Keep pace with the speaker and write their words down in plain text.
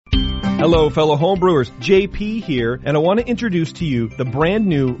Hello, fellow homebrewers. JP here, and I want to introduce to you the brand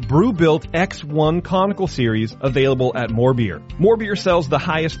new Brew Built X1 Conical Series available at More Beer. More Beer sells the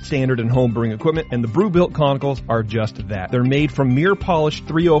highest standard in homebrewing equipment, and the Brew Built Conicals are just that. They're made from mirror-polished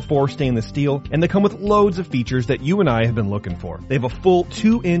 304 stainless steel, and they come with loads of features that you and I have been looking for. They have a full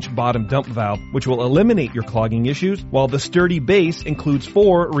 2-inch bottom dump valve, which will eliminate your clogging issues, while the sturdy base includes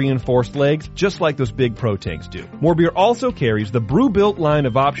 4 reinforced legs, just like those big Pro tanks do. More Beer also carries the Brew Built line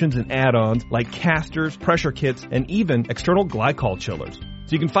of options and add-ons like casters, pressure kits, and even external glycol chillers.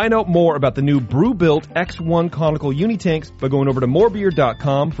 So you can find out more about the new Brew Built X1 Conical Unitanks by going over to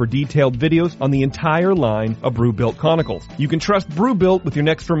morebeer.com for detailed videos on the entire line of Brew Built Conicals. You can trust Brew Built with your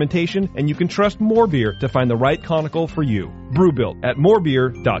next fermentation, and you can trust More Beer to find the right conical for you. Brew Built at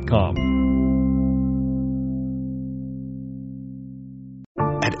morebeer.com.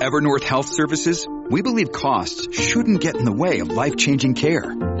 At Evernorth Health Services, we believe costs shouldn't get in the way of life-changing care,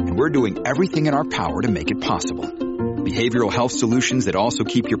 and we're doing everything in our power to make it possible. Behavioral health solutions that also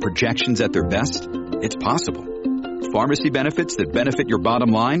keep your projections at their best? It's possible. Pharmacy benefits that benefit your bottom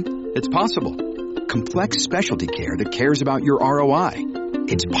line? It's possible. Complex specialty care that cares about your ROI?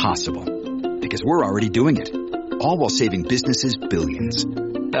 It's possible. Because we're already doing it. All while saving businesses billions.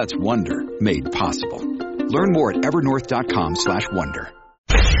 That's Wonder made possible. Learn more at evernorth.com/wonder.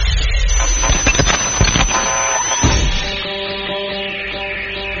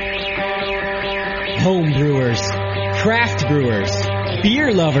 Home brewers, craft brewers,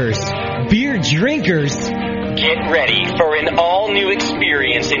 beer lovers, beer drinkers. Get ready for an all-new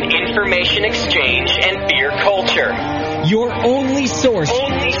experience in information exchange and beer culture. Your only source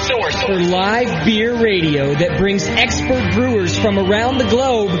for live beer radio that brings expert brewers from around the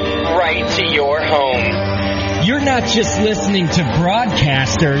globe right to your home. You're not just listening to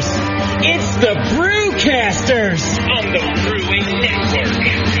broadcasters, it's the Brewcasters on the Brewing Network.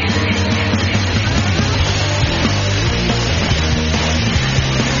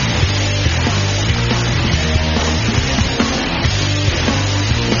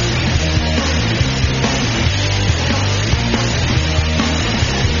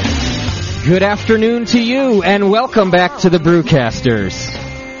 Good afternoon to you, and welcome back to the Brewcasters.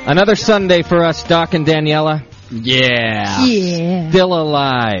 Another Sunday for us, Doc and Daniela. Yeah. Still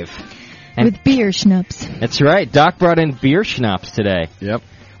alive. And with beer schnapps. That's right. Doc brought in beer schnapps today. Yep.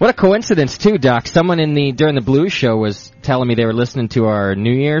 What a coincidence, too, Doc. Someone during the Blues show was telling me they were listening to our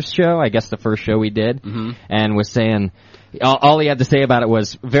New Year's show, I guess the first show we did, and was saying, all he had to say about it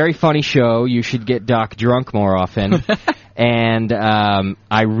was, very funny show, you should get Doc drunk more often. And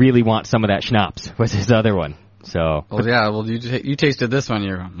I really want some of that schnapps, was his other one. So. Well, yeah. Well, you tasted this one.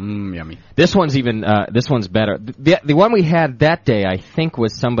 You're yummy. This one's better. The one we had that day, I think,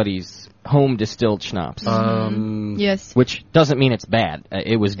 was somebody's home distilled schnapps. Yes. Which doesn't mean it's bad.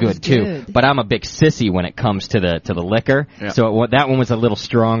 It was good too. Good. But I'm a big sissy when it comes to the liquor. Yeah. So that one was a little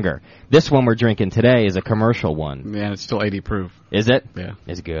stronger. This one we're drinking today is a commercial one. Yeah, it's still 80 proof. Is it? Yeah.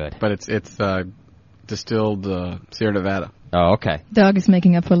 It's good. But it's distilled Sierra Nevada. Oh, okay. Dog is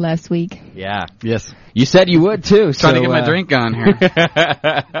making up for last week. Yeah. Yes. You said you would, too. Trying to get my drink on here.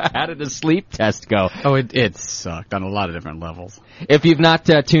 How did the sleep test go? Oh, it sucked on a lot of different levels. If you've not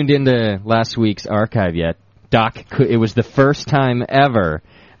tuned into last week's archive yet, Doc, it was the first time ever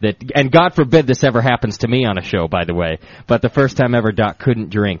that, and God forbid this ever happens to me on a show, by the way, but the first time ever Doc couldn't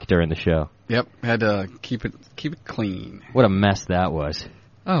drink during the show. Yep. Had to keep it clean. What a mess that was.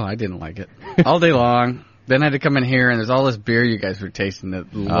 Oh, I didn't like it. All day long. Then I had to come in here, and there's all this beer you guys were tasting.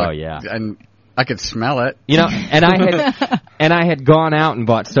 And I could smell it. You know, and I had gone out and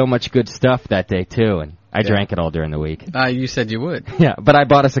bought so much good stuff that day too, and I drank it all during the week. You said you would. Yeah, but I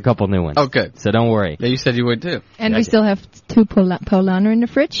bought us a couple new ones. Oh, good. So don't worry. Yeah, you said you would too. And we still have 2 Polaner in the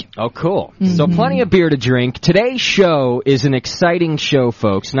fridge. Oh, cool. So plenty of beer to drink. Today's show is an exciting show,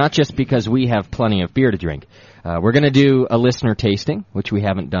 folks, not just because we have plenty of beer to drink. We're going to do a listener tasting, which we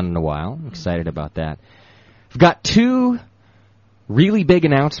haven't done in a while. I'm excited about that. We've got 2 really big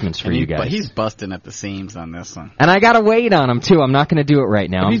announcements for you guys. But he's busting at the seams on this one. And I got to wait on him, too. I'm not going to do it right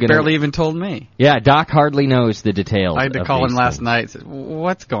now. He's barely even told me. Yeah, Doc hardly knows the details. I had to call him last night and said,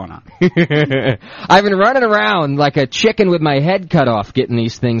 what's going on? I've been running around like a chicken with my head cut off getting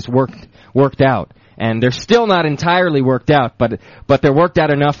these things worked out. And they're still not entirely worked out, but they're worked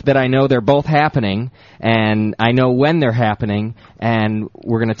out enough that I know they're both happening, and I know when they're happening, and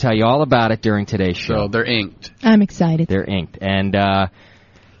we're going to tell you all about it during today's show. So they're inked. I'm excited. They're inked. And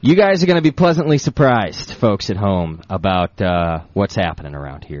you guys are going to be pleasantly surprised, folks at home, about what's happening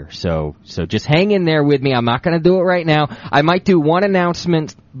around here. So just hang in there with me. I'm not going to do it right now. I might do one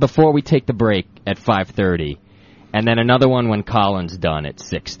announcement before we take the break at 5:30, and then another one when Colin's done at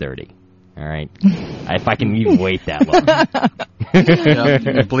 6:30. All right. If I can even wait that long.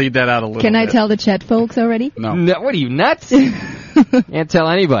 Yeah, bleed that out a little Can I bit. tell the chat folks already? No. What are you, nuts? Can't tell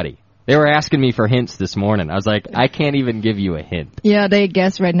anybody. They were asking me for hints this morning. I was like, I can't even give you a hint. Yeah, they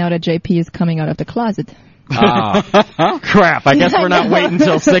guess right now that JP is coming out of the closet. Oh, crap. I guess we're not waiting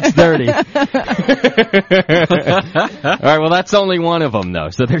until 6:30. All right, well, that's only one of them, though,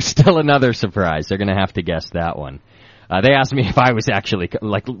 so there's still another surprise. They're going to have to guess that one. They asked me if I was actually,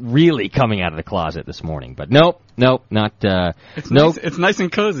 really coming out of the closet this morning, but nope, not, It's nope. nice, it's nice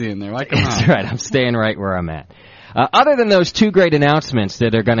and cozy in there. Why come That's on? right, I'm staying right where I'm at. Other than those two great announcements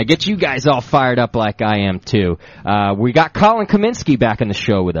that are going to get you guys all fired up like I am, too, we got Colin Kaminsky back in the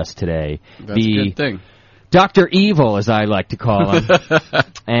show with us today. That's a good thing. Dr. Evil, as I like to call him.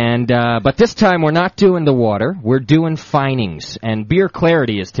 And but this time we're not doing the water. We're doing Finings. And beer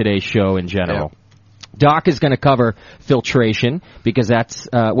clarity is today's show in general. Yeah. Doc is going to cover filtration because that's,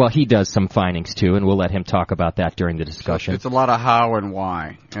 he does some Finings too, and we'll let him talk about that during the discussion. It's a lot of how and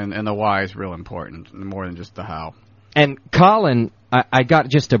why, and the why is real important, more than just the how. And Colin, I got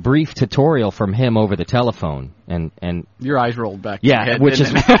just a brief tutorial from him over the telephone, and your eyes rolled back. Yeah, head, which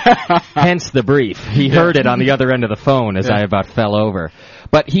is hence the brief. He heard it on the other end of the phone as I about fell over.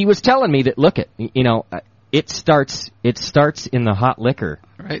 But he was telling me that it starts in the hot liquor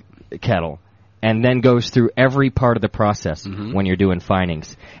kettle, and then goes through every part of the process when you're doing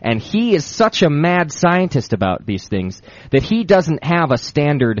Finings. And he is such a mad scientist about these things that he doesn't have a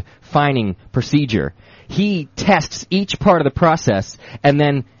standard fining procedure. He tests each part of the process and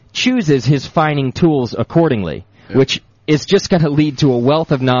then chooses his fining tools accordingly, which is just going to lead to a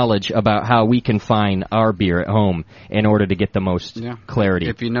wealth of knowledge about how we can fine our beer at home in order to get the most clarity.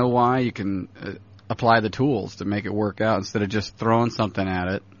 If you know why, you can apply the tools to make it work out instead of just throwing something at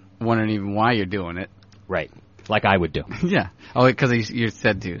it, wondering even why you're doing it. Right. Like I would do. Yeah. Oh, because you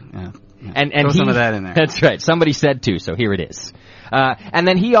said to. Yeah. And throw some of that in there. That's right. Somebody said to, so here it is. And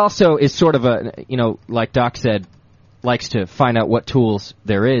then he also is sort of like Doc said, likes to find out what tools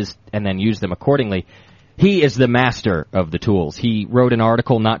there is and then use them accordingly. He is the master of the tools. He wrote an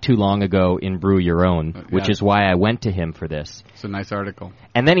article not too long ago in Brew Your Own, which is why I went to him for this. It's a nice article.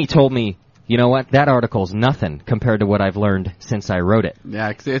 And then he told me, you know what, that article's nothing compared to what I've learned since I wrote it.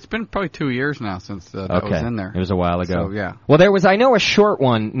 Yeah, it's been probably 2 years now since that was in there. It was a while ago. So, yeah. Well, there was, I know, a short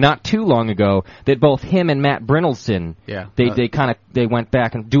one not too long ago that both him and Matt Brynildson, they went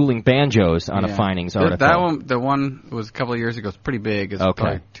back and dueling banjos on a Finings article. That one, the one was a couple of years ago. It's pretty big. It's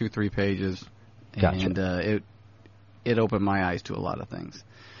probably 2-3 pages. Gotcha. And it opened my eyes to a lot of things.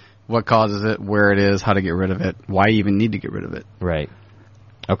 What causes it, where it is, how to get rid of it, why you even need to get rid of it. Right.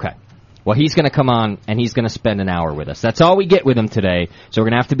 Okay. Well, he's going to come on, and he's going to spend an hour with us. That's all we get with him today, so we're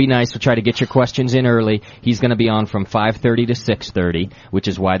going to have to be nice. We'll try to get your questions in early. He's going to be on from 5:30 to 6:30, which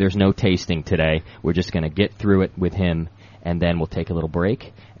is why there's no tasting today. We're just going to get through it with him, and then we'll take a little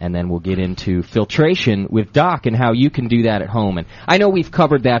break, and then we'll get into filtration with Doc and how you can do that at home. And I know we've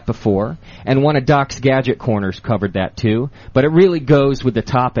covered that before, and one of Doc's Gadget Corners covered that too, but it really goes with the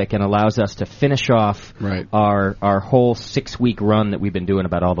topic and allows us to finish off our whole 6-week run that we've been doing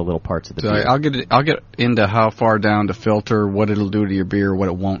about all the little parts of the beer. I'll get into how far down to filter, what it'll do to your beer, what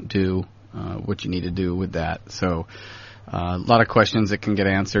it won't do, what you need to do with that. So a lot of questions that can get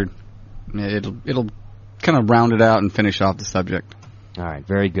answered. It'll kind of round it out and finish off the subject. All right,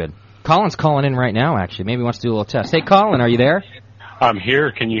 very good. Colin's calling in right now, actually. Maybe he wants to do a little test. Hey, Colin, are you there? I'm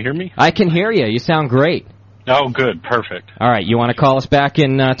here. Can you hear me? I can hear you. You sound great. Oh, good. Perfect. All right, you want to call us back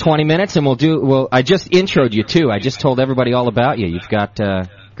in 20 minutes, and I just introed you, too. I just told everybody all about you. You've got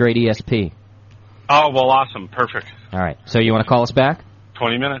great ESP. Oh, well, awesome. Perfect. All right, so you want to call us back?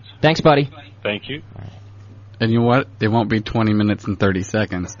 20 minutes. Thanks, buddy. Thank you. All right. And you know what? It won't be 20 minutes and 30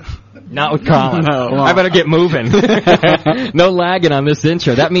 seconds. Not with Colin. No. I better get moving. No lagging on this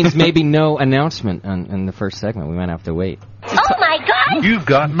intro. That means maybe no announcement in the first segment. We might have to wait. Oh, my God! You've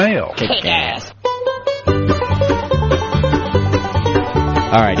got mail. Kick ass.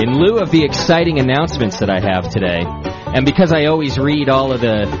 All right, in lieu of the exciting announcements that I have today, and because I always read all of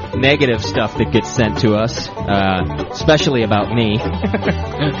the negative stuff that gets sent to us, especially about me.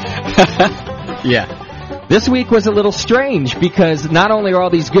 Yeah. This week was a little strange because not only are all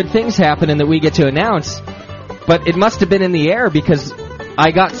these good things happening that we get to announce, but it must have been in the air because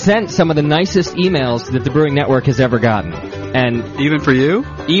I got sent some of the nicest emails that the Brewing Network has ever gotten. And even for you?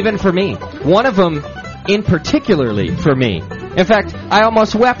 Even for me. One of them in particularly for me. In fact, I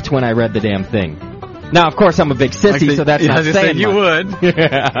almost wept when I read the damn thing. Now, of course, I'm a big sissy, so that's not saying you much. would.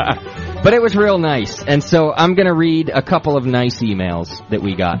 But it was real nice, and so I'm going to read a couple of nice emails that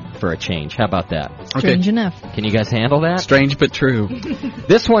we got for a change. How about that? Strange enough. Can you guys handle that? Strange but true.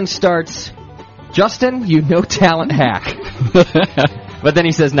 This one starts, Justin, you no-talent hack. But then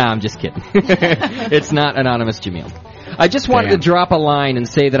he says, nah, I'm just kidding. It's not Anonymous Jamil. I just wanted to drop a line and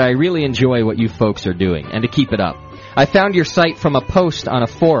say that I really enjoy what you folks are doing, and to keep it up. I found your site from a post on a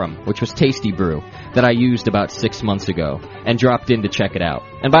forum, which was Tasty Brew, that I used about 6 months ago, and dropped in to check it out.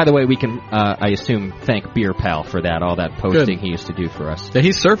 And by the way, we can, I assume, thank Beer Pal for that, all that posting he used to do for us. Yeah,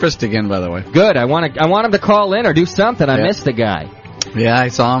 he surfaced again, by the way. Good. I want him to call in or do something. I missed the guy. Yeah, I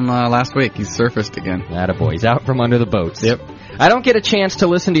saw him last week. He's surfaced again. Attaboy. He's out from under the boats. Yep. I don't get a chance to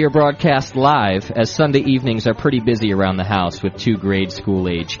listen to your broadcast live, as Sunday evenings are pretty busy around the house with 2 grade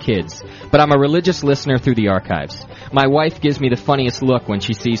school-age kids. But I'm a religious listener through the archives. My wife gives me the funniest look when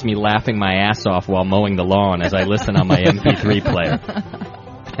she sees me laughing my ass off while mowing the lawn as I listen on my MP3 player.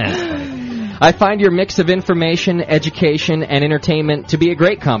 That's funny. I find your mix of information, education, and entertainment to be a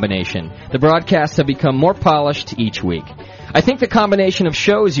great combination. The broadcasts have become more polished each week. I think the combination of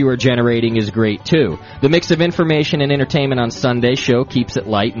shows you are generating is great, too. The mix of information and entertainment on Sunday show keeps it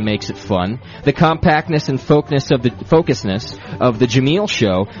light and makes it fun. The compactness and focusness of the Jamil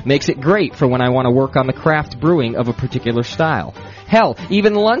show makes it great for when I want to work on the craft brewing of a particular style. Hell,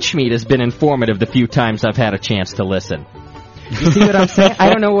 even Lunch Meat has been informative the few times I've had a chance to listen. You see what I'm saying? I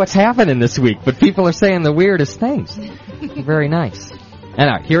don't know what's happening this week, but people are saying the weirdest things. Very nice. And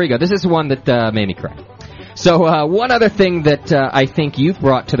all right, here we go. This is one that made me cry. So one other thing that I think you've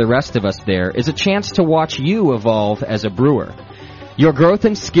brought to the rest of us there is a chance to watch you evolve as a brewer. Your growth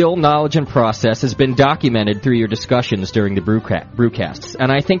in skill, knowledge, and process has been documented through your discussions during the brewcasts,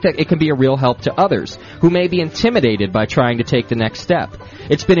 and I think that it can be a real help to others who may be intimidated by trying to take the next step.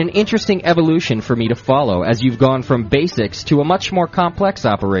 It's been an interesting evolution for me to follow as you've gone from basics to a much more complex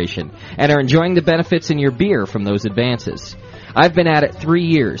operation and are enjoying the benefits in your beer from those advances. I've been at it 3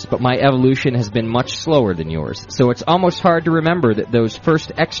 years, but my evolution has been much slower than yours, so it's almost hard to remember that those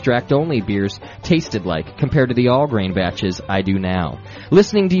first extract-only beers tasted like compared to the all-grain batches I do now.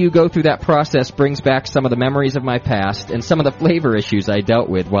 Listening to you go through that process brings back some of the memories of my past and some of the flavor issues I dealt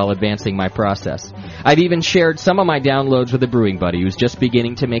with while advancing my process. I've even shared some of my downloads with a brewing buddy who's just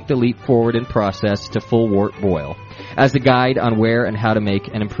beginning to make the leap forward in process to full wort boil, as a guide on where and how to make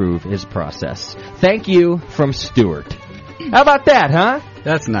and improve his process. Thank you from Stuart. How about that, huh?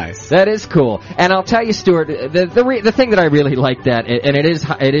 That's nice. That is cool. And I'll tell you, Stuart, the thing that I really like that, and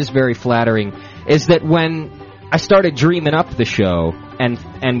it is very flattering, is that when I started dreaming up the show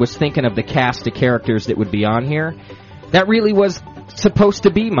and was thinking of the cast of characters that would be on here, that really was supposed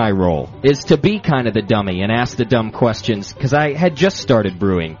to be my role, is to be kind of the dummy and ask the dumb questions, because I had just started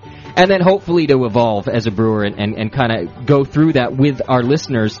brewing. And then hopefully to evolve as a brewer and kind of go through that with our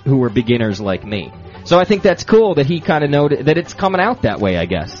listeners who were beginners like me. So I think that's cool that he kind of noted that it's coming out that way, I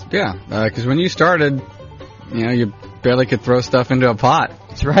guess. Yeah, because when you started, you barely could throw stuff into a pot.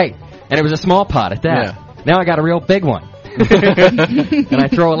 That's right. And it was a small pot at that. Yeah. Now I got a real big one. And I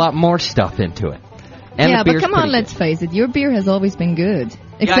throw a lot more stuff into it. And yeah, but come on, let's face it. Your beer has always been good.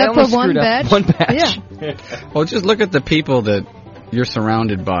 Except for one batch. One batch. Yeah. Well, just look at the people that you're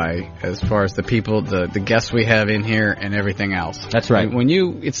surrounded by as far as the people, the guests we have in here and everything else. That's right.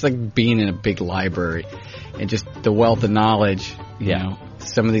 It's like being in a big library and just the wealth of knowledge, you know,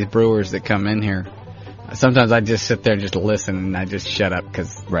 some of these brewers that come in here. Sometimes I just sit there and just listen and I just shut up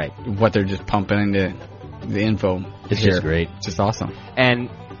because what they're just pumping into the info. It's just great. It's just awesome. And,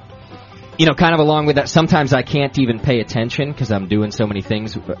 kind of along with that, sometimes I can't even pay attention because I'm doing so many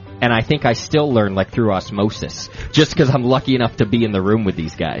things. And I think I still learn like through osmosis just because I'm lucky enough to be in the room with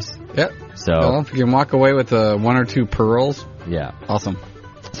these guys. Yep. So well, if you can walk away with 1 or 2 pearls. Yeah. Awesome.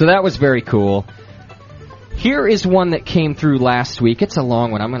 So that was very cool. Here is one that came through last week. It's a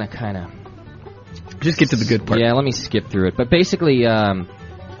long one. I'm going to kind of just get to the good part. Yeah, let me skip through it. But basically,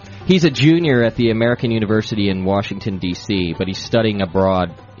 he's a junior at the American University in Washington, D.C., but he's studying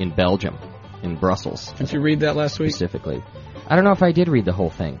abroad in Belgium, in Brussels. Did you read that last week? Specifically. I don't know if I did read the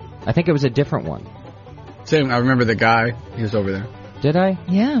whole thing. I think it was a different one. Same. I remember the guy. He was over there. Did I?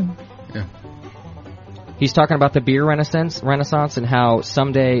 Yeah. Yeah. He's talking about the beer renaissance and how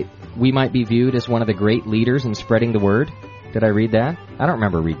someday we might be viewed as one of the great leaders in spreading the word. Did I read that? I don't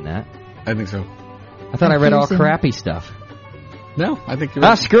remember reading that. I think so. I thought I read all crappy stuff. No, I think you're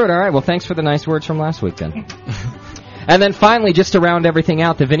right. Screw it. All right. Well, thanks for the nice words from last week, then. And then finally, just to round everything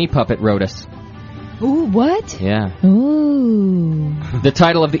out, the Vinny Puppet wrote us. Ooh, what? Yeah. Ooh. The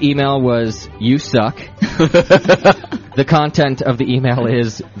title of the email was, "You Suck." The content of the email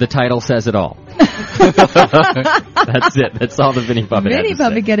is, "The title says it all." That's it. That's all the Vinny Puppet had to say. Vinny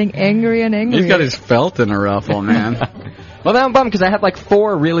Puppet getting angry and angry. He's got his felt in a ruffle, man. Well, now I'm bummed because I had like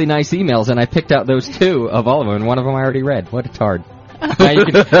 4 really nice emails, and I picked out those 2 of all of them, and one of them I already read. What a tard. Now you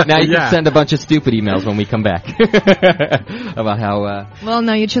can send a bunch of stupid emails when we come back about how... Well,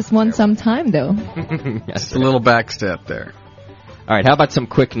 now you just want some time, though. Just a little back step there. All right, how about some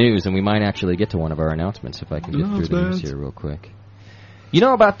quick news, and we might actually get to one of our announcements if I can get through the news here real quick. You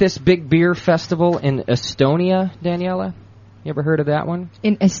know about this big beer festival in Estonia, Daniela? You ever heard of that one?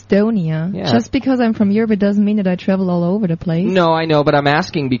 In Estonia? Yeah. Just because I'm from Europe, it doesn't mean that I travel all over the place. No, I know, but I'm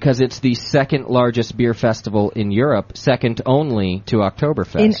asking because it's the second largest beer festival in Europe, second only to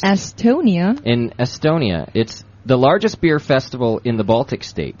Oktoberfest. In Estonia? In Estonia. It's the largest beer festival in the Baltic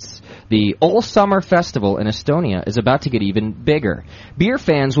states. The All Summer Festival in Estonia is about to get even bigger. Beer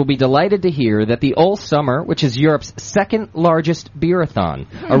fans will be delighted to hear that the All Summer, which is Europe's second largest beerathon,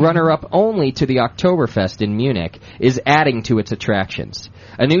 a runner-up only to the Oktoberfest in Munich, is adding to its attractions.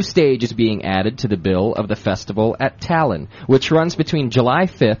 A new stage is being added to the bill of the festival at Tallinn, which runs between July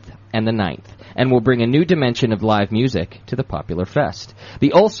 5th and the 9th. And will bring a new dimension of live music to the popular fest.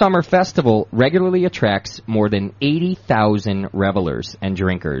 The All Summer Festival regularly attracts more than 80,000 revelers and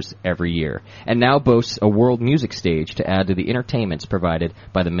drinkers every year, and now boasts a world music stage to add to the entertainments provided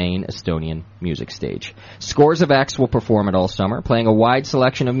by the main Estonian music stage. Scores of acts will perform it all summer, playing a wide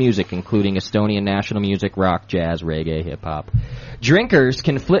selection of music, including Estonian national music, rock, jazz, reggae, hip-hop. Drinkers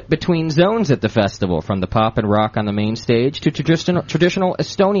can flip between zones at the festival, from the pop and rock on the main stage to traditional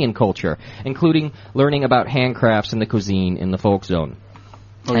Estonian culture, including learning about handcrafts and the cuisine in the folk zone.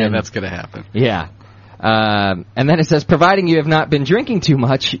 Oh, yeah, that's going to happen. Yeah. And then it says, providing you have not been drinking too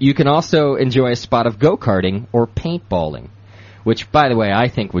much, you can also enjoy a spot of go-karting or paintballing. Which, by the way, I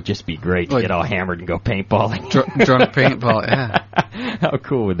think would just be great to get all hammered and go paintballing. Drunk paintball, yeah. How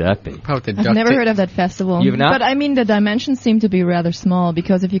cool would that be? I've never heard of that festival. You've not? But, I mean, the dimensions seem to be rather small,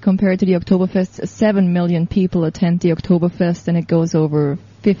 because if you compare it to the Oktoberfest, 7 million people attend the Oktoberfest, and it goes over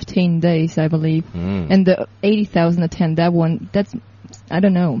 15 days, I believe. And the 80,000 attend that one. That's, I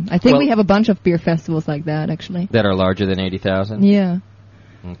don't know. I think we have a bunch of beer festivals like that, actually. That are larger than 80,000? Yeah.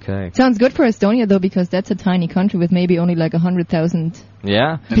 Okay. Sounds good for Estonia, though, because that's a tiny country with maybe only like 100,000.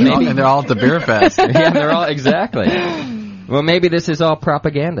 Yeah. And they're all at the beer fest. Yeah, they're all, exactly. Well, maybe this is all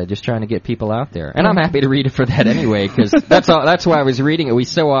propaganda, just trying to get people out there. And I'm happy to read it for that anyway, because that's why I was reading it. We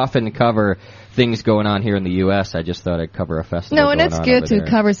so often cover things going on here in the U.S., I just thought I'd cover a festival. No, and it's good to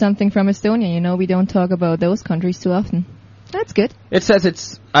cover something from Estonia. You know, we don't talk about those countries too often. That's good. It says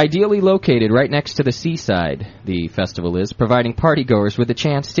it's ideally located right next to the seaside, the festival is, providing partygoers with a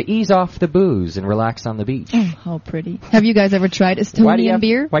chance to ease off the booze and relax on the beach. Oh, how pretty. Have you guys ever tried Estonian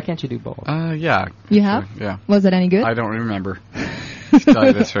beer? Why can't you do both? Yeah. You have? Yeah. Was it any good? I don't remember. To tell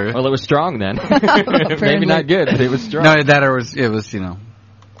you the truth. Well, it was strong then. Maybe not good, but it was strong. No, it was, you know,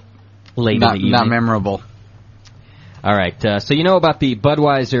 late not, in the evening. not memorable. All right. So you know about the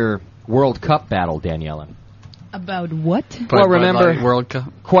Budweiser World Cup battle, Daniela? About what? Well, remember, World Cup?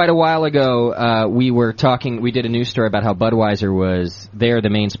 Quite a while ago, we did a news story about how Budweiser they're the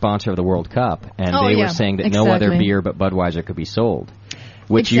main sponsor of the World Cup, and they were saying that no other beer but Budweiser could be sold,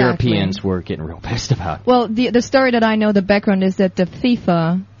 which Europeans were getting real pissed about. Well, the story that I know, the background is that the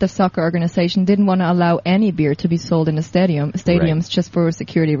FIFA, the soccer organization, didn't want to allow any beer to be sold in the stadiums just for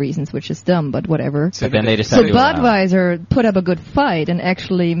security reasons, which is dumb, but whatever. So then they decided Budweiser put up a good fight and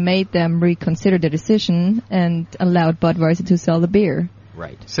actually made them reconsider the decision and allowed Budweiser to sell the beer.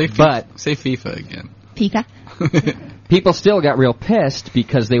 Right. Say FIFA again. FIFA? People still got real pissed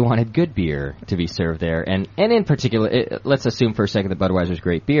because they wanted good beer to be served there. And in particular, let's assume for a second that Budweiser's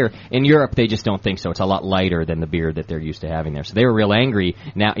great beer. In Europe, they just don't think so. It's a lot lighter than the beer that they're used to having there. So they were real angry.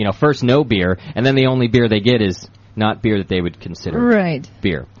 Now, first no beer, and then the only beer they get is not beer that they would consider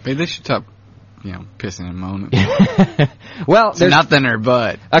beer. Maybe they should stop, pissing and moaning. Well, there's nothing or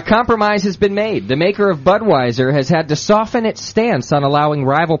but. A compromise has been made. The maker of Budweiser has had to soften its stance on allowing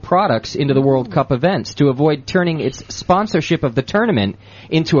rival products into the World Cup events to avoid turning its sponsorship of the tournament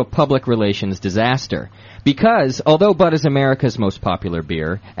into a public relations disaster. Because, although Bud is America's most popular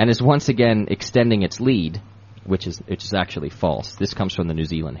beer and is once again extending its lead, which is actually false. This comes from the New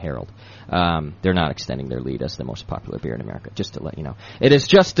Zealand Herald. They're not extending their lead as the most popular beer in America, just to let you know. It is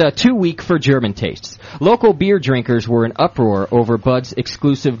just too weak for German tastes. Local beer drinkers were in uproar over Bud's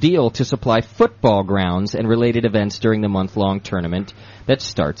exclusive deal to supply football grounds and related events during the month-long tournament that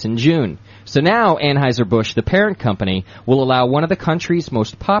starts in June. So now Anheuser-Busch, the parent company, will allow one of the country's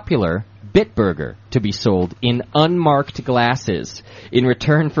most popular Bitburger to be sold in unmarked glasses in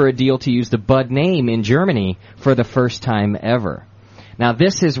return for a deal to use the Bud name in Germany for the first time ever. Now,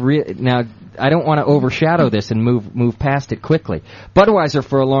 this is now, I don't want to overshadow this and move past it quickly. Budweiser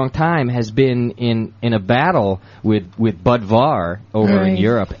for a long time has been in a battle with Budvar over in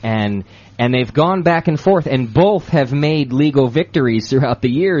Europe, and they've gone back and forth, and both have made legal victories throughout the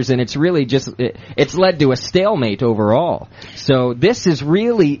years, and it's really just it's led to a stalemate overall. So this is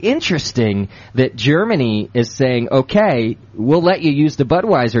really interesting that Germany is saying, okay, we'll let you use the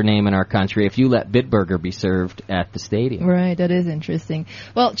Budweiser name in our country if you let Bitburger be served at the stadium. Right, that is interesting.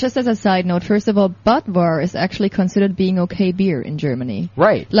 Well, just as a side note, first of all, Budvar is actually considered being okay beer in Germany.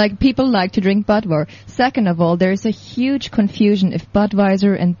 Right. Like, people like to drink Budvar. Second of all, there's a huge confusion if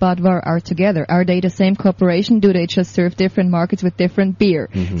Budweiser and Budvar are together. Are they the same corporation? Do they just serve different markets with different beer?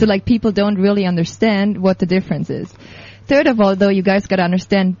 Mm-hmm. So, like, people don't really understand what the difference is. Third of all, though, you guys got to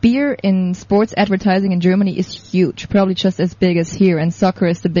understand, beer in sports advertising in Germany is huge, probably just as big as here, and soccer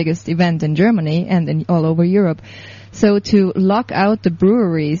is the biggest event in Germany and in all over Europe. So to lock out the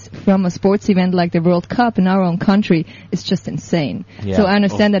breweries from a sports event like the World Cup in our own country is just insane. Yeah. So I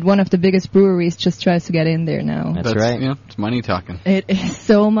understand that one of the biggest breweries just tries to get in there now. That's right. Yeah, it's money talking. It is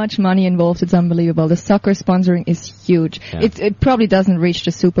so much money involved, it's unbelievable. The soccer sponsoring is huge. Yeah. It probably doesn't reach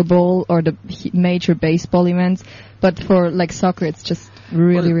the Super Bowl or the major baseball events, but for like soccer, it's just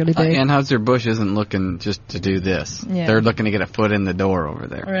really, really big. Anheuser-Busch isn't looking just to do this. Yeah. They're looking to get a foot in the door over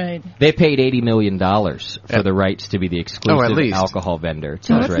there. Right. They paid $80 million for the rights to be the exclusive alcohol vendor.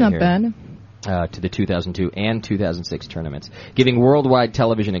 So that's not bad. To the 2002 and 2006 tournaments, giving worldwide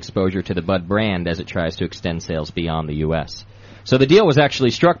television exposure to the Bud brand as it tries to extend sales beyond the U.S. So the deal was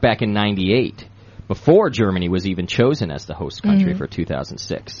actually struck back in '98, before Germany was even chosen as the host country for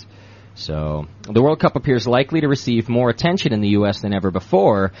 2006. So the World Cup appears likely to receive more attention in the U.S. than ever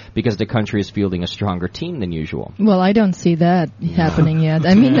before because the country is fielding a stronger team than usual. Well, I don't see that happening yet.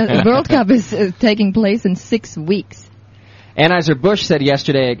 I mean, the World Cup is taking place in 6 weeks. Anheuser-Busch said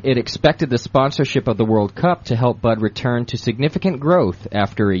yesterday it expected the sponsorship of the World Cup to help Bud return to significant growth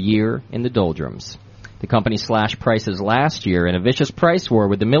after a year in the doldrums. The company slashed prices last year in a vicious price war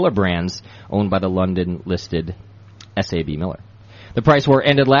with the Miller brands owned by the London-listed SAB Miller. The price war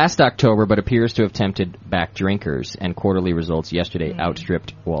ended last October, but appears to have tempted back drinkers, and quarterly results yesterday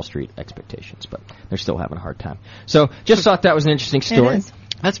outstripped Wall Street expectations. But they're still having a hard time. So, just thought that was an interesting story.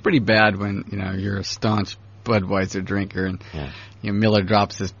 That's pretty bad when you're a staunch Budweiser drinker, and Miller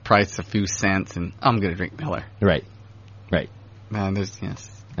drops his price a few cents, and I'm going to drink Miller. Right. Man,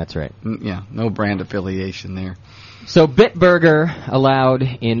 that's right. Yeah, no brand affiliation there. So Bitburger allowed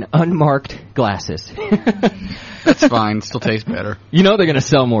in unmarked glasses. That's fine. Still tastes better. You know they're going to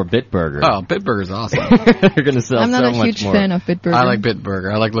sell more Bitburger. Oh, Bitburger's awesome. They're going to sell so much more. I'm not a huge fan of Bitburger. I like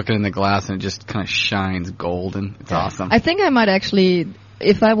Bitburger. I like looking in the glass and it just kind of shines golden. It's awesome. I think I might actually,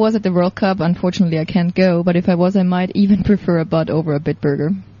 if I was at the World Cup, unfortunately I can't go, but if I was, I might even prefer a Bud over a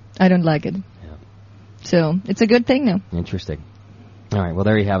Bitburger. I don't like it. Yeah. So, it's a good thing now. Interesting. All right, well,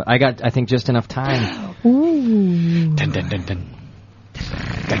 there you have it. I think, just enough time. Ooh. Dun, dun, dun, dun.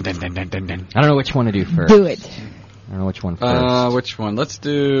 Dun, dun, dun, dun, dun, dun. I don't know which one to do first. Do it. I don't know which one first. Which one? Let's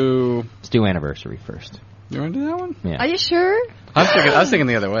do anniversary first. You want to do that one? Yeah. Are you sure? I was thinking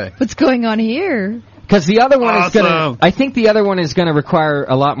the other way. What's going on here? Because the other one is going to... I think the other one is going to require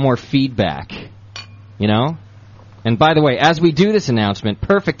a lot more feedback. You know? And by the way, as we do this announcement,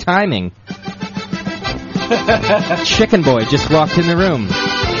 perfect timing... Chicken Boy just walked in the room.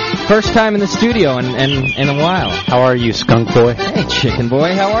 First time in the studio in a while. How are you, Skunk Boy? Hey, Chicken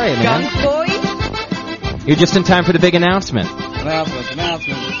Boy. How are you, man? Skunk Boy? You're just in time for the big announcement.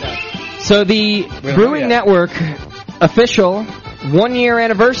 So the Brewing Network official 1-year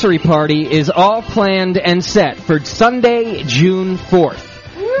anniversary party is all planned and set for Sunday, June 4th.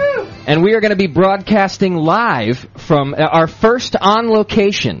 And we are going to be broadcasting live from our first on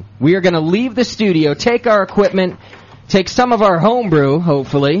location. We are going to leave the studio, take our equipment, take some of our homebrew,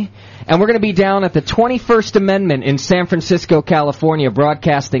 hopefully, and we're going to be down at the 21st Amendment in San Francisco, California,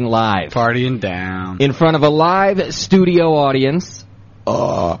 broadcasting live. Partying down. In front of a live studio audience.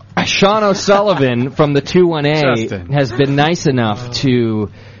 Sean O'Sullivan from the 2-1A has been nice enough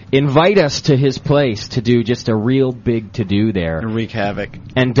to invite us to his place to do just a real big to-do there. And wreak havoc.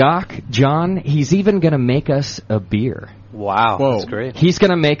 And Doc, John, he's even going to make us a beer. Wow, Whoa. That's great. He's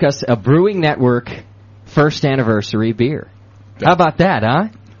going to make us a Brewing Network first anniversary beer. How about that, huh?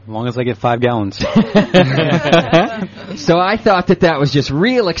 As long as I get 5 gallons. So I thought that was just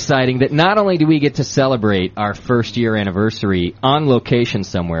real exciting, that not only do we get to celebrate our first year anniversary on location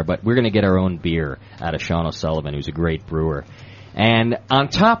somewhere, but we're going to get our own beer out of Sean O'Sullivan, who's a great brewer. And on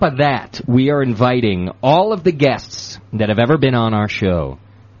top of that, we are inviting all of the guests that have ever been on our show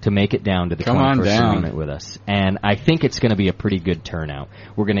to make it down to the 21st tournament with us. And I think it's going to be a pretty good turnout.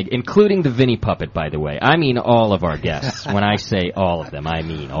 We're going to, including the Vinny Puppet, by the way. I mean all of our guests. When I say all of them, I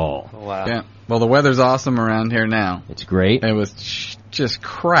mean all. Wow. Yeah. Well, the weather's awesome around here now. It's great. It was just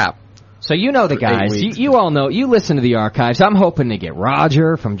crap. So you know the guys. You all know. You listen to the archives. I'm hoping to get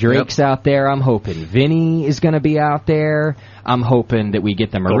Roger from Drake's out there. I'm hoping Vinny is going to be out there. I'm hoping that we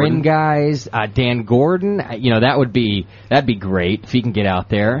get the Marin guys. Dan Gordon. That'd be great if he can get out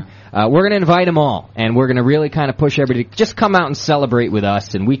there. We're going to invite them all, and we're going to really kind of push everybody to just come out and celebrate with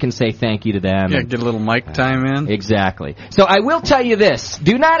us, and we can say thank you to them. Yeah, get a little mic time in. Exactly. So I will tell you this.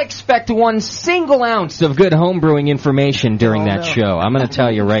 Do not expect 1 single ounce of good homebrewing information during that show. I'm going to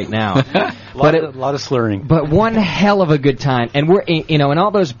tell you right now. A lot of slurring. But one hell of a good time. And we're, and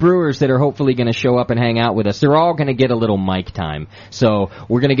all those brewers that are hopefully going to show up and hang out with us, they're all going to get a little mic time. So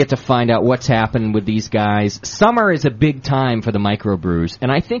we're going to get to find out what's happening with these guys. Summer is a big time for the microbrews, and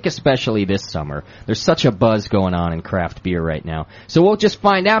I think especially this summer. There's such a buzz going on in craft beer right now. So we'll just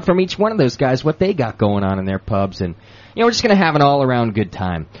find out from each one of those guys what they got going on in their pubs, and we're just going to have an all-around good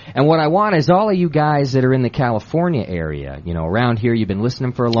time. And what I want is all of you guys that are in the California area, around here, you've been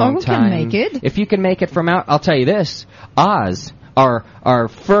listening for a long time. Can make it. If you can make it from out, I'll tell you this, Oz, our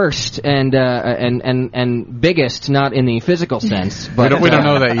first and biggest, not in the physical sense, but we don't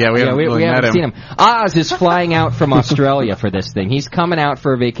know that yet. We haven't seen him. Oz is flying out from Australia for this thing. He's coming out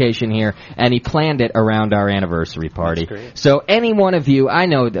for a vacation here, and he planned it around our anniversary party. So any one of you, I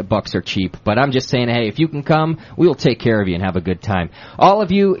know that bucks are cheap, but I'm just saying, hey, if you can come, we will take care of you and have a good time. All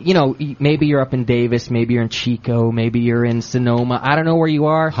of you, maybe you're up in Davis, maybe you're in Chico, maybe you're in Sonoma. I don't know where you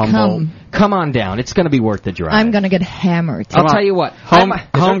are. Humboldt. Come on down. It's going to be worth the drive. I'm going to get hammered. I'll tell you what.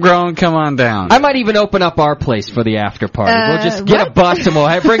 Homegrown, come on down. I might even open up our place for the after party. We'll just get a bus and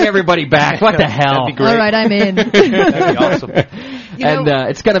we'll bring everybody back. What the hell? That'd be great. All right, I'm in. That'd be awesome.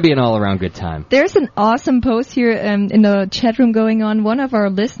 It's going to be an all-around good time. There's an awesome post here in the chat room going on. One of our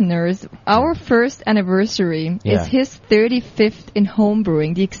listeners, our first anniversary is his 35th in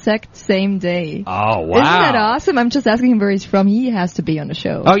homebrewing, the exact same day. Oh, wow. Isn't that awesome? I'm just asking him where he's from. He has to be on the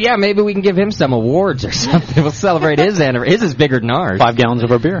show. Oh, yeah, maybe we can give him some awards or something. We'll celebrate his anniversary. His is bigger than ours. 5 gallons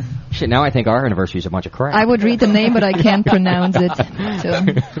of our beer. Shit, now I think our anniversary is a bunch of crap. I would read the name, but I can't pronounce it.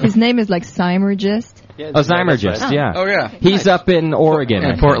 So his name is like Simergist. Zymergist, yeah. Oh, yeah. He's up in Oregon.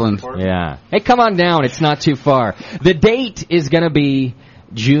 In Portland. Yeah. Hey, come on down. It's not too far. The date is going to be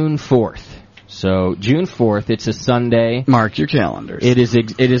June 4th. So June 4th, it's a Sunday. Mark your calendars. It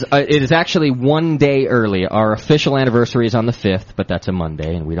is actually 1 day early. Our official anniversary is on the 5th, but that's a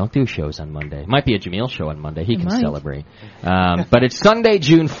Monday, and we don't do shows on Monday. It might be a Jameel show on Monday. He can celebrate. But it's Sunday,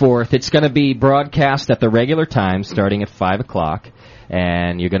 June 4th. It's going to be broadcast at the regular time, starting at 5 o'clock.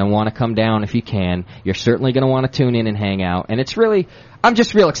 And you're going to want to come down if you can. You're certainly going to want to tune in and hang out. And I'm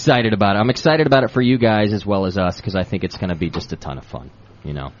just real excited about it. I'm excited about it for you guys as well as us, because I think it's going to be just a ton of fun,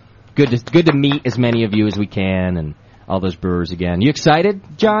 Good to meet as many of you as we can and all those brewers again. You excited,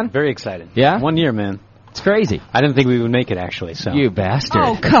 John? Very excited. Yeah? 1 year, man. It's crazy. I didn't think we would make it, actually. So you bastard.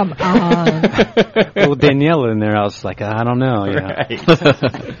 Oh, come on. Well, Danielle in there, I was like, I don't know.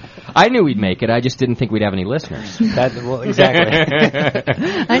 Right. I knew we'd make it. I just didn't think we'd have any listeners. Exactly.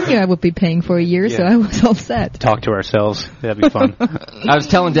 I knew I would be paying for a year, so I was all set. Talk to ourselves. That'd be fun. I was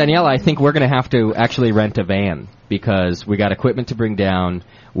telling Danielle, I think we're going to have to actually rent a van because we got equipment to bring down.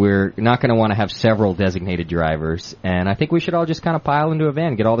 We're not going to want to have several designated drivers, and I think we should all just kind of pile into a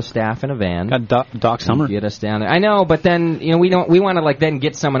van, get all the staff in a van. Got Doc Summer. Get us down there. I know, but then we want to then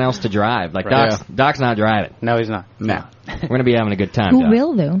get someone else to drive. Like Doc's not driving. No, he's not. No. We're going to be having a good time. Who Doc.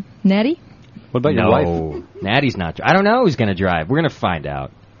 will though? Natty? What about your wife? Natty's not. I don't know who's going to drive. We're going to find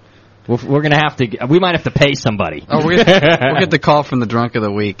out. We're going to have to. We might have to pay somebody. Oh, we'll get the call from the drunk of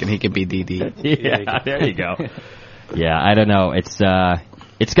the week, and he could be DD. Yeah, there you go. Yeah, I don't know. It's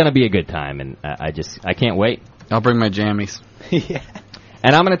going to be a good time, and I can't wait. I'll bring my jammies. Yeah.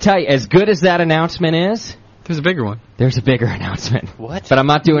 And I'm going to tell you, as good as that announcement is, there's a bigger one. There's a bigger announcement. What? But I'm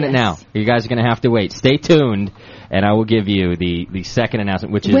not doing it now. You guys are going to have to wait. Stay tuned, and I will give you the second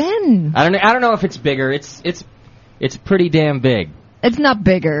announcement, which is when? I don't know if it's bigger. It's pretty damn big. It's not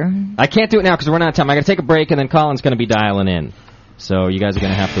bigger. I can't do it now because we're running out of time. I got to take a break, and then Colin's going to be dialing in. So you guys are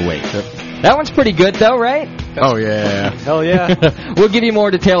going to have to wait. So that one's pretty good, though, right? Oh, yeah. Hell yeah. We'll give you more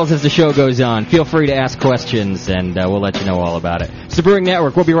details as the show goes on. Feel free to ask questions, and we'll let you know all about it. It's the Brewing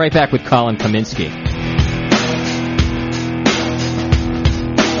Network. We'll be right back with Colin Kaminsky.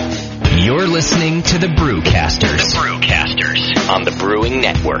 You're listening to the Brewcasters. The Brewcasters on the Brewing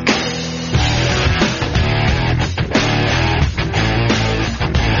Network.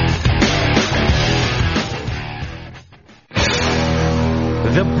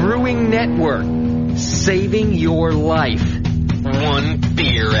 The Brewing Network, saving your life. One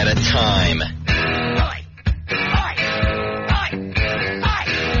beer at a time.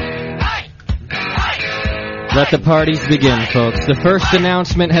 Let the parties begin, folks. The first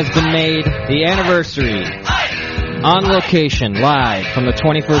announcement has been made. The anniversary. On location, live from the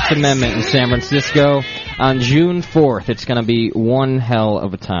 21st Amendment in San Francisco on June 4th. It's going to be one hell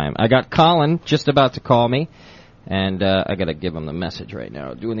of a time. I got Colin just about to call me, and I got to give him the message right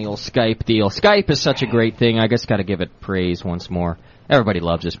now. Doing the old Skype deal. Skype is such a great thing. I just got to give it praise once more. Everybody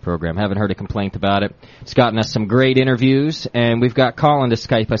loves this program. Haven't heard a complaint about it. It's gotten us some great interviews, and we've got Colin to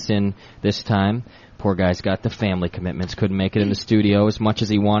Skype us in this time. Poor guy's got the family commitments. Couldn't make it in the studio as much as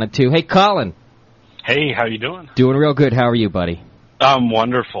he wanted to. Hey, Colin. Hey, how you doing? Doing real good. How are you, buddy?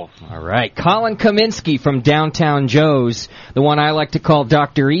 Wonderful. All right. Colin Kaminsky from Downtown Joe's, the one I like to call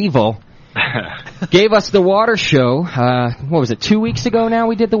Dr. Evil, gave us the water show. What was it, 2 weeks ago now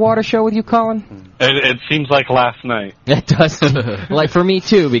we did the water show with you, Colin? It seems like last night. It does. Like for me,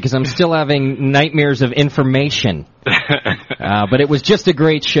 too, because I'm still having nightmares of information. But it was just a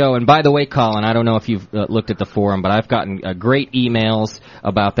great show. And by the way, Colin, I don't know if you've looked at the forum, but I've gotten great emails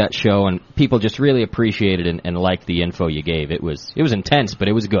about that show, and people just really appreciated and liked the info you gave. It was intense, but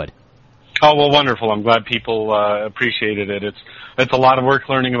it was good. Oh, well, wonderful. I'm glad people appreciated it. It's a lot of work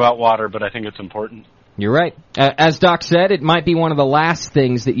learning about water, but I think it's important. You're right. As Doc said, it might be one of the last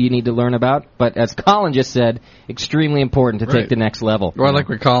things that you need to learn about, but as Colin just said, extremely important to take the next level. Well, like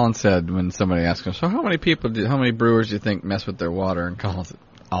what Colin said when somebody asked him, so how many brewers do you think mess with their water? And Colin said,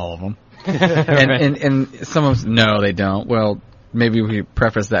 all of them. and some of them, no, they don't. Well, maybe we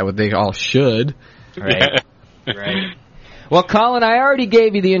preface that with they all should. Right. Right. Well, Colin, I already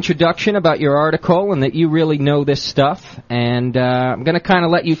gave you the introduction about your article and that you really know this stuff, and I'm going to kind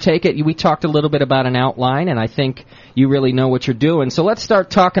of let you take it. We talked a little bit about an outline, and I think you really know what you're doing. So let's start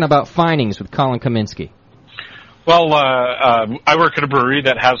talking about Finings with Colin Kaminsky. Well, I work at a brewery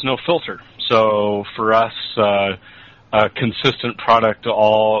that has no filter, so for us, a consistent product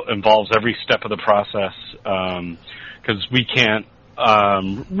all involves every step of the process, because we can't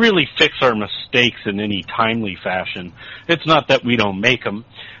really fix our mistakes in any timely fashion. It's not that we don't make them.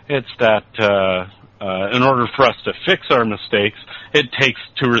 It's that in order for us to fix our mistakes, it takes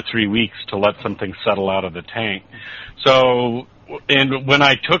 2 or 3 weeks to let something settle out of the tank. So, and when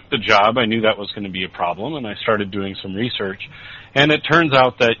I took the job, I knew that was going to be a problem, and I started doing some research. And it turns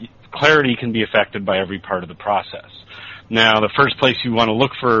out that clarity can be affected by every part of the process. Now, the first place you want to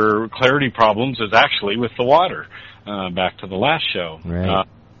look for clarity problems is actually with the water. Back to the last show. Right.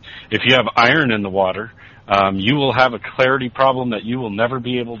 If you have iron in the water, you will have a clarity problem that you will never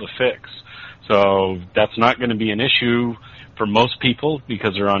be able to fix. So that's not going to be an issue for most people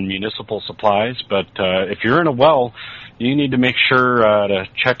because they're on municipal supplies. But if you're in a well, you need to make sure to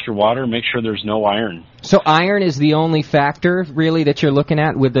check your water, make sure there's no iron. So iron is the only factor, really, that you're looking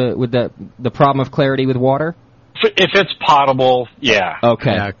at with the problem of clarity with water? If it's potable, yeah.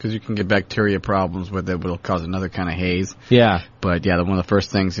 Okay. Yeah, because you can get bacteria problems with it, which will cause another kind of haze. Yeah. But yeah, one of the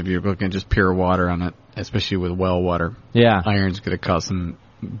first things, if you're looking at just pure water on it, especially with well water, iron's going to cause some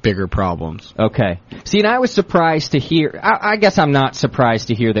bigger problems. Okay. See, and I was surprised to hear, I guess I'm not surprised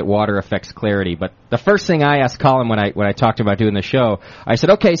to hear that water affects clarity, but the first thing I asked Colin when I talked about doing the show, I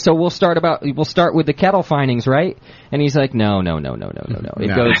said, okay, so we'll start with the kettle findings, right? And he's like, no.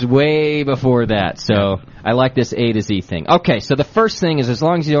 It goes way before that. So I like this A to Z thing. Okay, so the first thing is as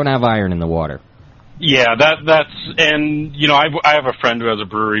long as you don't have iron in the water. Yeah, that's, and, you know, I have a friend who has a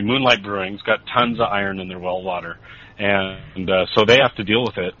brewery, Moonlight Brewing's got tons of iron in their well water. And so they have to deal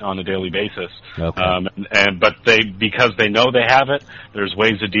with it on a daily basis. Okay. But because they know they have it, there's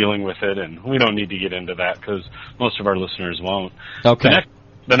ways of dealing with it, and we don't need to get into that because most of our listeners won't. Okay.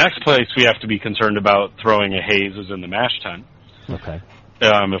 The next place we have to be concerned about throwing a haze is in the mash tun. Okay.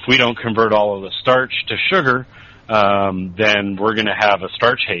 If we don't convert all of the starch to sugar, then we're going to have a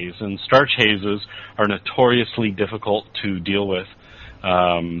starch haze, and starch hazes are notoriously difficult to deal with.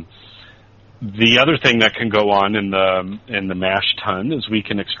 The other thing that can go on in the mash tun is we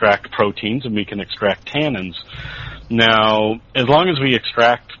can extract proteins and we can extract tannins. Now, as long as we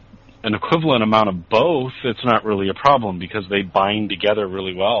extract an equivalent amount of both, it's not really a problem because they bind together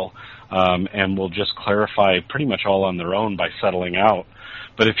really well, and will just clarify pretty much all on their own by settling out.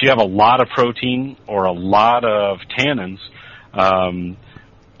 But if you have a lot of protein or a lot of tannins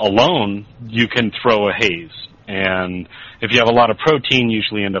alone, you can throw a haze. And if you have a lot of protein, you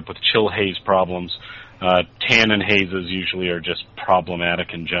usually end up with chill haze problems. Tannin hazes usually are just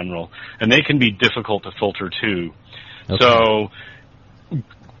problematic in general. And they can be difficult to filter, too. Okay. So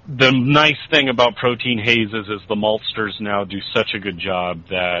The nice thing about protein hazes is the maltsters now do such a good job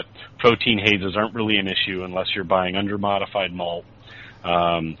that protein hazes aren't really an issue unless you're buying under-modified malt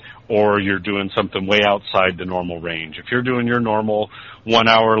or you're doing something way outside the normal range. If you're doing your normal 1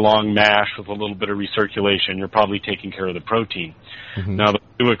 hour long mash with a little bit of recirculation, you're probably taking care of the protein. Mm-hmm. Now, the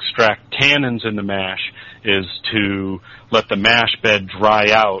way to extract tannins in the mash is to let the mash bed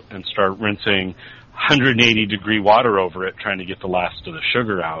dry out and start rinsing 180-degree water over it, trying to get the last of the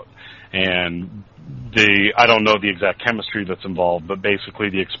sugar out. And I don't know the exact chemistry that's involved, but basically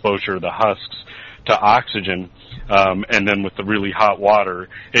the exposure of the husks to oxygen, and then with the really hot water,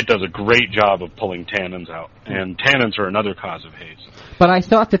 it does a great job of pulling tannins out. And tannins are another cause of haze. But I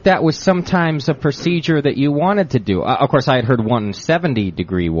thought that was sometimes a procedure that you wanted to do. Of course, I had heard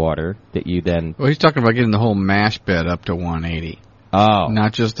 170-degree water that you then... Well, he's talking about getting the whole mash bed up to 180. Oh.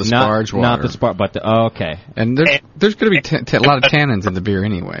 Not just the sparge water. Not the sparge, but okay. And there's going to be a lot of tannins in the beer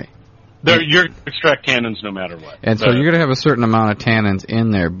anyway. You're going to extract tannins no matter what. And so you're going to have a certain amount of tannins in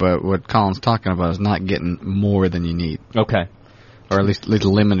there, but what Colin's talking about is not getting more than you need. Okay. Or at least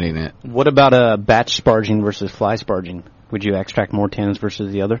limiting it. What about batch sparging versus fly sparging? Would you extract more tannins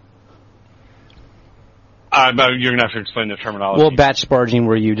versus the other? You're going to have to explain the terminology. Well, batch sparging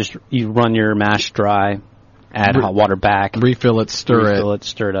where you run your mash dry, add hot water back. Refill it, stir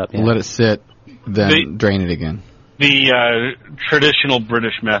it up. Yeah. Let it sit, then drain it again. The traditional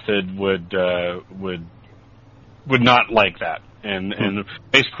British method would not like that, and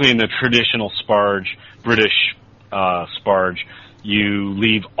basically in the traditional British sparge, you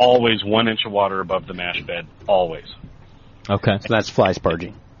leave always 1 inch of water above the mash bed, always. Okay, so that's fly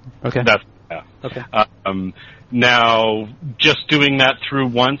sparging. Okay, okay. Now, just doing that through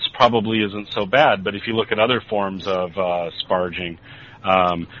once probably isn't so bad, but if you look at other forms of sparging,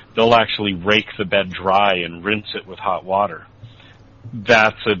 they'll actually rake the bed dry and rinse it with hot water.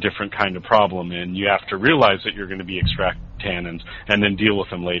 That's a different kind of problem, and you have to realize that you're going to be extracting tannins and then deal with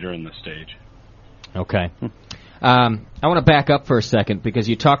them later in the stage. Okay. I want to back up for a second because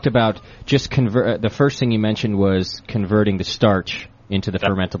you talked about just the first thing you mentioned was converting the starch into the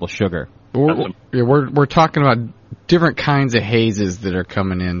fermentable sugar. We're talking about different kinds of hazes that are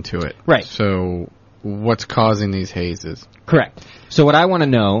coming into it. Right. So what's causing these hazes? Correct. So what I want to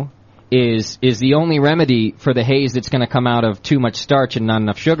know is the only remedy for the haze that's going to come out of too much starch and not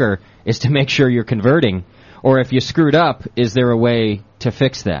enough sugar is to make sure you're converting, or if you screwed up, is there a way to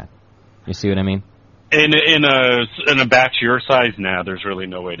fix that? You see what I mean? In a batch your size now, there's really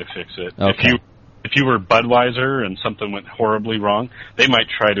no way to fix it. Okay. If you were Budweiser and something went horribly wrong, they might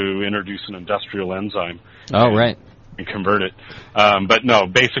try to introduce an industrial enzyme. Right. And convert it. But no,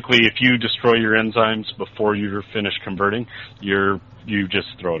 basically, if you destroy your enzymes before you're finished converting, you just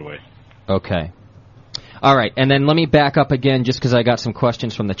throw it away. Okay. All right, and then let me back up again just because I got some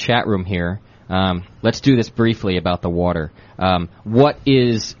questions from the chat room here. Let's do this briefly about the water. What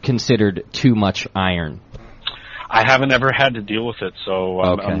is considered too much iron? I haven't ever had to deal with it, so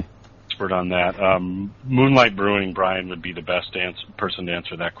okay. I'm expert on that. Moonlight Brewing, Brian, would be the best person to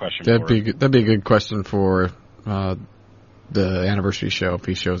answer that question. That'd be a good question for the anniversary show if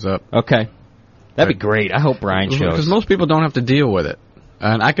he shows up. Okay. That'd be great. I hope Brian shows. Because most people don't have to deal with it.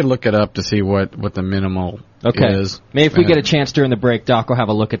 And I could look it up to see what the minimal is. Maybe if we get a chance during the break, Doc will have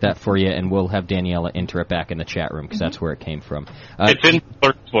a look at that for you, and we'll have Daniela enter it back in the chat room, because that's where it came from. It's in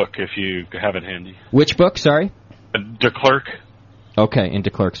DeClerc's book, if you have it handy. Which book, sorry? DeClerc. Okay, in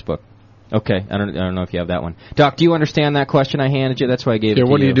DeClerc's book. Okay, I don't know if you have that one. Doc, do you understand that question I handed you? That's why I gave it to you.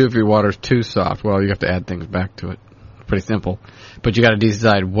 Yeah, what do you do if your water's too soft? Well, you have to add things back to it. Pretty simple. But you got to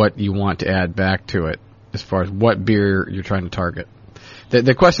decide what you want to add back to it as far as what beer you're trying to target.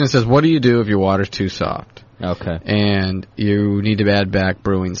 The question says, what do you do if your water's too soft? Okay. And you need to add back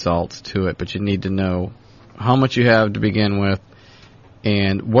brewing salts to it, but you need to know how much you have to begin with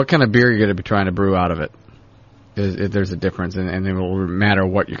and what kind of beer you're going to be trying to brew out of it. There's a difference, and it will matter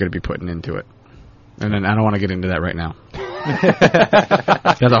what you're going to be putting into it. And then I don't want to get into that right now.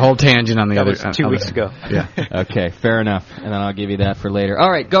 There's a whole tangent on the other. That was 2 weeks ago. Yeah. Okay, fair enough. And then I'll give you that for later.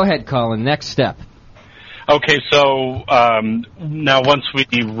 All right, go ahead, Colin. Next step. Okay, so now once we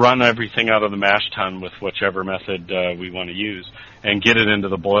run everything out of the mash tun with whichever method we want to use and get it into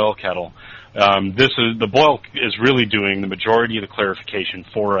the boil kettle, the boil is really doing the majority of the clarification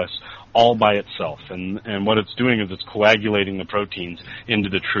for us all by itself. And what it's doing is it's coagulating the proteins into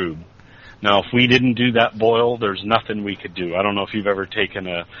the trube. Now, if we didn't do that boil, there's nothing we could do. I don't know if you've ever taken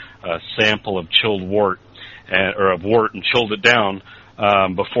a sample of chilled wort or of wort and chilled it down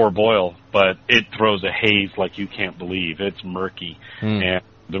before boil, but it throws a haze like you can't believe. It's murky. And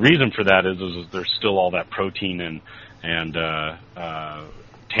the reason for that is there's still all that protein and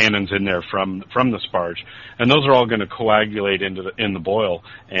tannins in there from the sparge, and those are all going to coagulate in the boil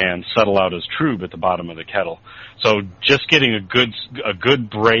and settle out as trub at the bottom of the kettle. So just getting a good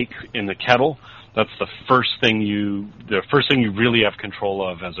break in the kettle, that's the first thing you really have control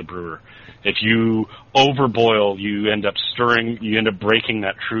of as a brewer. If you overboil, you end up breaking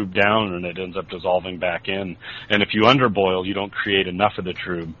that trub down, and it ends up dissolving back in. And if you underboil, you don't create enough of the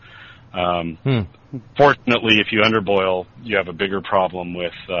trub. Fortunately, if you underboil, you have a bigger problem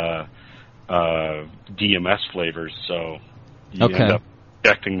with DMS flavors, so you end up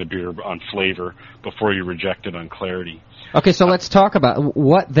rejecting the beer on flavor before you reject it on clarity. Okay, so let's talk about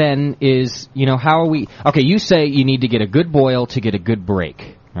what then is, how are we... Okay, you say you need to get a good boil to get a good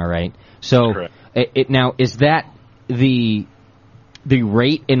break, all right? So now, is that the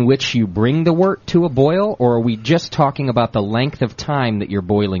rate in which you bring the wort to a boil, or are we just talking about the length of time that you're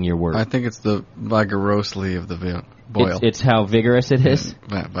boiling your wort? I think it's the vigorously of the boil. It's how vigorous it is?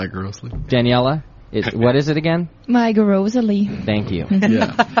 Vigorously. Daniela, what is it again? Vigorously. Thank you.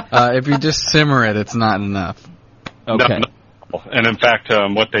 Yeah. If you just simmer it, it's not enough. Okay. No. And in fact,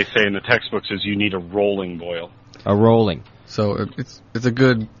 what they say in the textbooks is you need a rolling boil. A rolling. So it's a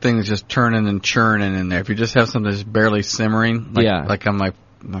good thing to just turning and churning in there. If you just have something that's barely simmering, like on my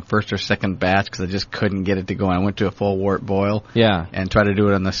first or second batch, because I just couldn't get it to go, and I went to a full wort boil, and tried to do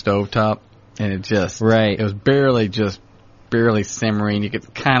it on the stovetop, and it just it was barely simmering. You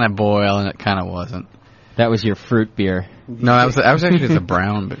could kind of boil, and it kind of wasn't. That was your fruit beer. No, I was actually just a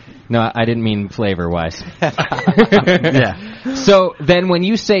brown. But no, I didn't mean flavor-wise. Yeah. So then when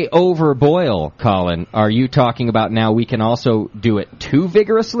you say overboil, Colin, are you talking about now we can also do it too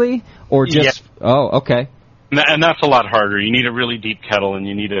vigorously? Or just... Yeah. Oh, okay. And that's a lot harder. You need a really deep kettle, and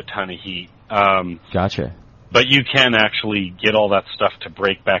you need a ton of heat. Gotcha. But you can actually get all that stuff to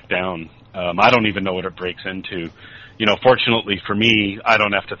break back down. I don't even know what it breaks into. Fortunately for me, I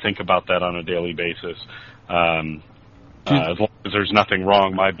don't have to think about that on a daily basis. As long as there's nothing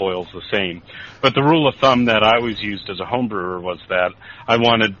wrong, my boil's the same. But the rule of thumb that I always used as a home brewer was that I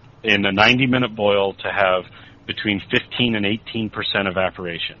wanted, in a 90-minute boil, to have between 15 and 18%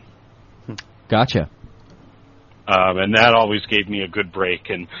 evaporation. Gotcha. And that always gave me a good break.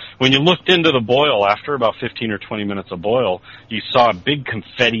 And when you looked into the boil, after about 15 or 20 minutes of boil, you saw big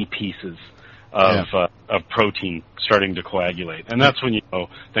confetti pieces of protein starting to coagulate. And that's when you know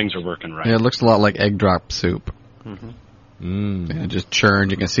things are working right. Yeah, it looks a lot like egg drop soup. Mm. Just churned.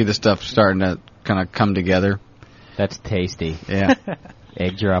 You can see the stuff starting to kind of come together. That's tasty. Yeah.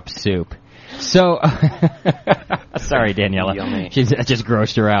 Egg drop soup. So, sorry, Daniela. Yummy. That just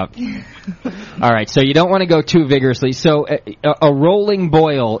grossed her out. All right, so you don't want to go too vigorously. So a rolling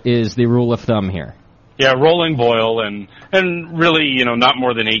boil is the rule of thumb here. Yeah, rolling boil and really, not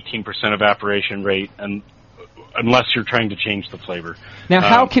more than 18% evaporation rate, and unless you're trying to change the flavor. Now,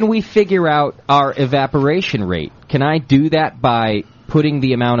 how can we figure out our evaporation rate? Can I do that by putting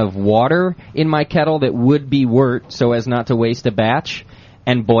the amount of water in my kettle that would be wort so as not to waste a batch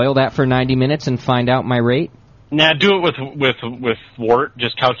and boil that for 90 minutes and find out my rate? Nah, do it with wort.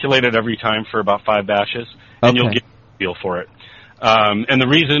 Just calculate it every time for about 5 batches, and you'll get a feel for it. And the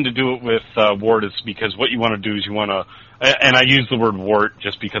reason to do it with wort is because what you want to do is you want to, and I use the word wort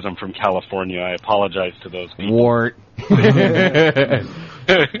just because I'm from California. I apologize to those people. Wort. That's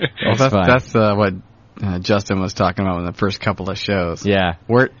what Justin was talking about in the first couple of shows. Yeah.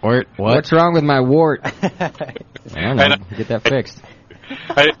 Wort, what? What's wrong with my wart? I don't know. Get that fixed.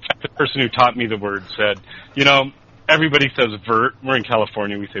 The person who taught me the word said, everybody says vert. We're in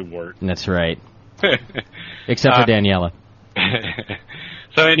California. We say wort. That's right. Except for Daniela.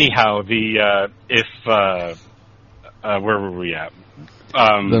 So anyhow, where were we at?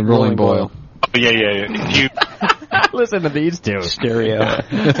 The rolling boil. Oh, yeah. If you listen to these two. Stereo.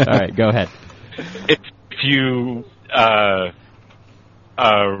 All right, go ahead. If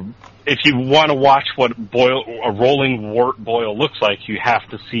you want to watch what a rolling wort boil looks like, you have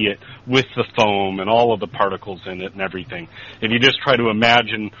to see it with the foam and all of the particles in it and everything. If you just try to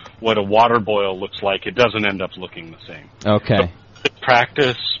imagine what a water boil looks like, it doesn't end up looking the same. Okay. So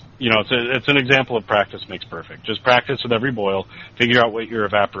practice, it's an example of practice makes perfect. Just practice with every boil, figure out what your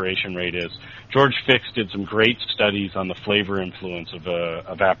evaporation rate is. George Fix did some great studies on the flavor influence of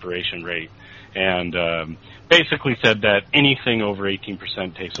evaporation rate, and basically said that anything over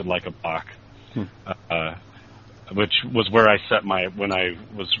 18% tasted like a Bach, which was where I set when I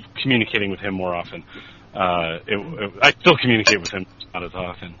was communicating with him more often. I still communicate with him, not as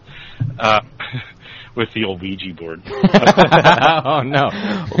often, with the old Ouija board. Oh, no.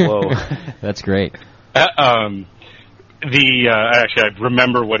 Whoa. That's great. Actually, I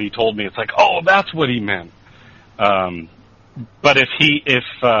remember what he told me. It's like, oh, that's what he meant. But if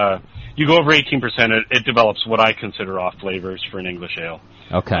you go over 18%, it develops what I consider off flavors for an English ale.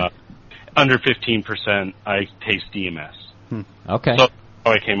 Okay. Under 15%, I taste DMS. Okay. So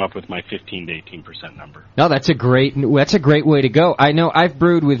I came up with my 15 to 18% number. No, that's a great way to go. I know I've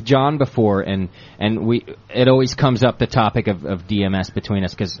brewed with John before, and it always comes up the topic of DMS between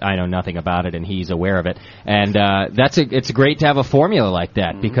us because I know nothing about it and he's aware of it. And it's great to have a formula like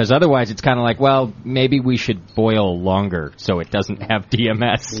that because otherwise it's kind of like, well, maybe we should boil longer so it doesn't have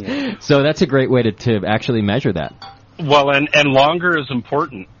DMS. Yeah. So that's a great way to actually measure that. Well, and longer is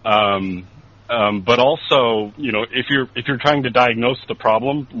important. But also, if you're trying to diagnose the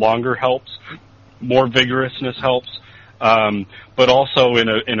problem, longer helps. More vigorousness helps. But also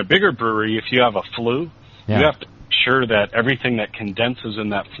in a bigger brewery, if you have a flue, you have to make sure that everything that condenses in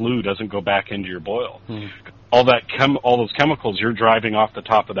that flue doesn't go back into your boil. All those chemicals you're driving off the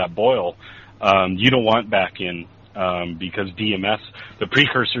top of that boil, you don't want back in because DMS, the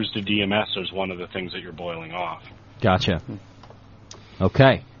precursors to DMS, is one of the things that you're boiling off. Gotcha.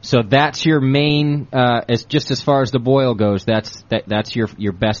 Okay. So that's your main, as far as the boil goes, that's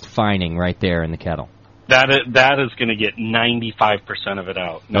your best fining right there in the kettle. That is going to get 95% of it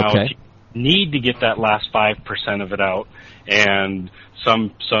out. Now, if you need to get that last 5% of it out, and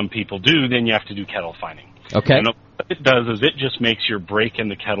some people do, then you have to do kettle fining. Okay. And what it does is it just makes your break in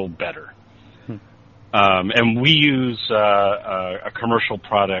the kettle better. And we use a commercial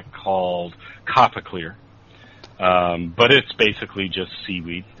product called Copaclear. But it's basically just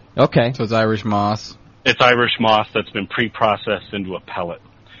seaweed. Okay. So it's Irish moss. It's Irish moss that's been pre-processed into a pellet.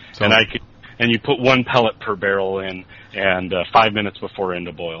 So and you put 1 pellet per barrel in, and 5 minutes before end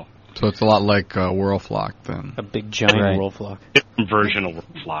of boil. So it's a lot like Whirlflock then. A big giant Whirlflock. Different version of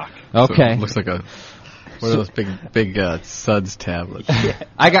Whirlflock. Okay. So it looks like one of those big suds tablets.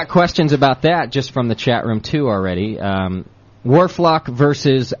 I got questions about that just from the chat room too already. Whirlflock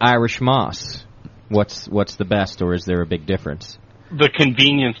versus Irish moss. What's the best, or is there a big difference? The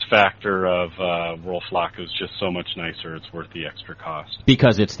convenience factor of Whirlflock is just so much nicer. It's worth the extra cost.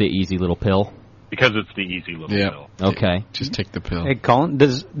 Because it's the easy little pill? Because it's the easy little pill. Okay. Just take the pill. Hey, Colin,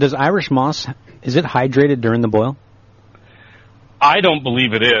 does Irish moss, is it hydrated during the boil? I don't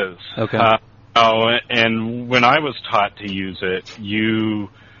believe it is. Okay. And when I was taught to use it, you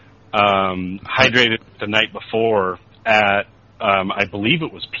hydrated it the night before at, I believe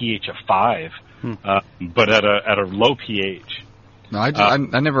it was pH of 5, but at a low pH. No, I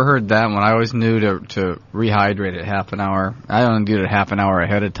never heard that one. I always knew to rehydrate it half an hour. I only did it half an hour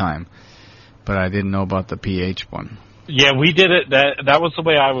ahead of time, but I didn't know about the pH one. Yeah, we did it. That was the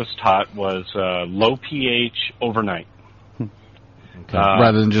way I was taught, was low pH overnight. Okay.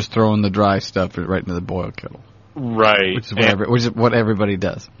 Rather than just throwing the dry stuff right into the boil kettle. Right. Which is what everybody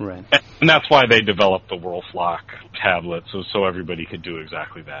does. Right. And that's why they developed the Whirlflock tablet, so everybody could do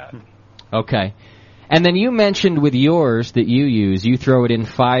exactly that. Okay. And then you mentioned with yours that you throw it in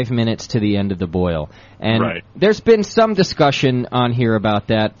 5 minutes to the end of the boil. And there's been some discussion on here about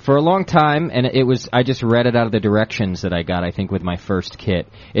that for a long time, and I just read it out of the directions that I got, I think, with my first kit.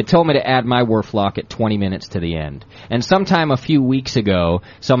 It told me to add my Whirlflock at 20 minutes to the end. And sometime a few weeks ago,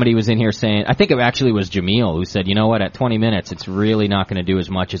 somebody was in here saying, I think it actually was Jameel, who said, you know what, at 20 minutes, it's really not going to do as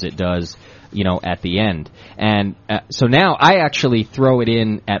much as it does, at the end. And so now I actually throw it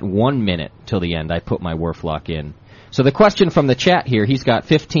in at 1 minute till the end. I put my Whirlflock in. So the question from the chat here, he's got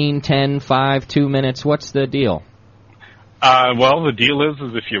 15, 10, 5, 2 minutes. What's the deal? Well, the deal is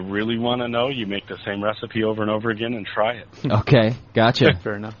if you really want to know, you make the same recipe over and over again and try it. Okay, gotcha.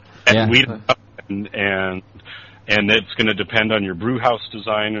 Fair enough. And and it's going to depend on your brew house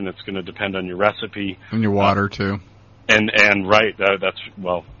design, and it's going to depend on your recipe. And your water, too. And that's,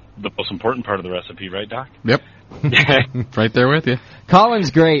 the most important part of the recipe, right, Doc? Yep. Right there with you.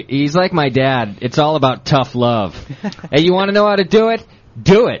 Colin's great. He's like my dad. It's all about tough love. Hey, you want to know how to do it?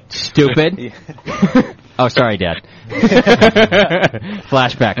 Do it, stupid. Oh, sorry, Dad.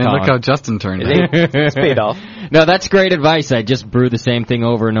 Flashback, and Colin. Look how Justin turned out. It's paid off. No, that's great advice. I just brew the same thing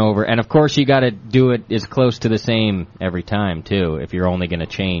over and over. And, of course, you got to do it as close to the same every time, too, if you're only going to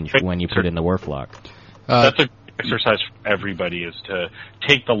change when you put in the Whirlflock. That's a exercise for everybody, is to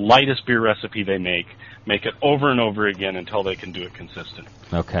take the lightest beer recipe they make it over and over again until they can do it consistent.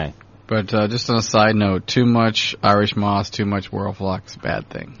 Okay. But just on a side note, too much Irish moss, too much Whirlflock is a bad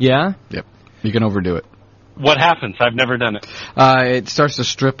thing. Yeah? Yep. You can overdo it. What happens? I've never done it. It starts to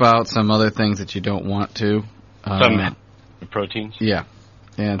strip out some other things that you don't want to. Some proteins? Yeah.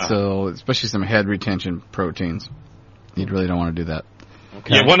 And so, especially some head retention proteins. You really don't want to do that.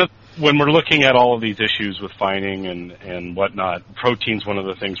 Okay. Yeah, when we're looking at all of these issues with fining and whatnot, protein's one of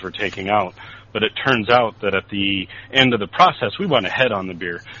the things we're taking out. But it turns out that at the end of the process, we want a head on the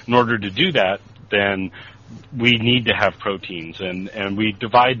beer. In order to do that, then we need to have proteins, and we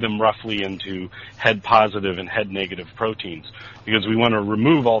divide them roughly into head positive and head negative proteins, because we want to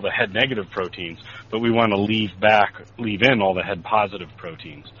remove all the head negative proteins, but we want to leave in all the head positive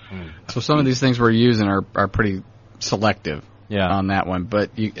proteins. So some of these things we're using are pretty selective on that one,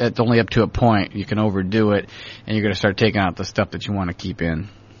 but it's only up to a point. You can overdo it, and you're going to start taking out the stuff that you want to keep in.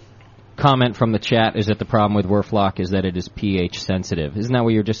 Comment from the chat is that the problem with Werflock is that it is pH sensitive. Isn't that what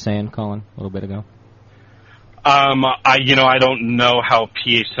you were just saying, Colin, a little bit ago? I don't know how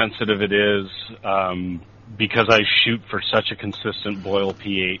pH sensitive it is, because I shoot for such a consistent boil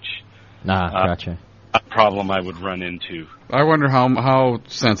pH. Gotcha. A problem I would run into. I wonder how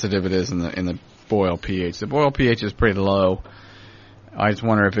sensitive it is in the boil pH. The boil pH is pretty low. I just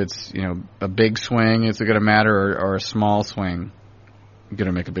wonder if it's a big swing, is it going to matter, or a small swing going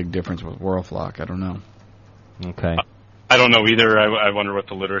to make a big difference with Werflock? I don't know. Okay. I don't know either. I wonder what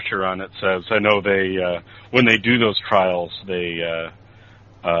the literature on it says. I know they when they do those trials, they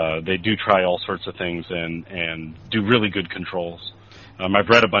do try all sorts of things and do really good controls. I've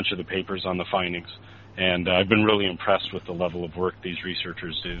read a bunch of the papers on the findings, and I've been really impressed with the level of work these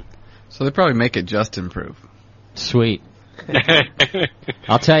researchers do. So they probably make it just improve. Sweet.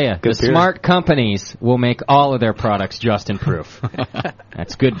 I'll tell you, the smart companies will make all of their products Justin proof.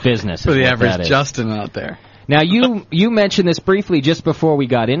 That's good business for the average Justin out there. Now, you mentioned this briefly just before we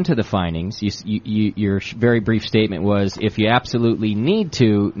got into the findings. Your very brief statement was, if you absolutely need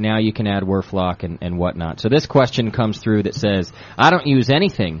to, now you can add Werflock and whatnot. So this question comes through that says, I don't use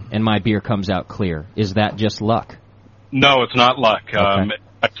anything and my beer comes out clear. Is that just luck? No, it's not luck. Okay. It's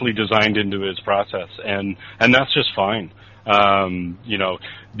actually designed into his process, and that's just fine.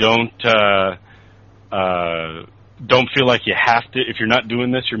 Don't feel like you have to. If you're not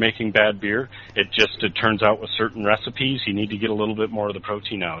doing this, you're making bad beer. It turns out with certain recipes, you need to get a little bit more of the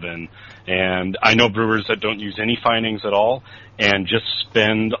protein out. And I know brewers that don't use any findings at all and just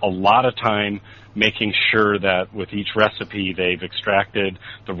spend a lot of time making sure that with each recipe they've extracted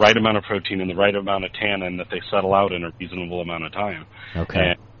the right amount of protein and the right amount of tannin that they settle out in a reasonable amount of time. Okay.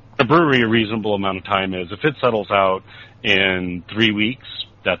 And a brewery, a reasonable amount of time is, if it settles out in 3 weeks,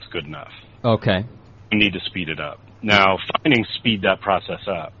 that's good enough. Okay. You need to speed it up. Now, findings speed that process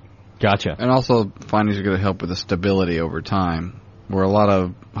up. Gotcha. And also, findings are going to help with the stability over time, where a lot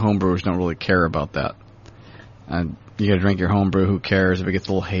of homebrewers don't really care about that. And you got to drink your homebrew, who cares if it gets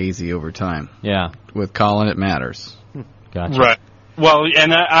a little hazy over time? Yeah. With Colin, it matters. Gotcha. Right. Well,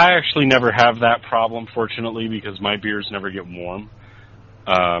 and I actually never have that problem, fortunately, because my beers never get warm.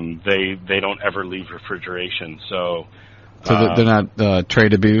 They don't ever leave refrigeration, so they're not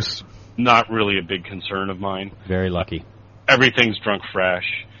trade abuse? Not really a big concern of mine. Very lucky. Everything's drunk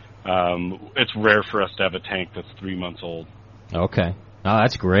fresh. It's rare for us to have a tank that's 3 months old. Okay. Oh,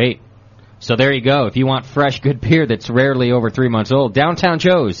 that's great. So there you go. If you want fresh, good beer that's rarely over 3 months old, Downtown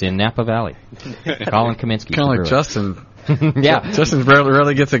Joe's in Napa Valley. Colin Kaminsky. Kind of like Justin. Yeah. Justin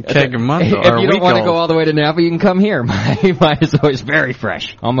rarely gets a keg a month or a week old. If you don't want to go all the way to Napa, you can come here. Mine is always very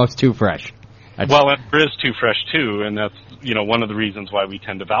fresh. Almost too fresh. Well, it is too fresh, too, and that's one of the reasons why we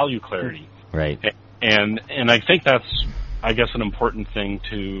tend to value clarity. Right. And I think that's, I guess, an important thing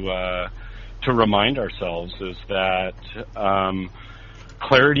to remind ourselves is that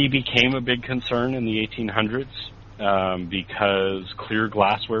clarity became a big concern in the 1800s because clear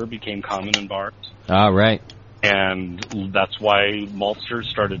glassware became common in bars. Ah, right. And that's why maltsters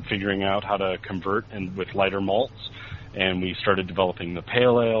started figuring out how to convert with lighter malts, and we started developing the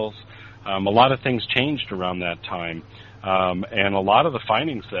pale ales. A lot of things changed around that time, and a lot of the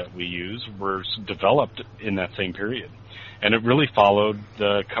findings that we use were developed in that same period. And it really followed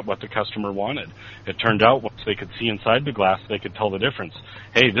what the customer wanted. It turned out once they could see inside the glass, they could tell the difference.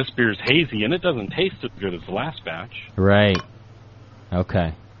 Hey, this beer's hazy, and it doesn't taste as good as the last batch. Right.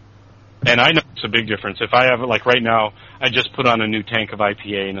 Okay. And I know it's a big difference. If I have, like right now, I just put on a new tank of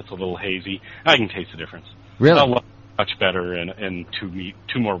IPA, and it's a little hazy. I can taste the difference. Really? I'll love it much better in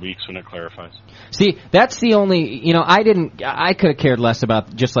 2 more weeks when it clarifies. See, that's the only, I could have cared less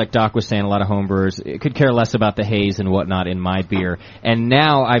about, just like Doc was saying, a lot of homebrewers could care less about the haze and whatnot in my beer. And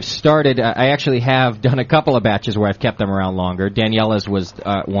now I've started, I actually have done a couple of batches where I've kept them around longer. Daniela's was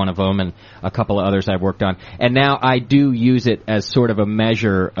one of them, and a couple of others I've worked on. And now I do use it as sort of a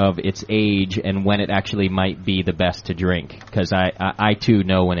measure of its age and when it actually might be the best to drink. Because I too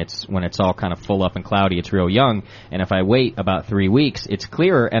know when it's all kind of full up and cloudy, it's real young. And if I wait about 3 weeks, it's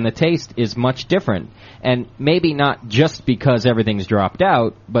clearer and the taste is much different. And maybe not just because everything's dropped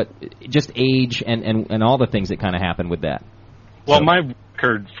out, but just age and all the things that kind of happen with that. Well, my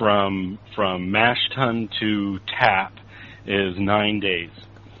record from mash tun to tap is 9 days.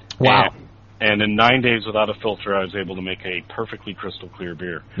 Wow. And in 9 days without a filter, I was able to make a perfectly crystal clear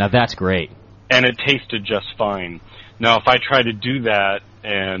beer. Now that's great. And it tasted just fine. Now, if I try to do that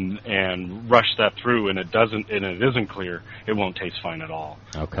and rush that through and it isn't clear, it won't taste fine at all.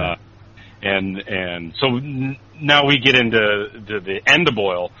 Okay. And so now we get into the end of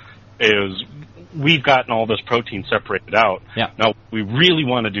boil. Is we've gotten all this protein separated out. Yeah. Now, what we really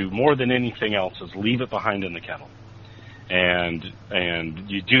want to do more than anything else is leave it behind in the kettle. And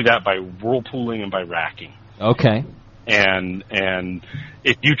you do that by whirlpooling and by racking. Okay. And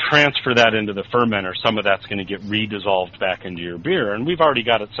if you transfer that into the fermenter, some of that's going to get redissolved back into your beer. And we've already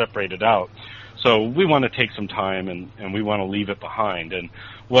got it separated out. So we want to take some time and we want to leave it behind. And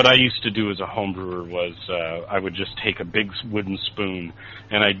what I used to do as a home brewer was I would just take a big wooden spoon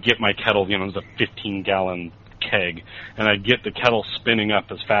and I'd get my kettle, it was a 15-gallon keg, and I'd get the kettle spinning up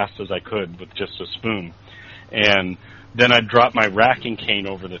as fast as I could with just a spoon. And then I'd drop my racking cane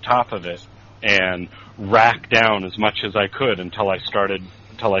over the top of it and rack down as much as I could until I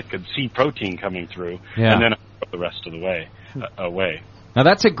could see protein coming through. Yeah. And then I'd throw the rest of the way away. Now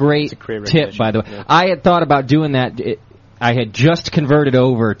that's a great tip, by the way. Yeah. I had thought about doing that. I had just converted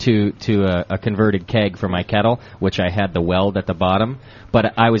over to a converted keg for my kettle, which I had the weld at the bottom.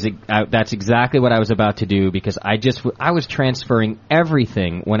 But that's exactly what I was about to do because I was transferring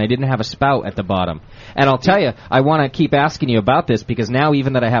everything when I didn't have a spout at the bottom. And I'll tell you, I want to keep asking you about this because now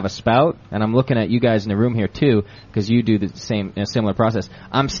even that I have a spout, and I'm looking at you guys in the room here too, because you do the similar process.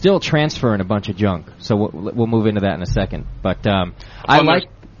 I'm still transferring a bunch of junk. So we'll move into that in a second. But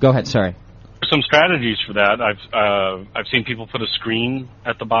go ahead. Sorry. Some strategies for that. I've seen people put a screen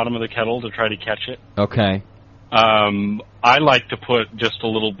at the bottom of the kettle to try to catch it. Okay. I like to put just a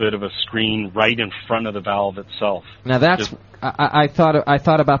little bit of a screen right in front of the valve itself. Now that's I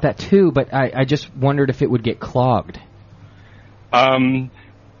thought about that too, but I just wondered if it would get clogged. On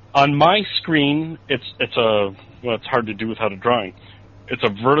my screen, it's hard to do without a drawing. It's a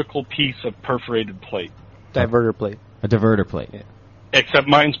vertical piece of perforated plate. Diverter plate. A diverter plate. Yeah. Except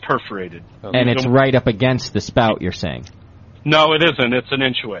mine's perforated. Oh. And it's right up against the spout, you're saying? No, it isn't. It's an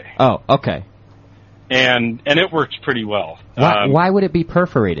inch away. Oh, okay. And it works pretty well. Why would it be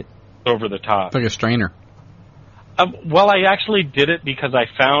perforated? Over the top. It's like a strainer. Well, I actually did it because I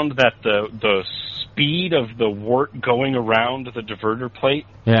found that the speed of the wort going around the diverter plate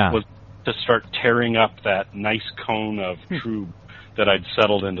was to start tearing up that nice cone of trube that I'd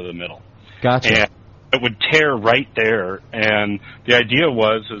settled into the middle. Gotcha. And it would tear right there, and the idea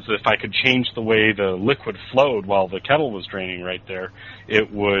is if I could change the way the liquid flowed while the kettle was draining right there,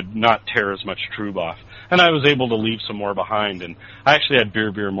 it would not tear as much trube off. And I was able to leave some more behind, and I actually had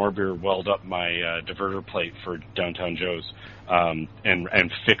More Beer weld up my diverter plate for Downtown Joe's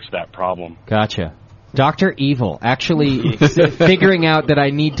and fix that problem. Gotcha. Dr. Evil, actually figuring out that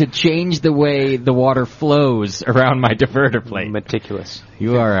I need to change the way the water flows around my diverter plate. Meticulous.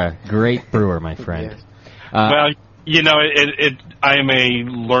 You are a great brewer, my friend. Well, I am a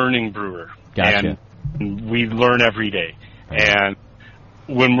learning brewer. Gotcha. And we learn every day. And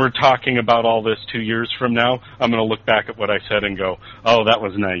when we're talking about all this 2 years from now, I'm going to look back at what I said and go, oh, that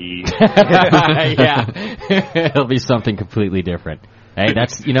was naive. Yeah. It'll be something completely different. Hey,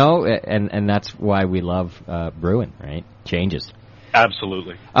 that's, and that's why we love brewing, right? Changes.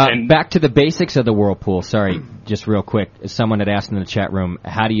 Absolutely. Back to the basics of the whirlpool. Sorry, just real quick. Someone had asked in the chat room,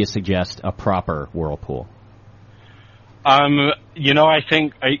 how do you suggest a proper whirlpool? I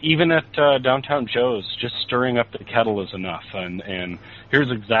think even at Downtown Joe's, just stirring up the kettle is enough. And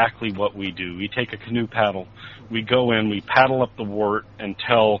here's exactly what we do. We take a canoe paddle. We go in, we paddle up the wort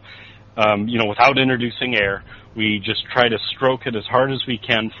until, without introducing air, we just try to stroke it as hard as we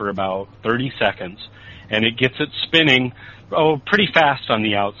can for about 30 seconds. And it gets it spinning, pretty fast on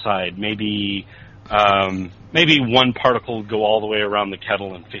the outside. Maybe one particle will go all the way around the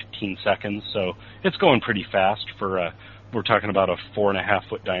kettle in 15 seconds. So it's going pretty fast for we're talking about a 4.5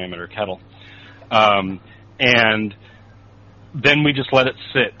 foot diameter kettle. And then we just let it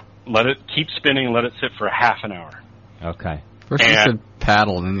sit. Let it keep spinning and let it sit for a half an hour. Okay. First you said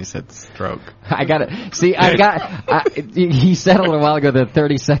paddle, and then you said stroke. I got it. See, he said a little while ago the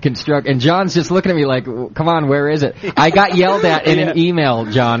 30-second stroke, and John's just looking at me like, come on, where is it? I got yelled at in an email,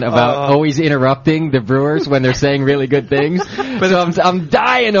 John, about always interrupting the brewers when they're saying really good things. So I'm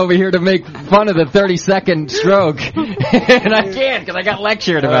dying over here to make fun of the 30-second stroke, and I can't because I got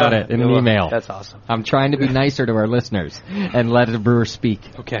lectured about it in an email. That's awesome. I'm trying to be nicer to our listeners and let the brewer speak.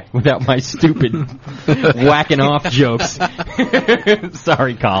 Okay. Without my stupid whacking off jokes.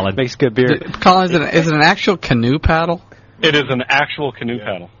 Sorry, Colin. Makes good beer. Colin, is it an actual canoe paddle? It is an actual canoe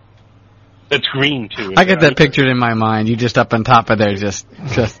paddle. It's green, too. I get that pictured in my mind. You just up on top of there, just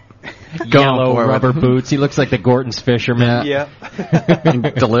yellow rubber boots. He looks like the Gorton's fisherman. Yeah.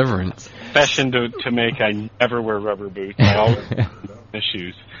 Deliverance. Confession to make, I never wear rubber boots. I always wear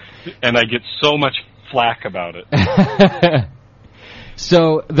shoes. And I get so much flack about it.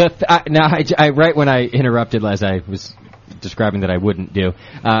 So now right when I interrupted, as I was describing that I wouldn't do,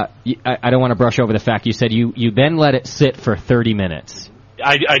 I don't want to brush over the fact you said you then let it sit for 30 minutes.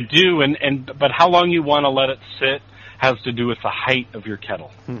 I do, but how long you want to let it sit has to do with the height of your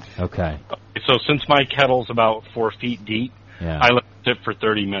kettle. Okay. So since my kettle's about 4 feet deep, I let it sit for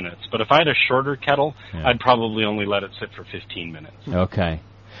 30 minutes. But if I had a shorter kettle, I'd probably only let it sit for 15 minutes. Okay.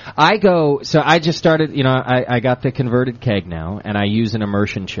 I just started, I got the converted keg now, and I use an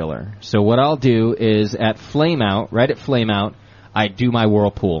immersion chiller. So what I'll do is right at flame out, I do my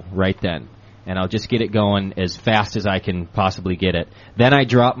whirlpool right then. And I'll just get it going as fast as I can possibly get it. Then I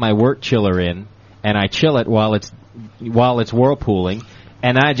drop my work chiller in, and I chill it while it's whirlpooling.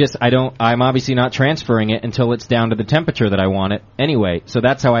 And I'm obviously not transferring it until it's down to the temperature that I want it anyway. So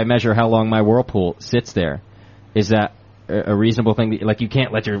that's how I measure how long my whirlpool sits there. Is that a reasonable thing? Like, you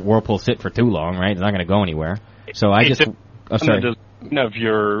can't let your whirlpool sit for too long, right? It's not going to go anywhere. So I just... Oh, sorry. The design of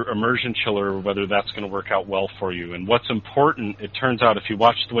your immersion chiller, whether that's going to work out well for you. And what's important, it turns out, if you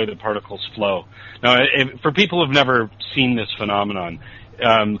watch the way the particles flow. Now, for people who've never seen this phenomenon,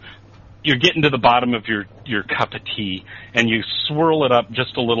 you're getting to the bottom of your cup of tea, and you swirl it up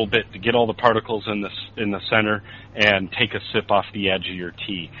just a little bit to get all the particles in the center and take a sip off the edge of your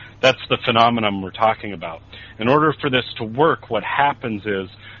tea. That's the phenomenon we're talking about. In order for this to work, what happens is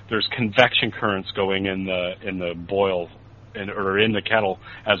there's convection currents going in the boil or in the kettle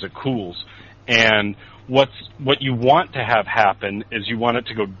as it cools. And what you want to have happen is you want it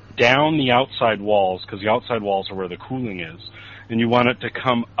to go down the outside walls, because the outside walls are where the cooling is, and you want it to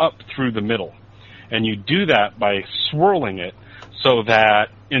come up through the middle. And you do that by swirling it so that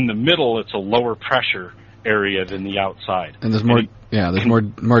in the middle it's a lower pressure area than the outside. And there's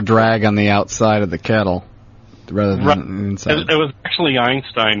more drag on the outside of the kettle rather than inside. It was actually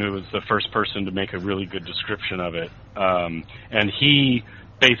Einstein who was the first person to make a really good description of it. And he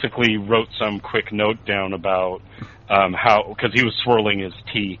basically wrote some quick note down about how, because he was swirling his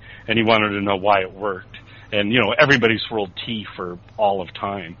tea and he wanted to know why it worked. And, everybody swirled tea for all of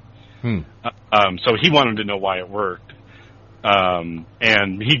time. So he wanted to know why it worked.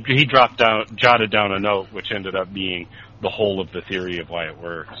 And he jotted down a note, which ended up being the whole of the theory of why it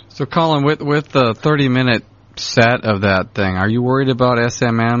works. So, Colin, with the 30-minute set of that thing, are you worried about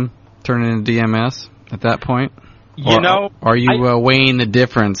SMM turning into DMS at that point? Are you weighing the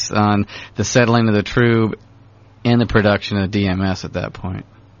difference on the settling of the trube and the production of DMS at that point?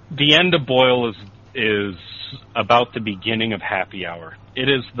 The end of boil is about the beginning of happy hour. It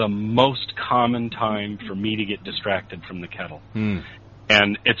is the most common time for me to get distracted from the kettle.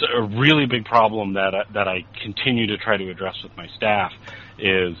 And it's a really big problem that I continue to try to address with my staff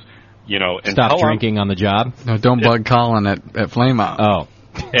is, stop drinking on the job. No, don't bug Colin at Flameout. Oh.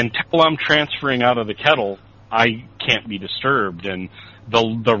 Until I'm transferring out of the kettle, I can't be disturbed. And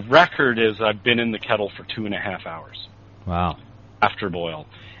the record is I've been in the kettle for 2.5 hours. Wow. After boil.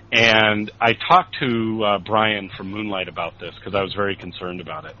 And I talked to Brian from Moonlight about this because I was very concerned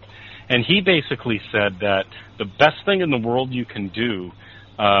about it. And he basically said that the best thing in the world you can do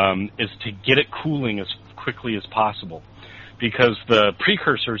is to get it cooling as quickly as possible, because the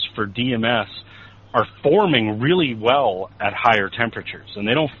precursors for DMS are forming really well at higher temperatures, and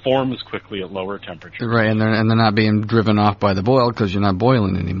they don't form as quickly at lower temperatures. Right, and they're not being driven off by the boil because you're not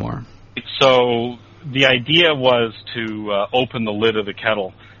boiling anymore. So the idea was to open the lid of the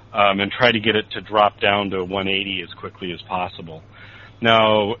kettle and try to get it to drop down to 180 as quickly as possible.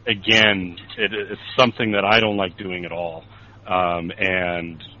 Now, again, it's something that I don't like doing at all,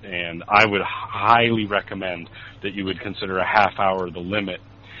 and I would highly recommend that you would consider a half hour the limit.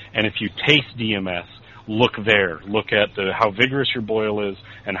 And if you taste DMS, look there. Look at how vigorous your boil is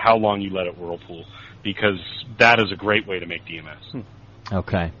and how long you let it whirlpool, because that is a great way to make DMS.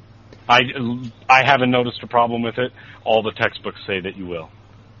 Okay. I haven't noticed a problem with it. All the textbooks say that you will.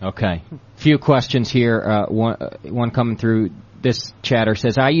 Okay. Few questions here. One coming through. This chatter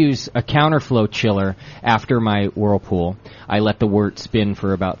says, I use a counterflow chiller after my whirlpool. I let the wort spin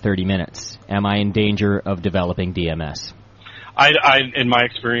for about 30 minutes. Am I in danger of developing DMS? In my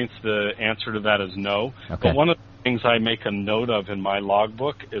experience, the answer to that is no. Okay. But one of the things I make a note of in my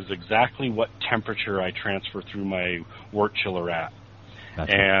logbook is exactly what temperature I transfer through my wort chiller at.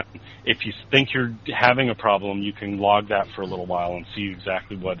 Gotcha. And if you think you're having a problem, you can log that for a little while and see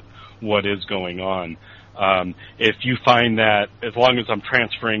exactly what is going on. If you find that as long as I'm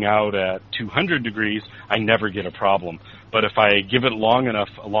transferring out at 200 degrees, I never get a problem. But if I give it a long enough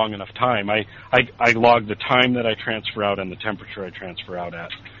time, I log the time that I transfer out and the temperature I transfer out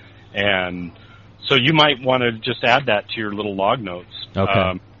at. And so you might want to just add that to your little log notes.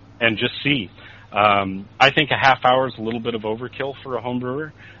 Okay. And just see. I think a half hour is a little bit of overkill for a home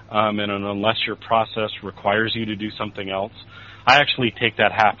brewer. And unless your process requires you to do something else, I actually take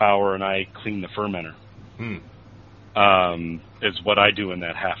that half hour and I clean the fermenter. Is what I do in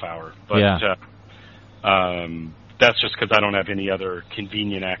that half hour. But that's just because I don't have any other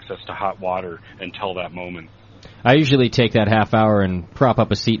convenient access to hot water until that moment. I usually take that half hour and prop up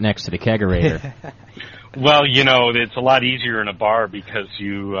a seat next to the kegerator. Well, it's a lot easier in a bar because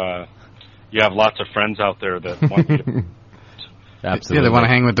you have lots of friends out there that want you to... Absolutely. Yeah, they want to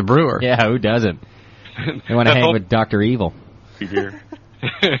hang with the brewer. Yeah, who doesn't? They want to hang with Dr. Evil. Beer.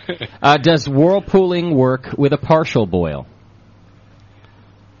 Does whirlpooling work with a partial boil?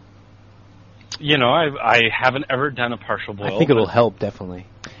 I haven't ever done a partial boil. I think it'll help, definitely.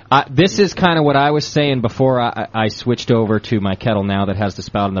 This is kind of what I was saying before I switched over to my kettle now that has the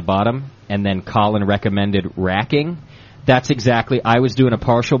spout on the bottom, and then Colin recommended racking. That's exactly, I was doing a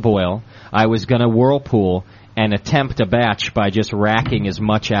partial boil. I was going to whirlpool and attempt a batch by just racking as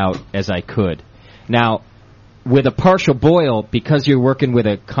much out as I could. Now, with a partial boil, because you're working with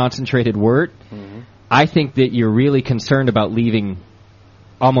a concentrated wort, I think that you're really concerned about leaving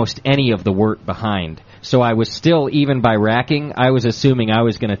almost any of the wort behind. So I was still, even by racking, I was assuming I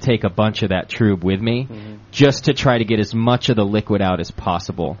was going to take a bunch of that trub with me just to try to get as much of the liquid out as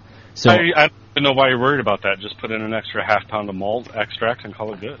possible. So I don't know why you're worried about that. Just put in an extra half pound of malt extract and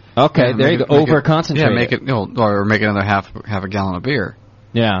call it good. Okay, there you go. Over concentrate. Yeah, make it, or make another half a gallon of beer.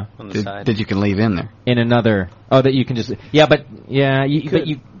 Yeah. On the side. That you can leave in there. In another, that you can just,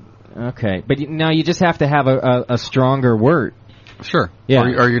 okay. But now you just have to have a stronger wort. Sure. Yeah.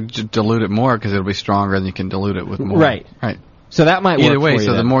 Or you just dilute it more because it'll be stronger and you can dilute it with more. Right. So that might work either way, for you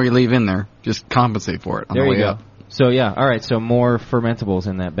so then. The more you leave in there, just compensate for it on there the way you go. up. So yeah, all right, so more fermentables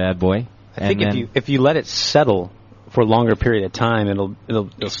in that bad boy. I think if you let it settle for a longer period of time,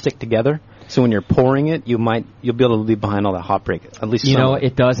 it'll stick together. So when you're pouring it, you'll be able to leave behind all that hot break. At least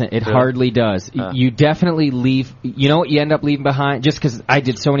it doesn't. It hardly does. You definitely leave. You know what you end up leaving behind? Just because I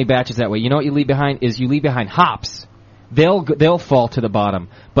did so many batches that way. You know what you leave behind is you leave behind hops. They'll fall to the bottom,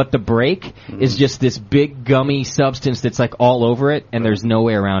 but the break is just this big gummy substance that's like all over it, and there's no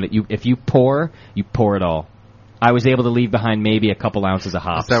way around it. If you pour it all. I was able to leave behind maybe a couple ounces of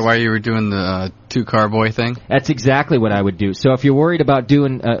hops. Is that why you were doing the 2 carboy thing? That's exactly what I would do. So if you're worried about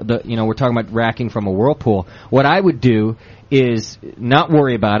doing we're talking about racking from a whirlpool, what I would do is not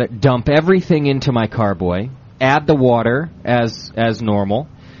worry about it, dump everything into my carboy, add the water as normal,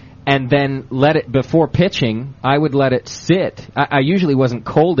 and then let it, before pitching, I would let it sit. I usually wasn't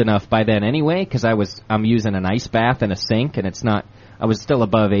cold enough by then anyway, because I'm using an ice bath and a sink, and I was still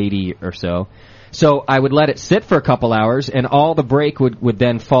above 80 or so. So I would let it sit for a couple hours, and all the break would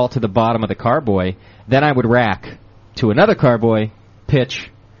then fall to the bottom of the carboy. Then I would rack to another carboy,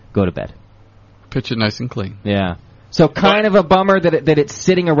 pitch, go to bed. Pitch it nice and clean. Yeah. So kind of a bummer that it's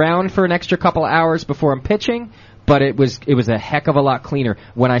sitting around for an extra couple of hours before I'm pitching, but it was a heck of a lot cleaner.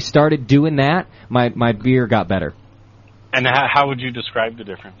 When I started doing that, my beer got better. And how would you describe the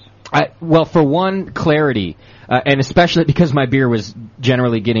difference? Well, for one, clarity, and especially because my beer was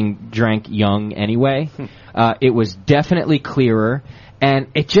generally getting drank young anyway, it was definitely clearer, and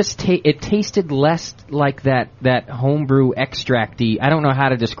it just it tasted less like that homebrew extract-y. I don't know how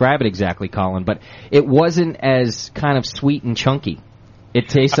to describe it exactly, Colin, but it wasn't as kind of sweet and chunky. It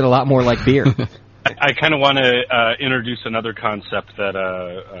tasted a lot more like beer. I kind of want to introduce another concept that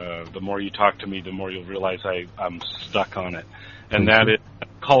the more you talk to me, the more you'll realize I'm stuck on it, and that is,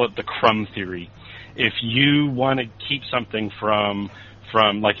 call it the crumb theory. If you want to keep something from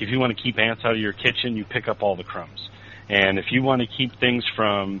like if you want to keep ants out of your kitchen, you pick up all the crumbs. And if you want to keep things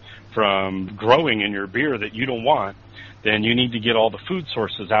from growing in your beer that you don't want, then you need to get all the food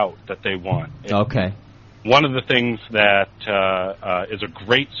sources out that they want. Okay. One of the things that is a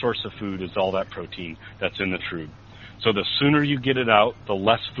great source of food is all that protein that's in the trub. So the sooner you get it out, the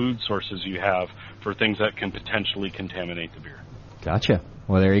less food sources you have for things that can potentially contaminate the beer. Gotcha.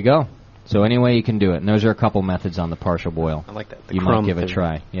 Well, there you go. So any way you can do it. And those are a couple methods on the partial boil. I like that. You might give it a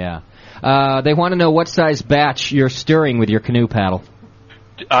try. Yeah. They want to know what size batch you're stirring with your canoe paddle.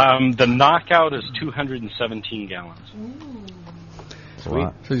 The knockout is 217 gallons. Sweet.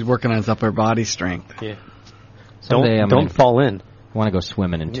 So he's working on his upper body strength. Yeah. Don't fall in. I want to go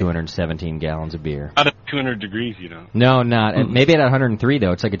swimming in 217 gallons of beer. Not 200 degrees, you know. No, not. Maybe at 103,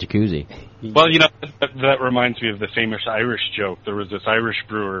 though. It's like a jacuzzi. Well, you know, that reminds me of the famous Irish joke. There was this Irish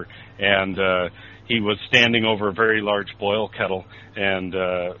brewer, and he was standing over a very large boil kettle, and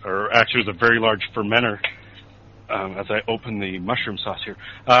or actually it was a very large fermenter. As I open the mushroom sauce here,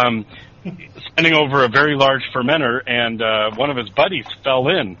 standing over a very large fermenter, and one of his buddies fell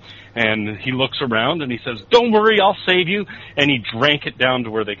in, and he looks around and he says, "Don't worry, I'll save you," and he drank it down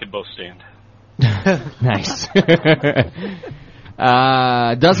to where they could both stand. Nice.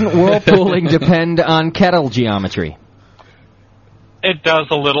 Doesn't whirlpooling depend on kettle geometry? It does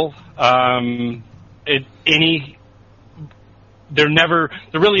a little. There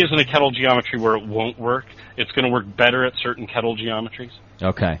really isn't a kettle geometry where it won't work. It's going to work better at certain kettle geometries.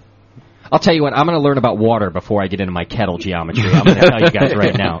 Okay. I'll tell you what, I'm going to learn about water before I get into my kettle geometry. I'm going to tell you guys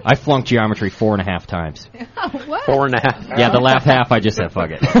right now. I flunked geometry 4.5 times. What? 4.5. Yeah, the last half I just said,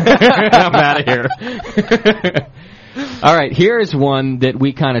 fuck it. I'm out of here. All right, here's one that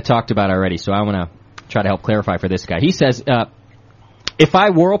we kind of talked about already, so I want to try to help clarify for this guy. He says, if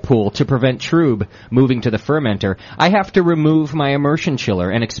I whirlpool to prevent trub moving to the fermenter, I have to remove my immersion chiller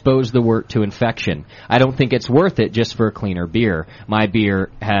and expose the wort to infection. I don't think it's worth it just for a cleaner beer. My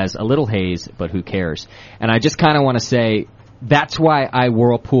beer has a little haze, but who cares? And I just kind of want to say that's why I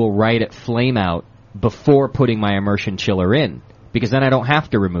whirlpool right at flame out before putting my immersion chiller in, because then I don't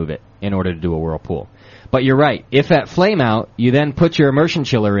have to remove it in order to do a whirlpool. But you're right. If at flame out you then put your immersion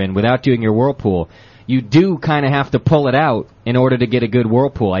chiller in without doing your whirlpool, you do kind of have to pull it out in order to get a good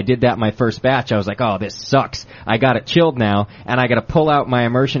whirlpool. I did that my first batch. I was like, oh, this sucks. I got it chilled now, and I got to pull out my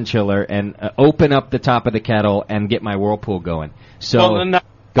immersion chiller and open up the top of the kettle and get my whirlpool going. So,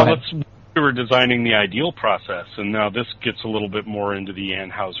 we were designing the ideal process, and now this gets a little bit more into the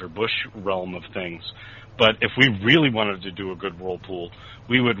Anheuser-Busch realm of things. But if we really wanted to do a good whirlpool,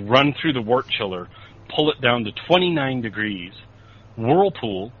 we would run through the wort chiller, pull it down to 29 degrees,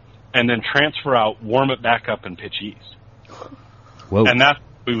 whirlpool, and then transfer out, warm it back up, and pitch yeast. Whoa. And that's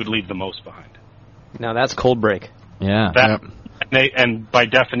what we would leave the most behind. Now that's cold break. Yeah. And by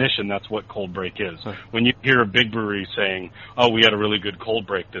definition, that's what cold break is. When you hear a big brewery saying, oh, we had a really good cold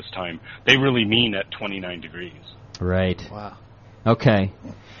break this time, they really mean at 29 degrees. Right. Wow. Okay.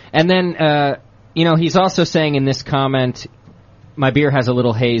 And then, he's also saying in this comment, my beer has a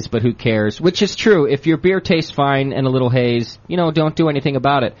little haze, but who cares? Which is true. If your beer tastes fine and a little haze, don't do anything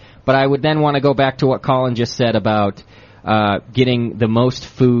about it. But I would then want to go back to what Colin just said about getting the most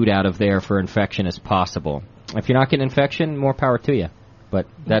food out of there for infection as possible. If you're not getting infection, more power to you. But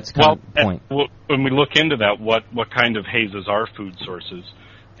that's kind of the point. When we look into that, what kind of hazes are food sources?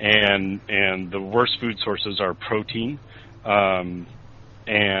 And the worst food sources are protein and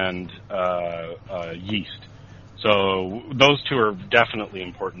yeast. So those two are definitely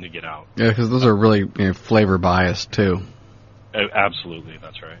important to get out. Yeah, because those are really flavor biased, too. Absolutely,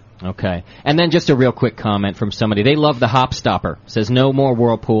 that's right. Okay. And then just a real quick comment from somebody. They love the hop stopper. Says no more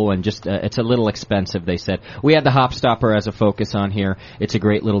whirlpool and just it's a little expensive, they said. We had the hop stopper as a focus on here. It's a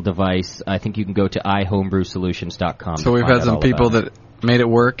great little device. I think you can go to iHomebrewSolutions.com. So we've had some people that made it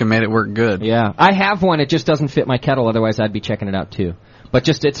work and made it work good. Yeah. I have one. It just doesn't fit my kettle. Otherwise, I'd be checking it out, too. But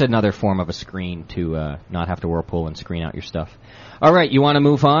just it's another form of a screen to not have to whirlpool and screen out your stuff. All right, you want to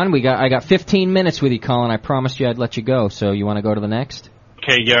move on? I got 15 minutes with you, Colin. I promised you I'd let you go. So you want to go to the next?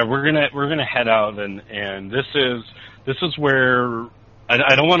 Okay, yeah, we're gonna head out, and this is where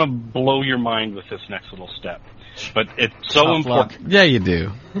I don't want to blow your mind with this next little step, but it's so important. Yeah, you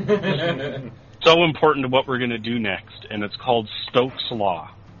do. So important to what we're going to do next, and it's called Stokes'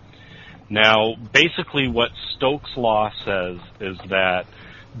 Law. Now, basically what Stokes' Law says is that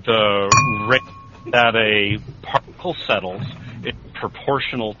the rate that a particle settles is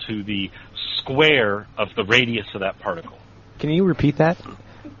proportional to the square of the radius of that particle. Can you repeat that?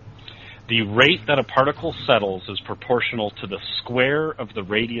 The rate that a particle settles is proportional to the square of the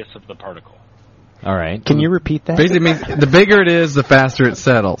radius of the particle. All right. Can you repeat that? Basically means the bigger it is, the faster it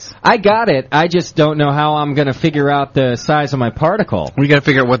settles. I got it. I just don't know how I'm going to figure out the size of my particle. We got to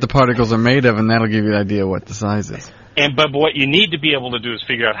figure out what the particles are made of, and that'll give you an idea what the size is. But what you need to be able to do is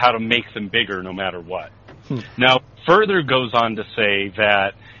figure out how to make them bigger no matter what. Now, further goes on to say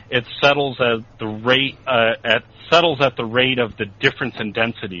that it settles at the rate of the difference in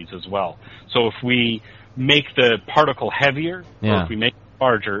densities as well. So if we make the particle heavier, or if we make it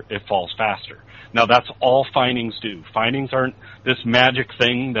larger, it falls faster. Now, that's all Finings do. Finings aren't this magic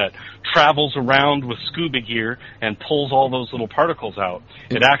thing that travels around with scuba gear and pulls all those little particles out.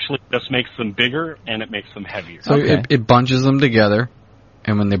 It actually just makes them bigger, and it makes them heavier. So it bunches them together,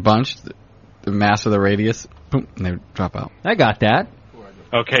 and when they bunch, the mass of the radius, boom, and they drop out. I got that.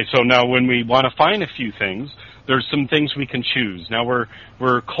 Okay, so now when we want to find a few things, there's some things we can choose. Now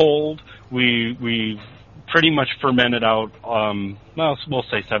we're cold. We've pretty much fermented out, we'll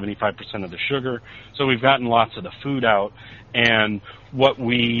say 75% of the sugar. So we've gotten lots of the food out, and what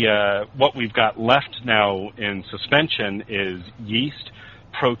we've got left now in suspension is yeast,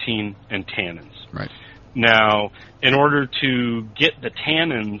 protein, and tannins. Right. Now, in order to get the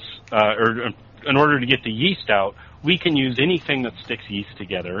tannins, or in order to get the yeast out, we can use anything that sticks yeast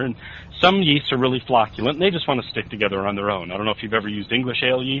together. And some yeasts are really flocculent, and they just want to stick together on their own. I don't know if you've ever used English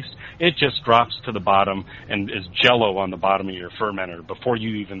ale yeast. It just drops to the bottom and is jello on the bottom of your fermenter before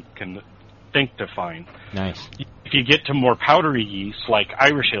you even can think to find. Nice. If you get to more powdery yeast, like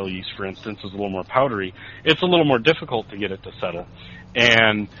Irish ale yeast, for instance, is a little more powdery, it's a little more difficult to get it to settle.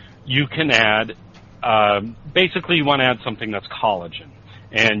 And you can add, basically you want to add something that's collagen.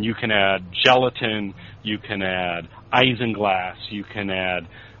 And you can add gelatin, you can add isinglass, you can add,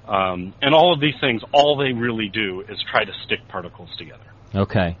 and all of these things, all they really do is try to stick particles together.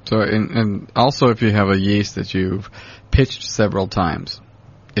 Okay. So, and also if you have a yeast that you've pitched several times,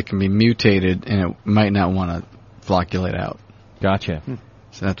 it can be mutated and it might not want to flocculate out. Gotcha.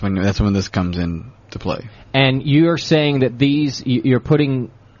 So that's when this comes into play. And you're saying that you're putting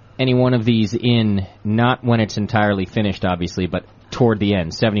any one of these in, not when it's entirely finished, obviously, but toward the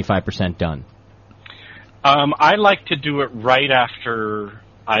end, 75% done. I like to do it right after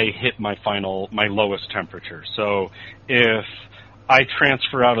I hit my lowest temperature. So if I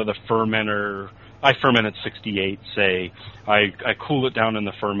transfer out of the fermenter, I ferment at 68, say, I cool it down in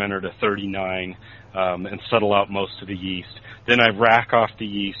the fermenter to 39 and settle out most of the yeast. Then I rack off the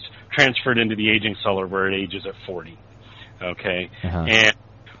yeast, transfer it into the aging cellar where it ages at 40. Okay? Uh-huh. And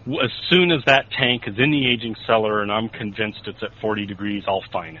as soon as that tank is in the aging cellar and I'm convinced it's at 40 degrees, I'll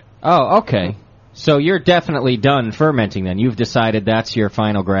fine it. Oh, okay. So you're definitely done fermenting then. You've decided that's your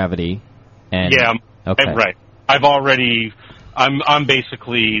final gravity. And yeah, okay. Right. I'm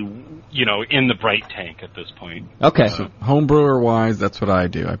basically, in the bright tank at this point. Okay. So home brewer wise, that's what I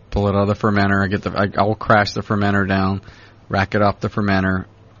do. I pull it out of the fermenter. I'll crash the fermenter down, rack it off the fermenter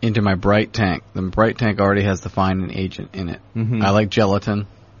into my bright tank. The bright tank already has the fining agent in it. Mm-hmm. I like gelatin.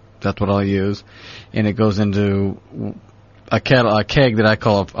 That's what I'll use. And it goes into a keg that I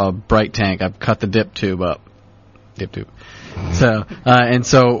call a bright tank. I've cut the dip tube up. So,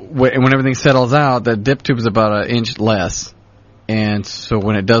 when everything settles out, the dip tube is about an inch less. And so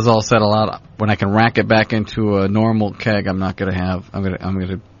when it does all settle out, when I can rack it back into a normal keg, I'm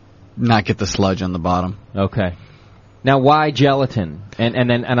gonna not get the sludge on the bottom. Okay. Now, why gelatin?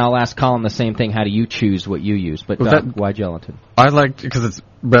 And I'll ask Colin the same thing. How do you choose what you use? But why gelatin? I like because it's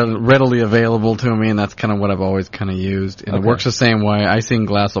readily available to me, and that's kind of what I've always kind of used. And It works the same way.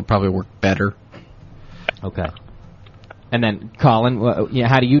 Isinglass will probably work better. Okay. And then, Colin,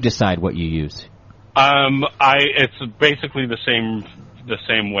 how do you decide what you use? It's basically the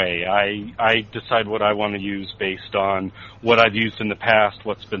same way. I decide what I want to use based on what I've used in the past,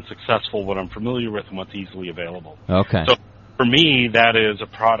 what's been successful, what I'm familiar with, and what's easily available. Okay. So for me, that is a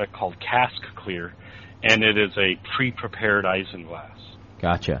product called Cask Clear, and it is a pre-prepared isinglass.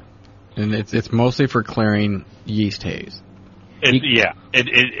 Gotcha. And it's mostly for clearing yeast haze.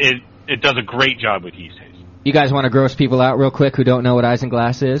 It does a great job with yeast haze. You guys want to gross people out real quick who don't know what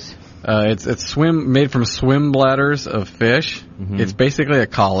isinglass is? It's made from swim bladders of fish. Mm-hmm. It's basically a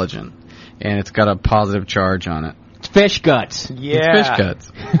collagen, and it's got a positive charge on it. It's fish guts. Yeah. It's fish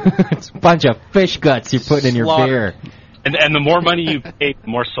guts. It's a bunch of fish guts you're putting in your beer. And the more money you pay, the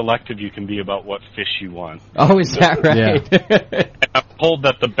more selective you can be about what fish you want. Oh, is that right? Yeah. I'm told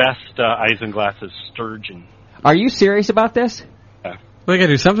that the best isinglass is sturgeon. Are you serious about this? Well, they got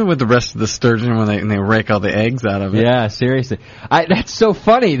to do something with the rest of the sturgeon when they rake all the eggs out of it. Yeah, seriously. That's so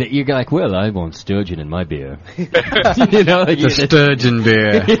funny that you're like, well, I want sturgeon in my beer. The sturgeon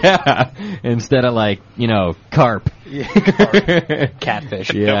beer. Yeah, instead of carp.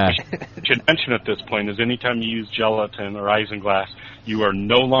 Catfish. Yeah. What you should mention at this point is anytime you use gelatin or isinglass, you are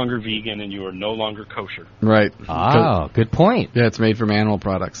no longer vegan and you are no longer kosher. Right. Oh, good point. Yeah, it's made from animal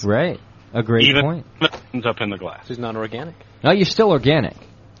products. Right. A great point. Even ends up in the glass. It's not organic. No, you're still organic.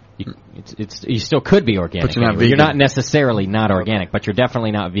 You still could be organic. But you're not anyway. vegan. You're not necessarily not organic, but you're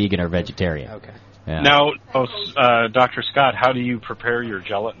definitely not vegan or vegetarian. Okay. Yeah. Now, Dr. Scott, how do you prepare your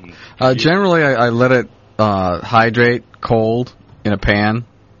gelatin? Generally, I let it hydrate cold in a pan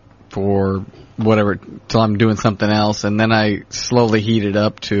for whatever, till I'm doing something else, and then I slowly heat it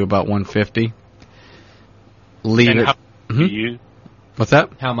up to about 150. Leave it. How do you? What's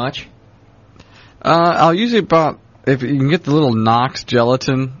that? How much? I'll use about, if you can get the little Knox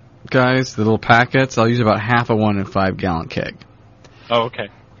gelatin, guys, the little packets, I'll use about half of one in a 5-gallon keg. Oh, okay.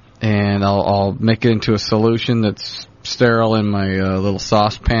 And I'll make it into a solution that's sterile in my little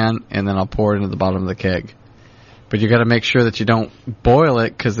saucepan, and then I'll pour it into the bottom of the keg. But you got to make sure that you don't boil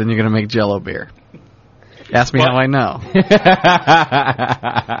it, because then you're going to make Jello beer. Ask me how I know.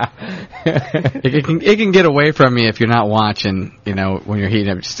 It can get away from you if you're not watching. When you're heating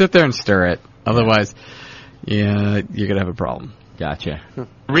it, just sit there and stir it. Otherwise, you're gonna have a problem. Gotcha. The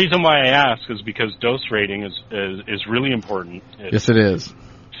reason why I ask is because dose rating is really important. Yes, it is.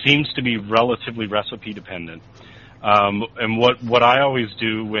 Seems to be relatively recipe dependent. And what I always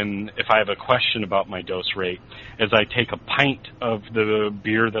do if I have a question about my dose rate is I take a pint of the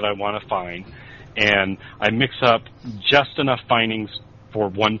beer that I want to find, and I mix up just enough Finings for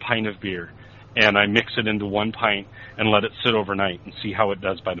 1 pint of beer, and I mix it into 1 pint and let it sit overnight and see how it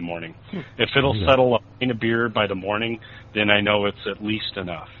does by the morning. If it'll settle a pint of beer by the morning, then I know it's at least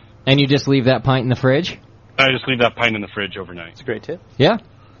enough. And you just leave that pint in the fridge? I just leave that pint in the fridge overnight. It's a great tip. Yeah.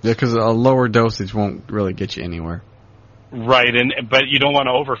 Yeah, because a lower dosage won't really get you anywhere. Right, but you don't want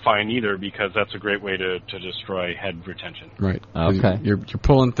to overfine either, because that's a great way to destroy head retention. Right. Okay. You're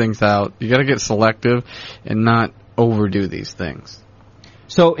pulling things out. You got to get selective and not overdo these things.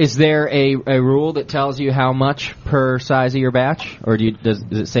 So is there a rule that tells you how much per size of your batch? Or does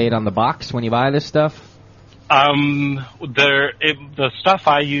it say it on the box when you buy this stuff? The stuff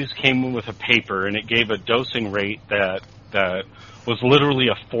I used came with a paper, and it gave a dosing rate that was literally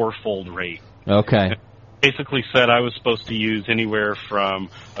a 4-fold rate. Okay. It basically said I was supposed to use anywhere from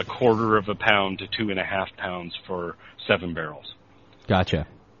 1/4 of a pound to 2.5 pounds for 7 barrels. Gotcha.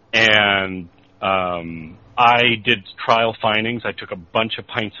 And I did trial findings. I took a bunch of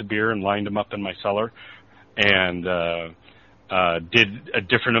pints of beer and lined them up in my cellar, and did a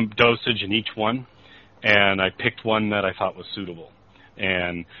different dosage in each one, and I picked one that I thought was suitable.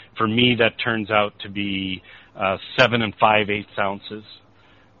 And for me, that turns out to be 7 5/8 ounces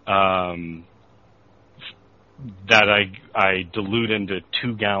that I dilute into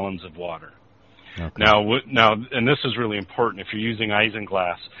 2 gallons of water. Okay. Now, and this is really important. If you're using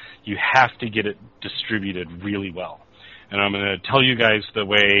isinglass, you have to get it distributed really well. And I'm going to tell you guys the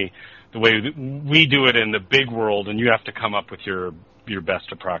way we do it in the big world, and you have to come up with your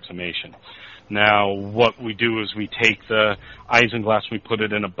best approximation. Now, what we do is we take the isinglass, we put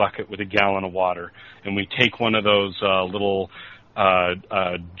it in a bucket with a gallon of water, and we take one of those little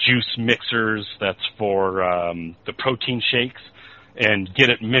juice mixers that's for the protein shakes, and get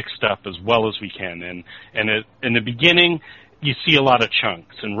it mixed up as well as we can. And in the beginning, you see a lot of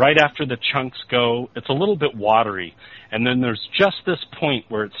chunks, and right after the chunks go, it's a little bit watery, and then there's just this point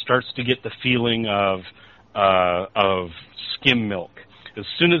where it starts to get the feeling of skim milk. As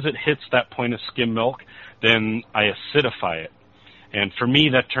soon as it hits that point of skim milk, then I acidify it, and for me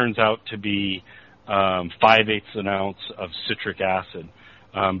that turns out to be 5/8 an ounce of citric acid.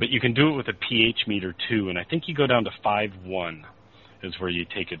 But you can do it with a pH meter too, and I think you go down to 5.1 is where you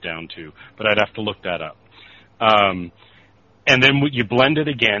take it down to, but I'd have to look that up. And then you blend it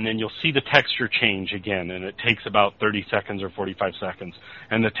again, and you'll see the texture change again, and it takes about 30 seconds or 45 seconds,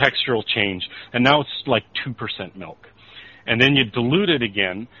 and the texture will change, and now it's like 2% milk. And then you dilute it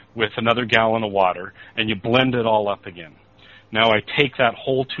again with another gallon of water, and you blend it all up again. Now I take that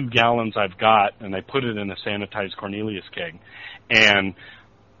whole 2 gallons I've got, and I put it in a sanitized Cornelius keg, and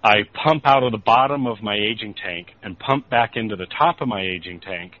I pump out of the bottom of my aging tank and pump back into the top of my aging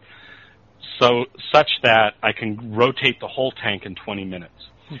tank, such that I can rotate the whole tank in 20 minutes.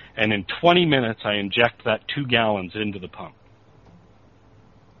 And in 20 minutes, I inject that 2 gallons into the pump.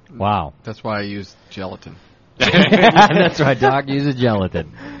 Wow. That's why I use gelatin. That's right, Doc uses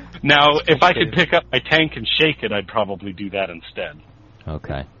gelatin. Now, if I could pick up my tank and shake it, I'd probably do that instead.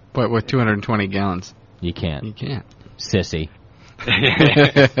 Okay. But with 220 gallons. You can't. You can't. Sissy.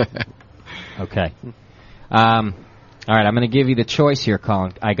 Okay. All right, I'm going to give you the choice here,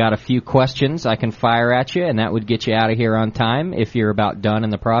 Colin. I got a few questions I can fire at you, and that would get you out of here on time if you're about done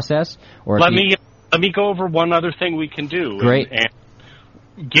in the process. Or let me go over one other thing we can do. Great. And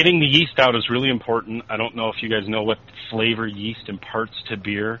getting the yeast out is really important. I don't know if you guys know what flavor yeast imparts to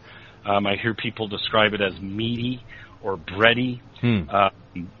beer. I hear people describe it as meaty or bready.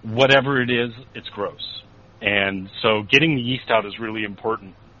 Whatever it is, it's gross. And so getting the yeast out is really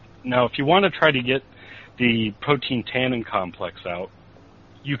important. Now, if you want to try to get the protein tannin complex out,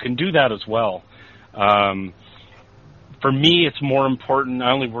 you can do that as well. For me, it's more important.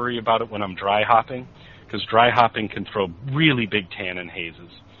 I only worry about it when I'm dry hopping, because dry hopping can throw really big tannin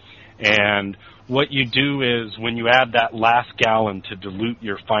hazes. And what you do is when you add that last gallon to dilute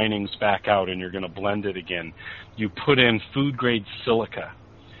your Finings back out and you're going to blend it again, you put in food-grade silica.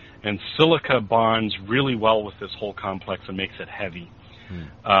 And silica bonds really well with this whole complex and makes it heavy.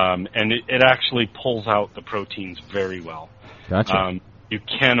 And it actually pulls out the proteins very well. Gotcha. You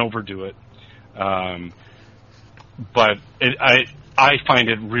can overdo it, but I find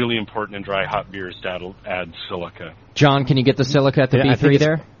it really important in dry hop beers to add silica. John, can you get the silica at the B3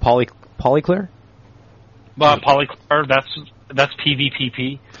 there? Polyclear? Polyclear, that's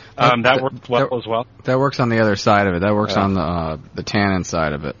PVPP. That works well as well. That works on the other side of it. That works on the tannin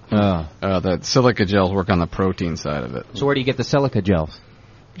side of it. The silica gels work on the protein side of it. So where do you get the silica gels?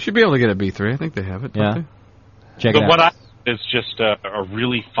 You should be able to get a B3. I think they have it. Yeah. They? Check it out. What I is just a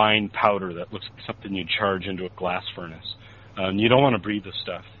really fine powder that looks like something you charge into a glass furnace. You don't want to breathe this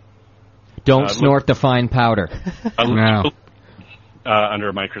stuff. Don't snort the fine powder. No. Under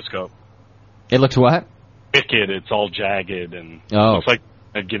a microscope. It looks what? Wicked. It's all jagged and looks like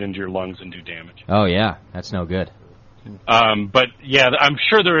it'd get into your lungs and do damage. Oh, yeah. That's no good. But, yeah, I'm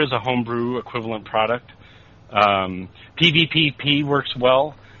sure there is a homebrew equivalent product. PVPP works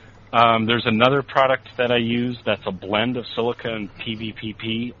well. There's another product that I use that's a blend of silica and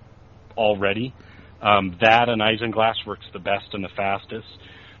PVPP already. That and isinglass works the best and the fastest.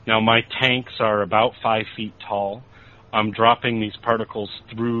 Now, my tanks are about 5 feet tall. I'm dropping these particles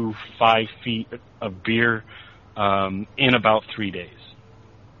through 5 feet of beer in about 3 days.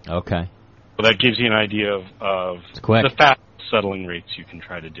 Okay. So that gives you an idea of the fast settling rates you can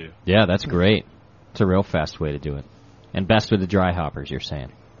try to do. Yeah, that's great. It's a real fast way to do it. And best with the dry hoppers, you're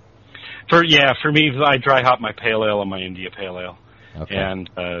saying? For me, I dry hop my pale ale and my India pale ale. Okay. And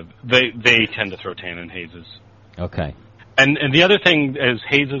they tend to throw tannin hazes. Okay. And the other thing is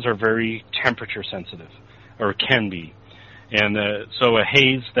hazes are very temperature sensitive, or can be. And so a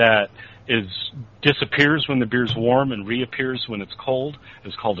haze that disappears when the beer's warm and reappears when it's cold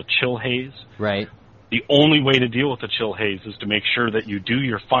is called a chill haze. Right. The only way to deal with a chill haze is to make sure that you do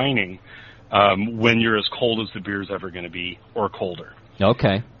your fining when you're as cold as the beer's ever going to be, or colder.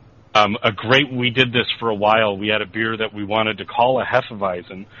 Okay. We did this for a while. We had a beer that we wanted to call a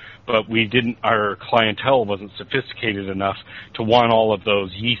Hefeweizen, but our clientele wasn't sophisticated enough to want all of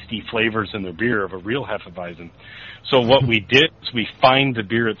those yeasty flavors in their beer of a real Hefeweizen. So what we did is we fined the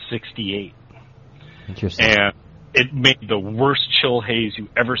beer at 68. Interesting. And it made the worst chill haze you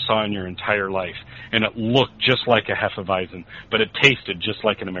ever saw in your entire life. And it looked just like a Hefeweizen, but it tasted just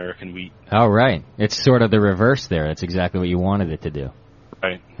like an American wheat. Oh, right. It's sort of the reverse there. That's exactly what you wanted it to do.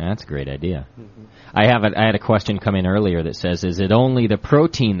 Right. That's a great idea. Mm-hmm. I had a question come in earlier that says, is it only the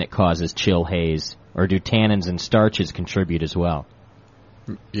protein that causes chill haze, or do tannins and starches contribute as well?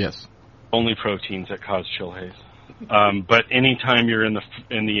 Yes. Only proteins that cause chill haze. But anytime you're in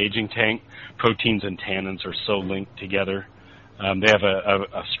the aging tank, proteins and tannins are so linked together. They have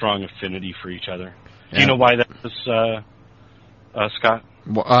a strong affinity for each other. Yeah. Do you know why that is, Scott?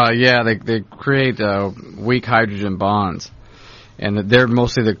 Yeah, they create weak hydrogen bonds. And they're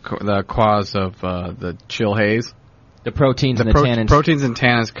mostly the cause of the chill haze. The proteins and the tannins. Proteins and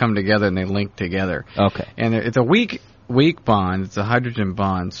tannins come together and they link together. Okay. And it's a weak bond. It's a hydrogen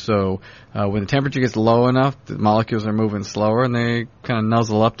bond. So when the temperature gets low enough, the molecules are moving slower and they kind of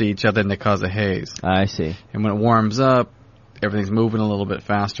nuzzle up to each other and they cause a haze. I see. And when it warms up, everything's moving a little bit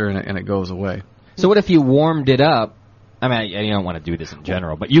faster and it goes away. So what if you warmed it up? I mean, you don't want to do this in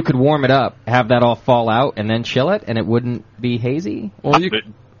general, but you could warm it up, have that all fall out, and then chill it, and it wouldn't be hazy? Well, it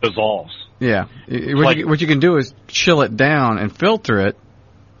dissolves. Yeah. What you can do is chill it down and filter it,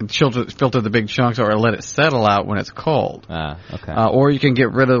 and filter the big chunks, or let it settle out when it's cold. Okay. Or you can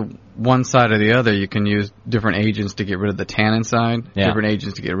get rid of one side or the other. You can use different agents to get rid of the tannin side, different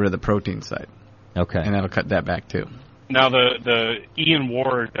agents to get rid of the protein side. Okay. And that'll cut that back, too. Now, the Ian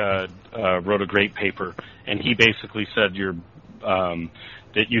Ward wrote a great paper, and he basically said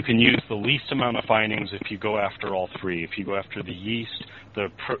that you can use the least amount of finings if you go after all three. If you go after the yeast, the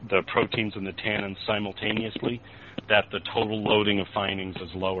proteins, and the tannins simultaneously, that the total loading of finings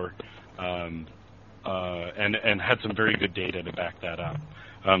is lower, and had some very good data to back that up.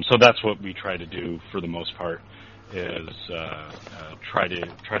 So that's what we try to do for the most part, is try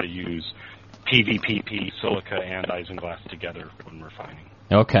to use PVPP, silica, and isinglass together when we're fining.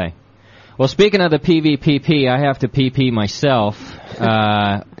 Okay. Well, speaking of the PVPP, I have to PP myself.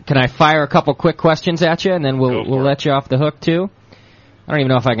 Can I fire a couple quick questions at you, and then we'll let you off the hook, too? I don't even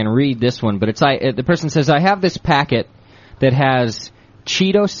know if I can read this one, but the person says, I have this packet that has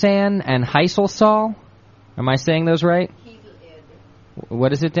chitosan and hyselsol. Am I saying those right?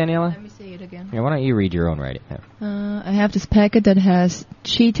 What is it, Daniela? Let me say it again. Yeah, why don't you read your own writing? I have this packet that has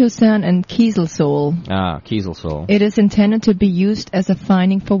chitosan and kieselsohl. Kieselsohl. It is intended to be used as a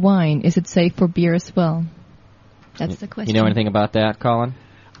fining for wine. Is it safe for beer as well? That's the question. You know anything about that, Colin?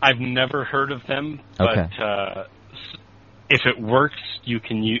 I've never heard of them, but if it works,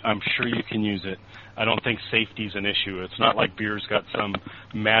 I'm sure you can use it. I don't think safety's an issue. It's not like beer's got some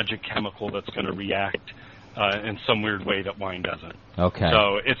magic chemical that's going to react in some weird way that wine doesn't. Okay.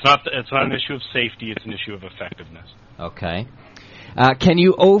 So it's not an issue of safety. It's an issue of effectiveness. Okay. Can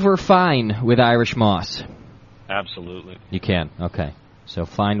you over-fine with Irish moss? Absolutely. You can. Okay. So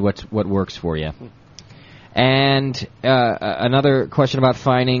find what works for you. And another question about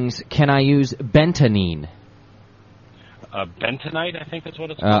finings: can I use bentonite? Bentonite, I think that's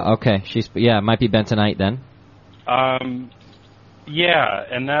what it's called. Okay. It might be bentonite then. Yeah,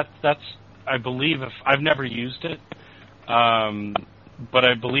 and that's I believe I've never used it, but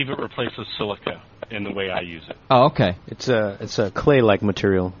I believe it replaces silica in the way I use it. Oh, okay. It's a clay-like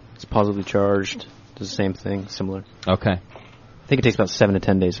material. It's positively charged. Does the same thing, similar. Okay. I think it takes about 7 to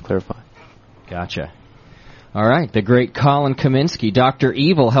 10 days to clarify. Gotcha. All right, the great Colin Kaminsky, Dr.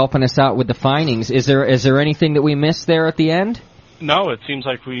 Evil, helping us out with the findings. Is there anything that we missed there at the end? No, it seems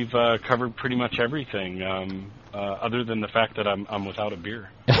like we've covered pretty much everything, other than the fact that I'm without a beer.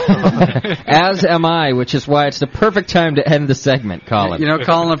 As am I, which is why it's the perfect time to end the segment, Colin. You know,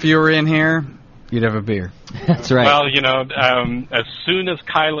 Colin, if you were in here, you'd have a beer. That's right. Well, as soon as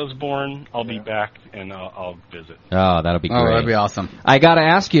Kyla's born, I'll be back and I'll visit. Oh, that'll be great. Oh, that'd be awesome. I got to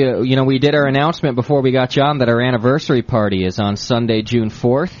ask you, we did our announcement before we got you on that our anniversary party is on Sunday, June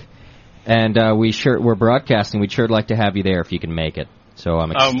 4th, and we're broadcasting. We'd sure like to have you there if you can make it. So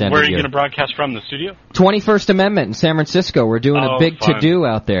I'm extending where are you going to broadcast from? The studio? 21st Amendment in San Francisco. We're doing a big to-do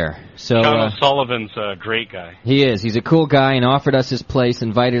out there. So John O'Sullivan's a great guy. He is. He's a cool guy and offered us his place,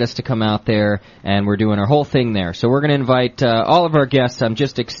 invited us to come out there, and we're doing our whole thing there. So we're going to invite all of our guests. I'm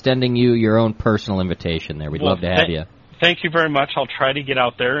just extending you your own personal invitation there. We'd love to have you. Thank you very much. I'll try to get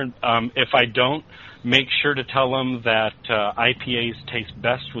out there. And if I don't, make sure to tell them that IPAs taste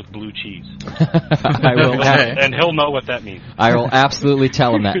best with blue cheese. I will, and he'll know what that means. I will absolutely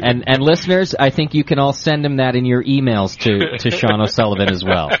tell him that. And listeners, I think you can all send him that in your emails to Sean O'Sullivan as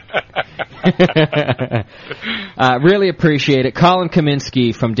well. Really appreciate it. Colin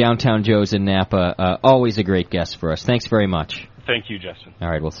Kaminsky from Downtown Joe's in Napa, always a great guest for us. Thanks very much. Thank you, Justin. All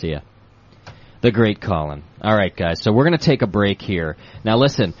right, we'll see you. The great Colin. All right, guys, so we're going to take a break here. Now,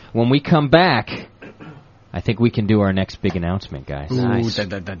 listen, when we come back, I think we can do our next big announcement, guys. Nice.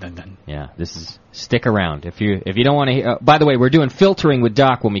 Dun. Yeah, stick around. If you don't want to hear, by the way, we're doing filtering with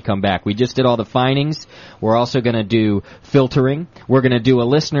Doc when we come back. We just did all the findings. We're also going to do filtering. We're going to do a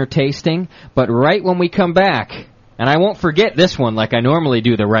listener tasting. But right when we come back, and I won't forget this one like I normally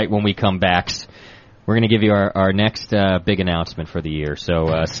do the right when we come backs, we're going to give you our next big announcement for the year.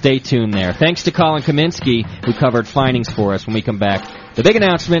 So stay tuned there. Thanks to Colin Kaminsky, who covered findings for us. When we come back, the big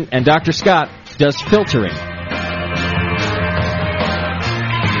announcement, and Dr. Scott does filtering.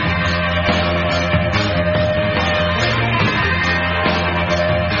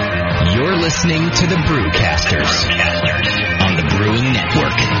 You're listening to the Brewcasters on the Brewing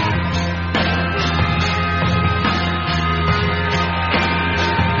Network.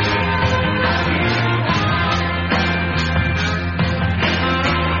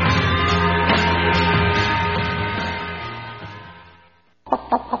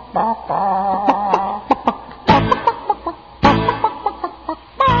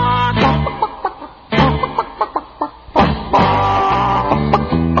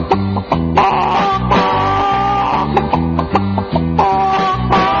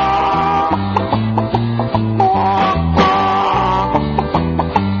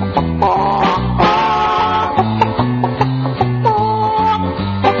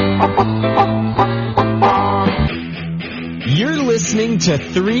 To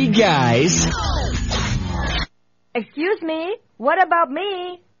three guys. Excuse me, what about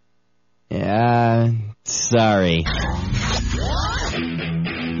me? Sorry.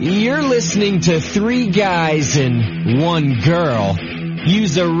 You're listening to three guys and one girl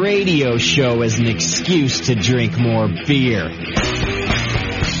use a radio show as an excuse to drink more beer.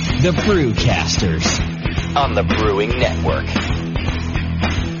 The Brewcasters on the Brewing Network.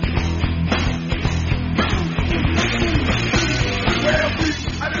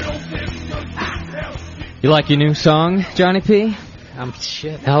 You like your new song, Johnny P?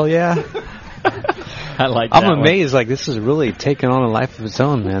 Hell yeah. I like that. I'm amazed. Like, this is really taking on a life of its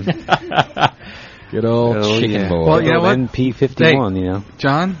own, man. Good old chicken boy. Well, you know what? NP51, you know.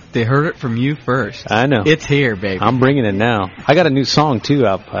 John, they heard it from you first. I know. It's here, baby. I'm bringing it now. I got a new song, too,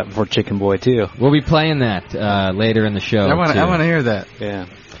 out for Chicken Boy, too. We'll be playing that later in the show, I want to hear that. Yeah.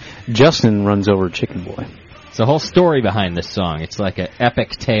 Justin runs over Chicken Boy. It's a whole story behind this song. It's like an epic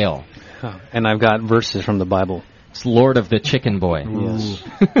tale. And I've got verses from the Bible. It's Lord of the Chicken Boy. Yes.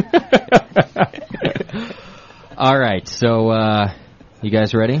 All right, so you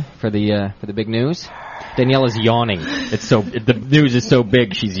guys ready for the big news? Daniela's yawning. The news is so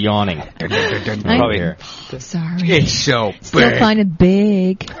big, she's yawning. Probably here. Sorry. It's so big. Still find it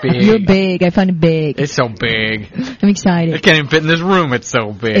big. You're big. I find it big. It's so big. I'm excited. I can't even fit in this room. It's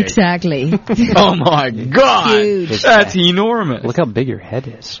so big. Exactly. Oh my God. Huge. That's enormous. Look how big your head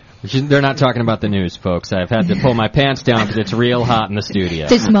is. They're not talking about the news, folks. I've had to pull my pants down because it's real hot in the studio.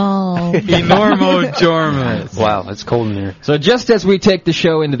 Too small. Enormojormous. Wow, it's cold in here. So just as we take the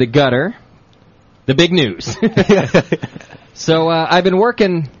show into the gutter, the big news. So I've been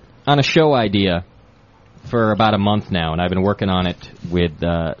working on a show idea for about a month now, and I've been working on it with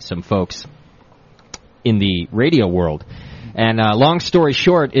some folks in the radio world. And long story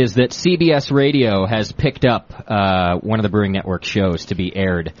short is that CBS Radio has picked up one of the Brewing Network shows to be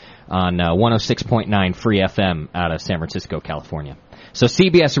aired on 106.9 Free FM out of San Francisco, California. So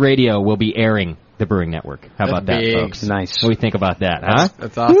CBS Radio will be airing the Brewing Network. How about that, folks? Nice. What do we think about that, huh?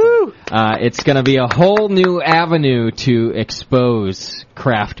 That's awesome. It's going to be a whole new avenue to expose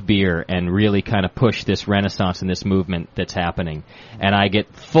craft beer and really kind of push this renaissance and this movement that's happening. And I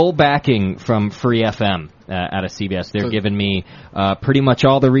get full backing from Free FM out of CBS. They're giving me pretty much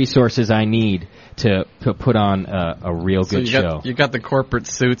all the resources I need to put on a real good show. You got the corporate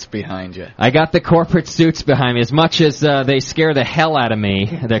suits behind you. I got the corporate suits behind me. As much as they scare the hell out of me,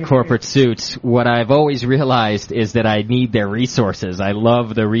 the corporate suits, what I've always realized is that I need their resources. I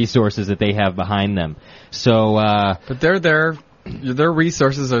love the resources that they have behind them. So, but they're there. Their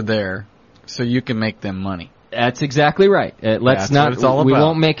resources are there, so you can make them money. That's exactly right. That's what it's all about. We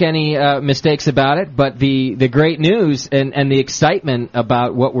won't make any mistakes about it, but the great news and the excitement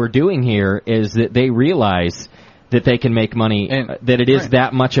about what we're doing here is that they realize that they can make money, that it is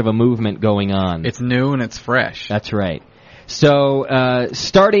that much of a movement going on. It's new and it's fresh. That's right. So,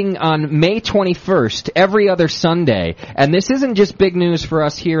 starting on May 21st, every other Sunday, and this isn't just big news for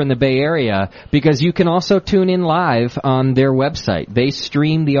us here in the Bay Area, because you can also tune in live on their website. They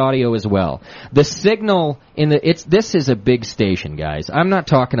stream the audio as well. The signal this is a big station, guys. I'm not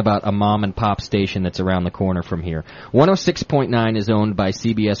talking about a mom and pop station that's around the corner from here. 106.9 is owned by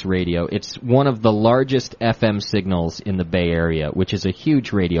CBS Radio. It's one of the largest FM signals in the Bay Area, which is a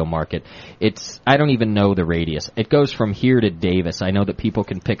huge radio market. I don't even know the radius. It goes from here to Davis. I know that people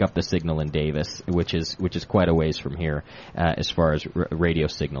can pick up the signal in Davis, which is quite a ways from here as far as radio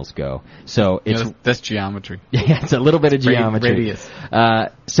signals go. So that's geometry. Yeah, it's a little bit of geometry. Radius.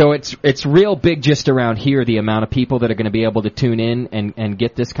 So it's real big just around here, the amount of people that are going to be able to tune in and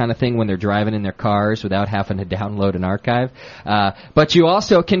get this kind of thing when they're driving in their cars without having to download an archive. But you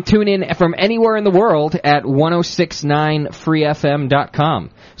also can tune in from anywhere in the world at 1069freefm.com.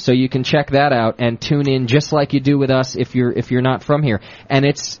 So you can check that out and tune in just like you do with us if you're not from here. And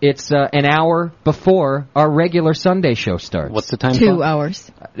it's an hour before our regular Sunday show starts. What's the time? 2 hours.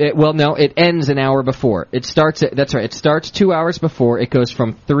 It ends an hour before. It starts 2 hours before. It goes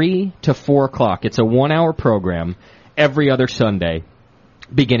from 3 to 4 o'clock. It's a 1 hour program every other Sunday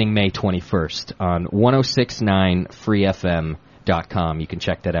beginning May 21st on 1069freefm.com. You can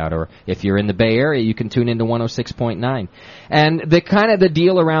check that out, or if you're in the Bay Area, you can tune into 106.9. And the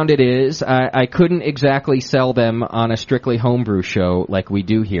deal around it is, I couldn't exactly sell them on a strictly homebrew show like we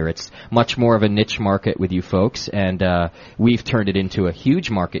do here. It's much more of a niche market with you folks, and we've turned it into a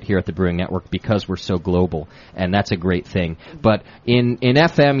huge market here at the Brewing Network because we're so global, and that's a great thing. But in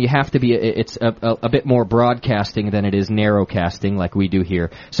FM, you have to be, it's a bit more broadcasting than it is narrowcasting like we do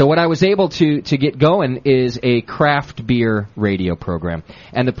here. So what I was able to get going is a craft beer radio program,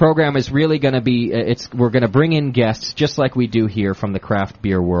 and the program is really going to be we're going to bring in guests just like we do here from the craft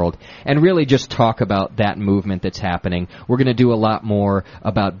beer world and really just talk about that movement that's happening. We're going to do a lot more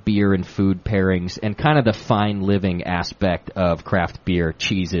about beer and food pairings and kind of the fine living aspect of craft beer,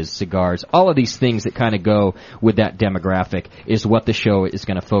 cheeses, cigars, all of these things that kind of go with that demographic is what the show is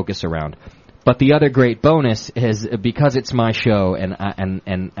going to focus around. But the other great bonus is because it's my show and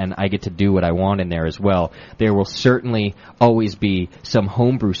I get to do what I want in there as well, there will certainly always be some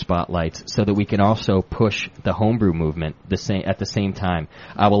homebrew spotlights so that we can also push the homebrew movement at the same time.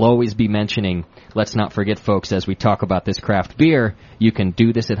 I will always be mentioning, let's not forget, folks, as we talk about this craft beer, you can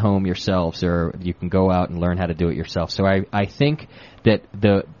do this at home yourselves, or you can go out and learn how to do it yourself. So I think that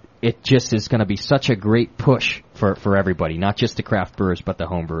it just is going to be such a great push for everybody, not just the craft brewers, but the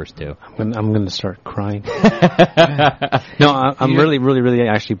home brewers too. I'm going to start crying. No, I'm really, really, really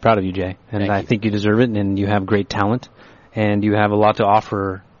actually proud of you, Jay. And I think you deserve it, and you have great talent, and you have a lot to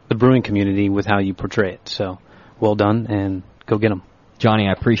offer the brewing community with how you portray it. So, well done, and go get them. Johnny,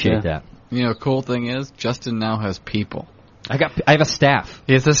 I appreciate that. You know, cool thing is, Justin now has people. I have a staff.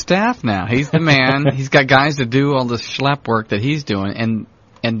 He has a staff now. He's the man. He's got guys to do all the schlep work that he's doing,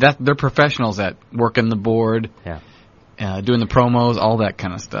 and that they're professionals at working the board. Yeah. Doing the promos, all that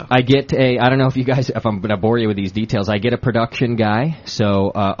kind of stuff. I don't know if I'm going to bore you with these details, I get a production guy, so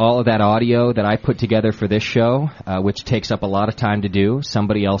all of that audio that I put together for this show, which takes up a lot of time to do,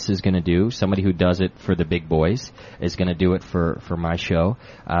 somebody else is going to do. Somebody who does it for the big boys is going to do it for my show.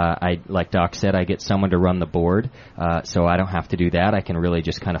 Like Doc said, I get someone to run the board, so I don't have to do that. I can really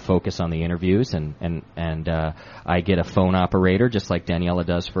just kind of focus on the interviews, and I get a phone operator, just like Daniela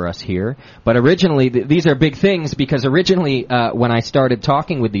does for us here. But originally, these are big things, because originally, when I started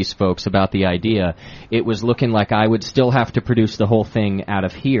talking with these folks about the idea, it was looking like I would still have to produce the whole thing out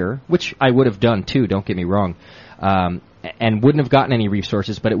of here, which I would have done too, don't get me wrong, and wouldn't have gotten any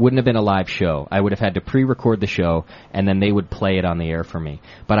resources, but it wouldn't have been a live show. I would have had to pre-record the show, and then they would play it on the air for me.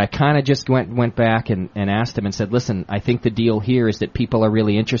 But I kind of just went back and asked them and said, listen, I think the deal here is that people are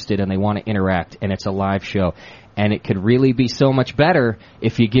really interested and they want to interact, and it's a live show. And it could really be so much better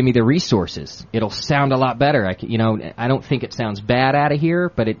if you give me the resources. It'll sound a lot better. I don't think it sounds bad out of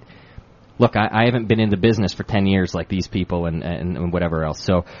here, but look, I haven't been in the business for 10 years like these people and whatever else.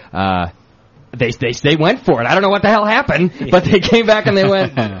 So, they went for it. I don't know what the hell happened, but they came back and they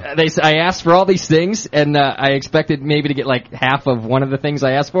went, I asked for all these things, and I expected maybe to get like half of one of the things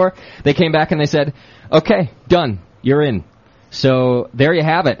I asked for. They came back and they said, okay, done. You're in. So there you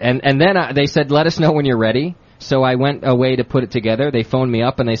have it. And then they said, let us know when you're ready. So I went away to put it together. They phoned me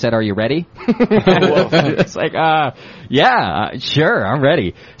up and they said, are you ready? It's like, yeah, sure, I'm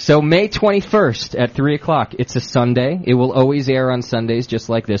ready. So May 21st at 3 o'clock. It's a Sunday. It will always air on Sundays, just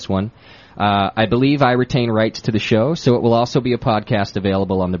like this one. I believe I retain rights to the show, so it will also be a podcast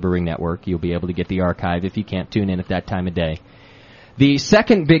available on the Brewing Network. You'll be able to get the archive if you can't tune in at that time of day. The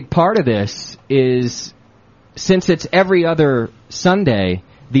second big part of this is, since it's every other Sunday,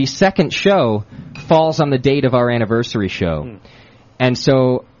 the second show falls on the date of our anniversary show. And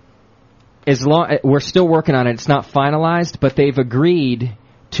so we're still working on it. It's not finalized, but they've agreed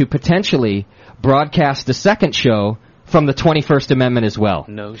to potentially broadcast the second show from the 21st Amendment as well.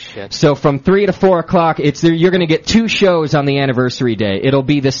 No shit. So from 3 to 4 o'clock, you're going to get 2 shows on the anniversary day. It'll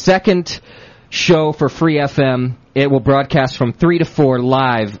be the second show for Free FM. It will broadcast from 3 to 4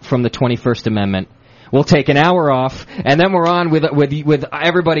 live from the 21st Amendment. We'll take an hour off, and then we're on with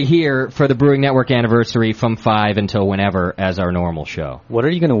everybody here for the Brewing Network anniversary from 5 until whenever as our normal show. What are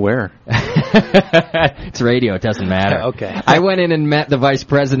you going to wear? It's radio. It doesn't matter. Okay. I went in and met the vice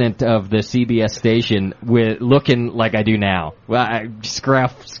president of the CBS station looking like I do now. Well,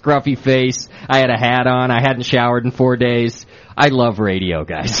 scruffy face. I had a hat on. I hadn't showered in 4 days. I love radio,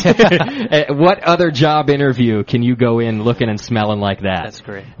 guys. What other job interview can you go in looking and smelling like that? That's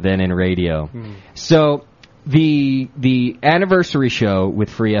great. Than in radio. So the anniversary show with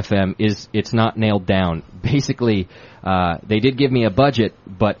Free FM it's not nailed down. Basically, they did give me a budget,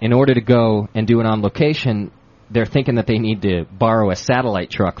 but in order to go and do it on location, they're thinking that they need to borrow a satellite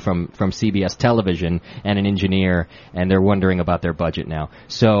truck from CBS Television and an engineer, and they're wondering about their budget now.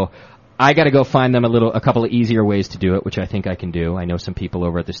 So I got to go find them a couple of easier ways to do it, which I think I can do. I know some people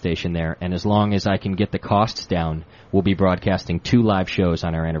over at the station there, and as long as I can get the costs down, we'll be broadcasting 2 live shows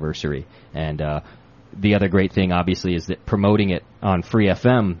on our anniversary. And the other great thing, obviously, is that promoting it on Free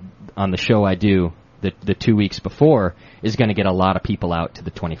FM on the show I do the 2 weeks before is going to get a lot of people out to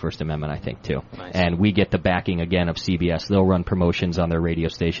the 21st Amendment, I think, too. Nice. And we get the backing, again, of CBS. They'll run promotions on their radio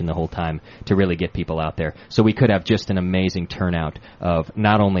station the whole time to really get people out there. So we could have just an amazing turnout of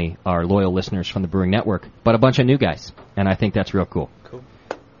not only our loyal listeners from the Brewing Network, but a bunch of new guys. And I think that's real cool. Cool.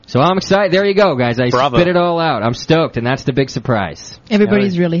 So I'm excited. There you go, guys. I Bravo. spit it all out. I'm stoked, and that's the big surprise.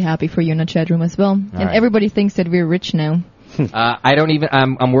 Everybody's really happy for you in the chat room as well. And right. everybody thinks that we're rich now.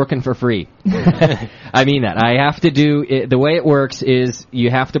 I'm working for free. I mean that. I have to do it. The way it works is you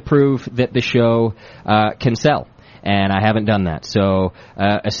have to prove that the show can sell, and I haven't done that. So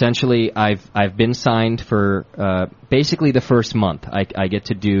essentially, I've been signed for basically the first month. I get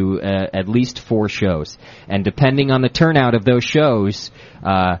to do at least 4 shows, and depending on the turnout of those shows,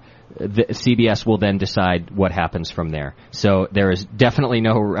 the CBS will then decide what happens from there. So there is definitely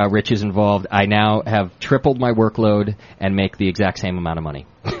no riches involved. I now have tripled my workload and make the exact same amount of money.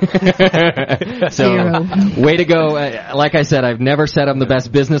 So, way to go. Like I said, I've never said I'm the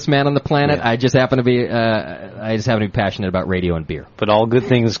best businessman on the planet. Yeah. I just happen to be passionate about radio and beer. But all good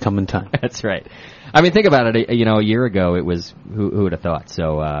things come in time. That's right. I mean, think about it. A year ago, it was who would have thought?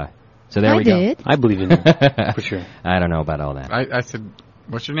 So there we go. I believe in you for sure. I don't know about all that. I said,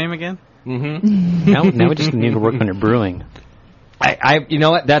 what's your name again? Mm-hmm. now we just need to work on your brewing. You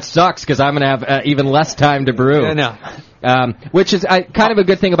know what? That sucks because I'm going to have even less time to brew. Yeah, no. Which is kind of a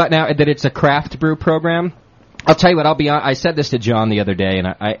good thing about now that it's a craft brew program. I'll tell you what. I said this to John the other day, and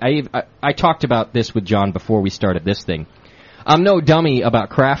I talked about this with John before we started this thing. I'm no dummy about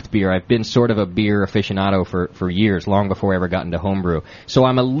craft beer. I've been sort of a beer aficionado for years, long before I ever got into homebrew. So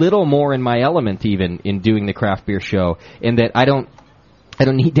I'm a little more in my element even in doing the craft beer show, in that I don't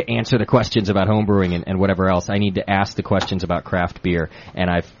need to answer the questions about homebrewing and whatever else. I need to ask the questions about craft beer, and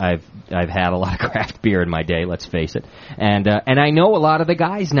I've had a lot of craft beer in my day. Let's face it, and I know a lot of the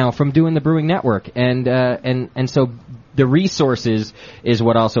guys now from doing the Brewing Network, and so the resources is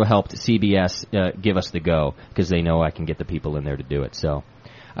what also helped CBS give us the go, because they know I can get the people in there to do it. So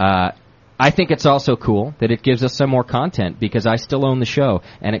I think it's also cool that it gives us some more content, because I still own the show,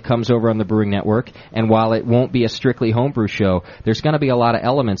 and it comes over on the Brewing Network, and while it won't be a strictly homebrew show, there's going to be a lot of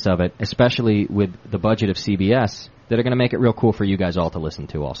elements of it, especially with the budget of CBS, that are going to make it real cool for you guys all to listen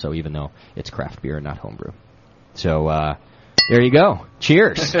to also, even though it's craft beer and not homebrew. So, there you go.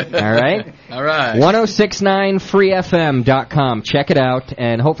 Cheers. All right? All right. 1069freefm.com. Check it out,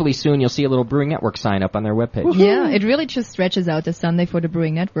 and hopefully soon you'll see a little Brewing Network sign up on their webpage. Woo-hoo. Yeah, it really just stretches out the Sunday for the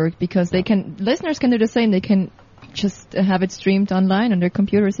Brewing Network, because listeners can do the same. They can just have it streamed online on their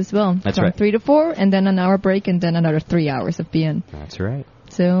computers as well. That's from right. 3 to 4, and then an hour break, and then another 3 hours of BN. That's right.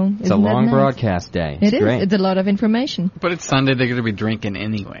 So it's a long broadcast day. It is. Great. It's a lot of information. But it's Sunday. They're going to be drinking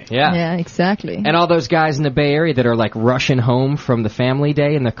anyway. Yeah. Yeah, exactly. And all those guys in the Bay Area that are like rushing home from the family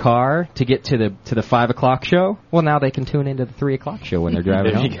day in the car to get to the 5 o'clock show, well, now they can tune into the 3 o'clock show when they're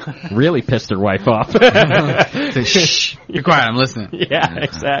driving home. Really pissed their wife off. Say, shh, be quiet, I'm listening. Yeah,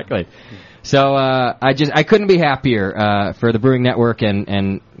 exactly. So I couldn't be happier for the Brewing Network,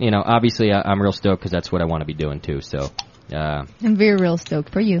 and you know, obviously I'm real stoked because that's what I want to be doing too. So. And we're real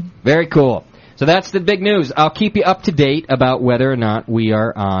stoked for you. Very cool. So that's the big news. I'll keep you up to date about whether or not we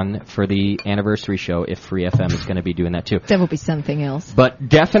are on for the anniversary show, if Free FM is going to be doing that too. That will be something else. But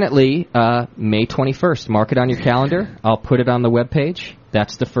definitely May 21st. Mark it on your calendar. I'll put it on the webpage.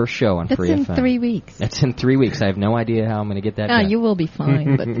 That's the first show on Free FM. That's in 3 weeks. That's in 3 weeks. I have no idea how I'm going to get that done. You will be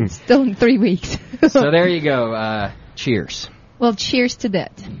fine, but it's still in 3 weeks. So there you go. Cheers. Well, cheers to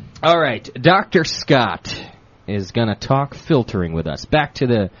that. All right. Dr. Scott is going to talk filtering with us. Back to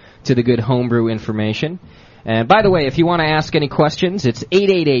the good homebrew information. And by the way, if you want to ask any questions, it's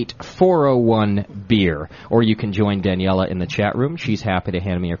 888-401-BEER. Or you can join Daniela in the chat room. She's happy to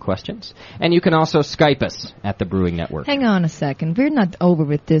hand me your questions. And you can also Skype us at the Brewing Network. Hang on a second. We're not over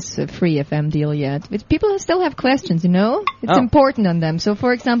with this Free FM deal yet. People still have questions, you know? It's important on them. So,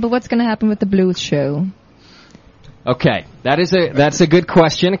 for example, what's going to happen with the blues show? Okay, that's a good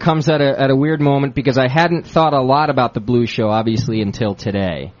question. It comes at a weird moment because I hadn't thought a lot about the blues show, obviously, until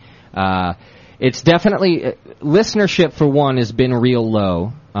today. It's definitely listenership, for one, has been real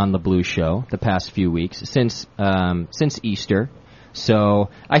low on the blues show the past few weeks since Easter. So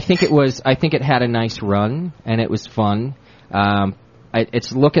I think it had a nice run and it was fun.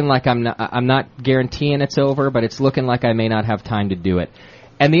 It's looking like I'm not guaranteeing it's over, but it's looking like I may not have time to do it.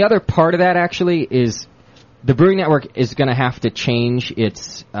 And the other part of that actually is the Brewing Network is going to have to change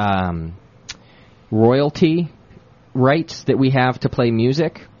its royalty rights that we have to play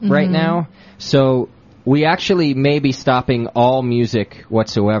music right now. So we actually may be stopping all music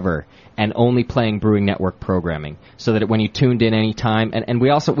whatsoever and only playing Brewing Network programming, so that when you tuned in any time, and we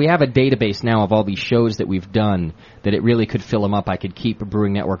have a database now of all these shows that we've done that it really could fill them up. I could keep a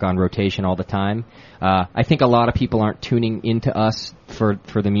Brewing Network on rotation all the time. I think a lot of people aren't tuning into us for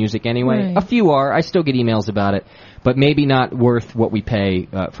the music anyway. Right. A few are. I still get emails about it, but maybe not worth what we pay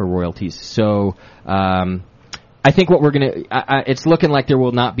for royalties. So I think what we're going to... it's looking like there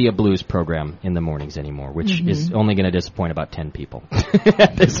will not be a blues program in the mornings anymore, which is only going to disappoint about 10 people.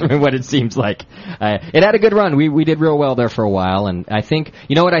 That's what it seems like. It had a good run. We did real well there for a while, and I think...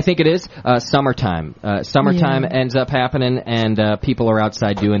 You know what I think it is? Summertime. Summertime ends up happening, and people are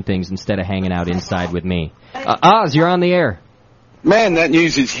outside doing things instead of hanging out inside with me. Oz, you're on the air. Man, that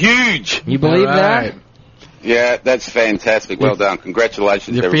news is huge. You believe that? Yeah, that's fantastic. Well done.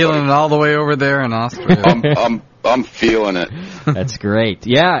 Congratulations, You're everybody. feeling it all the way over there in Australia. I'm feeling it. That's great.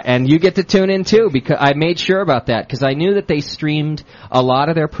 Yeah, and you get to tune in too, because I made sure about that, because I knew that they streamed a lot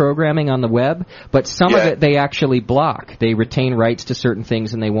of their programming on the web, but some of it they actually block. They retain rights to certain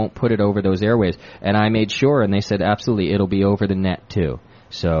things and they won't put it over those airwaves. And I made sure, and they said absolutely it'll be over the net too.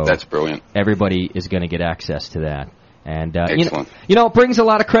 So that's brilliant. Everybody is going to get access to that. And Excellent. it brings a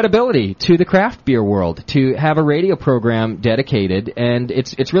lot of credibility to the craft beer world to have a radio program dedicated, and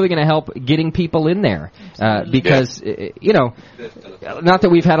it's really going to help getting people in there because not that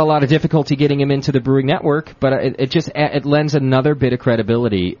we've had a lot of difficulty getting them into the Brewing Network, but it lends another bit of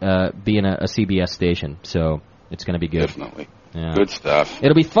credibility being a CBS station. So it's going to be good. Definitely. Yeah. Good stuff.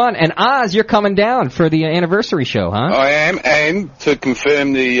 It'll be fun. And Oz, you're coming down for the anniversary show, huh? I am, and to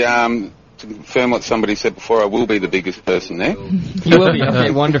confirm what somebody said before, I will be the biggest person there. You will be.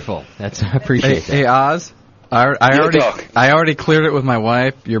 Okay, wonderful. I appreciate that. Hey, Oz, I already cleared it with my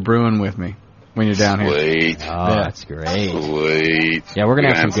wife. You're brewing with me when you're down here. Sweet. Oh, that's great. Sweet. Yeah, we're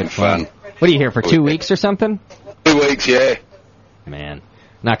gonna have some good fun. What are you here for? 2 weeks or something? 2 weeks, yeah. Man,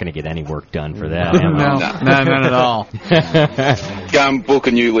 not going to get any work done for that. Am I? No, not at all. Go and book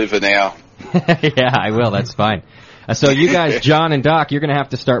a new liver now. Yeah, I will. That's fine. So you guys, John and Doc, you're going to have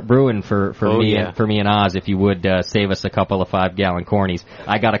to start brewing for me and Oz if you would save us a couple of 5-gallon cornies.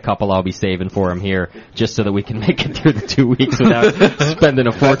 I got a couple I'll be saving for him here just so that we can make it through the 2 weeks without spending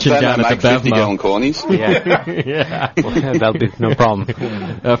a fortune down at the Bevmo. 50-gallon cornies. Yeah. That'll be no problem.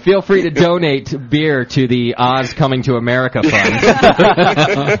 Feel free to donate beer to the Oz Coming to America Fund.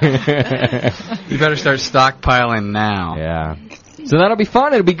 You better start stockpiling now. Yeah. So that'll be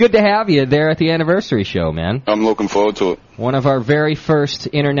fun. It'll be good to have you there at the anniversary show, man. I'm looking forward to it. One of our very first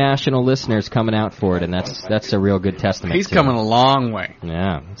international listeners coming out for it, and that's a real good testament. He's coming a long way.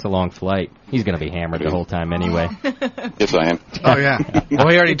 Yeah, it's a long flight. He's going to be hammered the whole time anyway. Yes, I am. Oh, yeah. Well,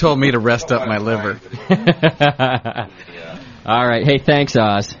 he already told me to rest up my liver. All right. Hey, thanks,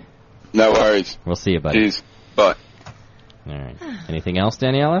 Oz. No worries. We'll see you, buddy. Cheers. Bye. All right. Anything else,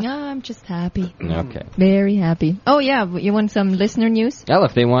 Daniela? No, I'm just happy. Okay. Very happy. Oh, yeah, you want some listener news? Yeah,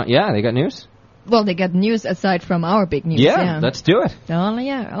 if they want, they got news. Well, they got news aside from our big news. Yeah, let's do it. Oh,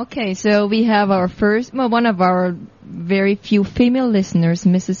 yeah. Okay, so we have our one of our very few female listeners,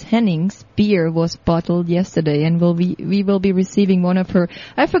 Mrs. Henning's beer was bottled yesterday, and we will be receiving one of her,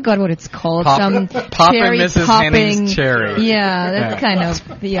 I forgot what it's called, some cherry Mrs. popping. Henning's cherry. Yeah, that's kind of,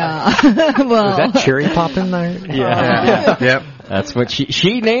 well. Is that cherry popping there? Yeah. Yep. That's what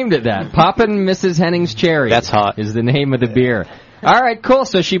she named it that. Poppin' Mrs. Henning's Cherry. That's hot. Is the name of the beer. All right, cool.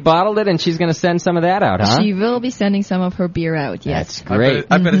 So she bottled it, and she's going to send some of that out, huh? She will be sending some of her beer out, yes. That's great.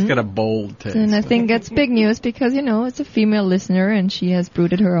 I bet it's got a bold taste. And I think that's big news because, it's a female listener, and she has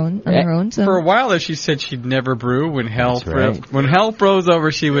brewed it her own. So. For a while there, she said she'd never brew. When hell froze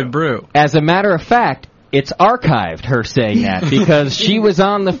over, she would brew. As a matter of fact, it's archived, her saying that, because she was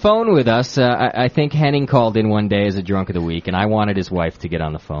on the phone with us. I think Henning called in one day as a drunk of the week, and I wanted his wife to get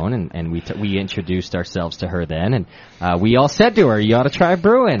on the phone, and we introduced ourselves to her then, and we all said to her, you ought to try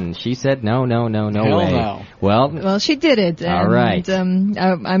brewing. She said, no way. No. Well, she did it. All right.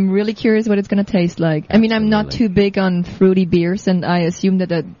 I'm really curious what it's going to taste like. Absolutely. I mean, I'm not too big on fruity beers, and I assume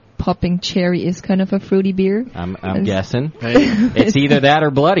that a popping cherry is kind of a fruity beer. I'm guessing. It's either that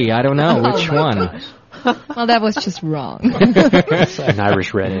or bloody. I don't know which one. Gosh. Well, that was just wrong. An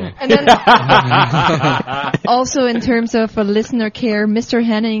Irish red. And then, also, in terms of listener care, Mr.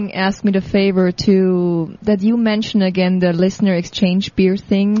 Henning asked me the favor that you mention again the listener exchange beer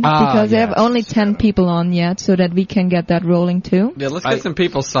thing because they have only 10 people on yet, so that we can get that rolling too. Yeah, let's get some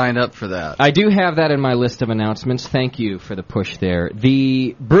people signed up for that. I do have that in my list of announcements. Thank you for the push there.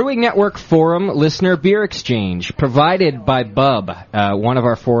 The Brewing Network Forum Listener Beer Exchange, provided by Bub, one of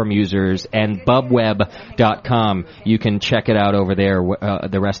our forum users, and BubWeb.com. You can check it out over there,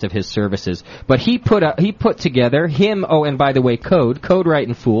 the rest of his services. But he put together and by the way, Code Right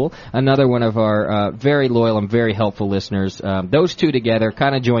and Fool, another one of our very loyal and very helpful listeners. Those two together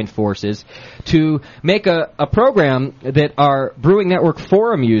kind of joined forces to make a program that our Brewing Network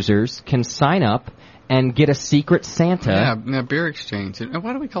forum users can sign up and get a secret Santa. Yeah, beer exchange.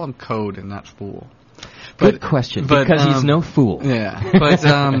 Why do we call him Code and not Fool? Good question, because he's no fool. Yeah, but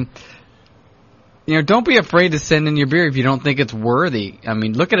don't be afraid to send in your beer if you don't think it's worthy. I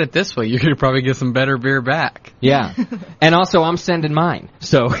mean, look at it this way. You're going to probably get some better beer back. Yeah. And also, I'm sending mine.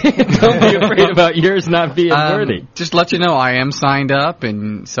 So don't be afraid about yours not being worthy. Just let you know, I am signed up,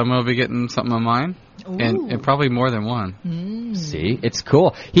 and someone will be getting something of mine. And probably more than one. See, it's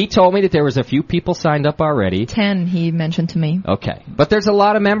cool. He told me that there was a few people signed up already. 10, he mentioned to me. Okay. But there's a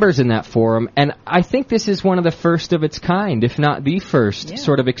lot of members in that forum, and I think this is one of the first of its kind, if not the first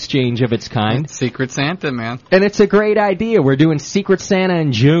sort of exchange of its kind. Secret Santa, man. And it's a great idea. We're doing Secret Santa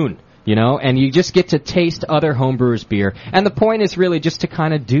in June. You know, and you just get to taste other homebrewers' beer. And the point is really just to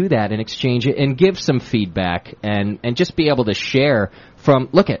kind of do that and exchange it and give some feedback and just be able to share from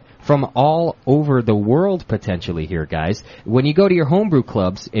all over the world potentially here, guys. When you go to your homebrew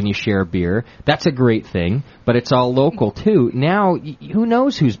clubs and you share beer, that's a great thing, but it's all local too. Now, who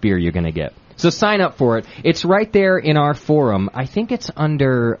knows whose beer you're going to get? So sign up for it. It's right there in our forum. I think it's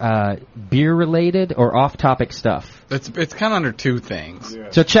under beer-related or off-topic stuff. It's kind of under two things.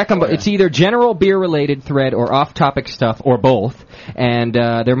 Yeah. So check them. It's either general beer-related thread or off-topic stuff or both. And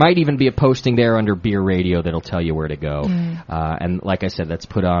there might even be a posting there under Beer Radio that'll tell you where to go. And like I said, that's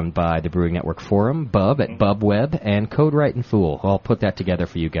put on by the Brewing Network Forum, Bub at BubWeb, and Code Right and Fool. I'll put that together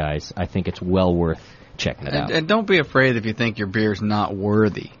for you guys. I think it's well worth checking it out. And don't be afraid if you think your beer's not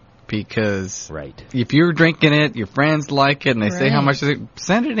worthy. Because if you're drinking it, your friends like it, and they say how much is it,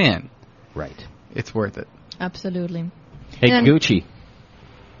 send it in. Right. It's worth it. Absolutely. Hey, Gucci.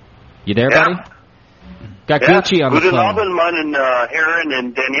 You there, buddy? Got Gucci on the phone. Guten Abend, Mann, and Aaron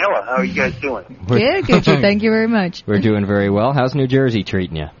and Daniela. How are you guys doing? Good, Gucci. Thank you very much. We're doing very well. How's New Jersey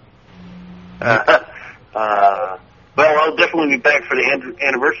treating you? Well, I'll definitely be back for the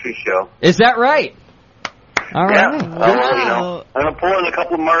anniversary show. Is that right? All right. I'm going to pull in a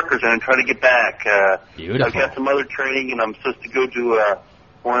couple of markers and try to get back. Beautiful. I've got some other training, and I'm supposed to go to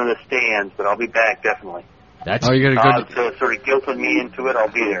one of the stands, but I'll be back definitely. You're gonna go so sort of guilted me into it.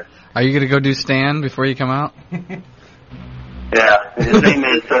 I'll be there. Are you going to go do Stan before you come out? Yeah, his name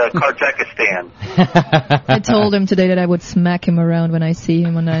is Karjakistan. I told him today that I would smack him around when I see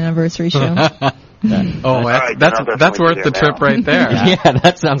him on the anniversary show. That's worth the trip right there. Yeah,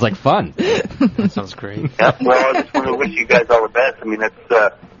 that sounds like fun. That sounds great. Yeah, well, I just want to wish you guys all the best. I mean,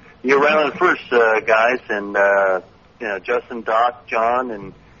 that's you're around first, guys, and Justin, Doc, John,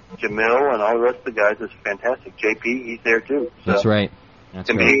 and Jamil, and all the rest of the guys is fantastic. JP, he's there too. So that's right. It's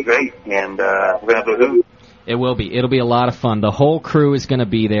going to be great, and we're going to have a hoot. It will be. It'll be a lot of fun. The whole crew is going to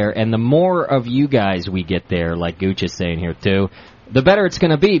be there, and the more of you guys we get there, like Gooch is saying here too, the better it's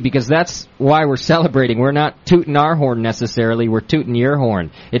going to be, because that's why we're celebrating. We're not tooting our horn necessarily. We're tooting your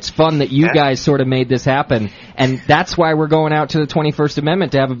horn. It's fun that you guys sort of made this happen, and that's why we're going out to the 21st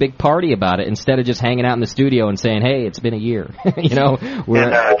Amendment to have a big party about it instead of just hanging out in the studio and saying, hey, it's been a year. You know,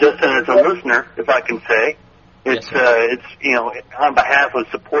 and just as a listener, if I can say, it's on behalf of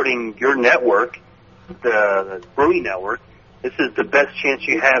supporting your network, the Brewing Network, this is the best chance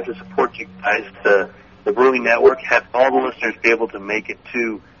you have to support you guys, the Brewing Network, have all the listeners be able to make it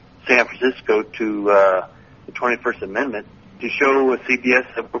to San Francisco to the 21st Amendment to show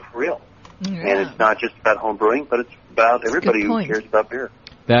CBS that we're for real. Yeah. And it's not just about home brewing, but it's about everybody who cares about beer.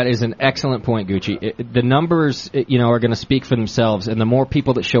 That is an excellent point, Gucci. The numbers, are going to speak for themselves, and the more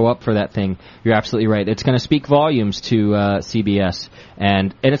people that show up for that thing, you're absolutely right. It's going to speak volumes to CBS,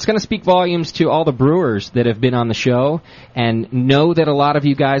 and it's going to speak volumes to all the brewers that have been on the show, and know that a lot of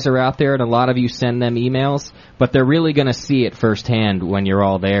you guys are out there, and a lot of you send them emails, but they're really going to see it firsthand when you're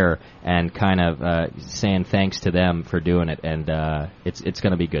all there, and kind of saying thanks to them for doing it, and it's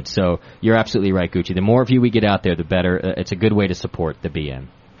going to be good. So you're absolutely right, Gucci. The more of you we get out there, the better. It's a good way to support the BN.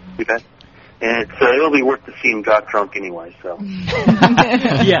 Okay. And it'll be worth the seeing got drunk anyway, so.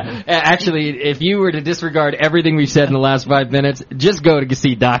 Yeah, actually, if you were to disregard everything we've said in the last 5 minutes, just go to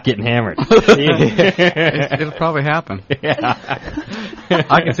see Doc getting hammered. It'll probably happen. Yeah.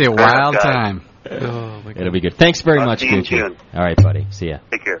 I can see a wild time. Oh, my God. It'll be good. Thanks very much, Gucci. All right, buddy. See ya.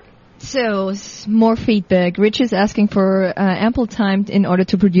 Take care. So, more feedback. Rich is asking for ample time in order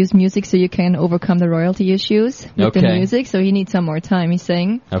to produce music so you can overcome the royalty issues with the music. So he needs some more time, he's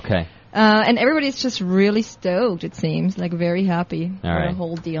saying. Okay. And everybody's just really stoked, it seems. Like, very happy for the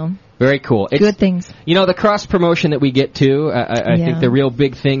whole deal. Very cool. It's good things. The cross-promotion that we get to, I think the real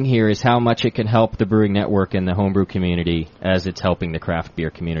big thing here is how much it can help the Brewing Network and the homebrew community as it's helping the craft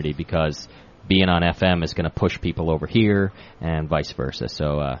beer community, because being on FM is going to push people over here and vice versa.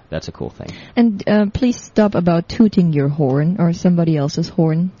 So that's a cool thing. And please stop about tooting your horn or somebody else's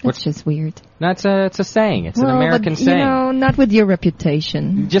horn. That's just weird. It's a saying. It's an American saying. Not with your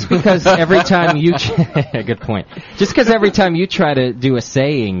reputation. Just because every time you... good point. Just because every time you try to do a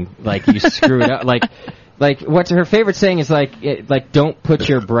saying, like, you screw it up. Like what's her favorite saying is like don't put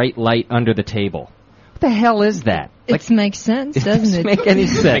your bright light under the table. What the hell is that? It makes sense, doesn't it? Doesn't make any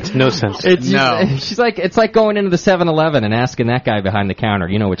sense. Makes no sense. She's like, it's like going into the 7-Eleven and asking that guy behind the counter.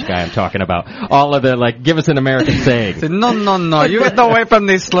 You know which guy I'm talking about. All of the, give us an American saying. No. You get away from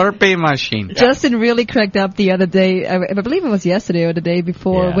the Slurpee machine. Justin really cracked up the other day. I believe it was yesterday or the day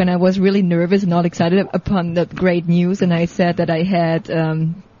before when I was really nervous and not excited upon the great news. And I said that I had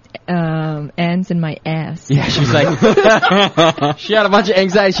ants in my ass. Yeah, she's like, she had a bunch of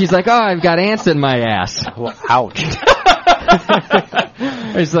anxiety. She's like, oh, I've got ants in my ass. Well, ouch.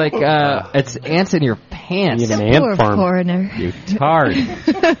 It's like, it's ants in your pants. You A an ant poor farm. foreigner. You tard.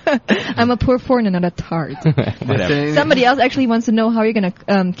 I'm a poor foreigner, not a tart. Whatever. Somebody else actually wants to know how you're going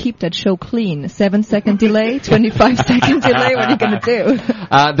to keep that show clean. 7-second delay, 25-second delay, what are you going to do?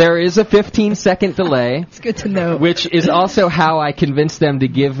 There is a 15-second delay. It's good to know. Which is also how I convinced them to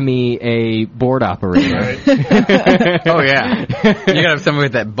give me a board operator. Oh yeah, you gotta have somebody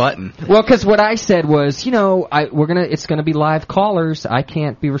with that button. Well, because what I said was, it's gonna be live callers. I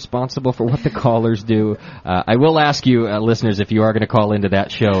can't be responsible for what the callers do. I will ask you, listeners, if you are going to call into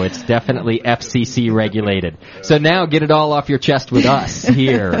that show, it's definitely FCC regulated. So now get it all off your chest with us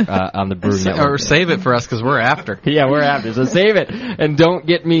here on the Brew Network. Or save it for us because we're after. Yeah, we're after. So save it and don't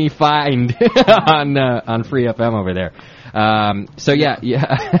get me fined on Free FM over there. So yeah.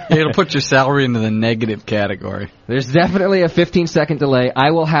 It'll put your salary into the negative category. There's definitely a 15-second delay.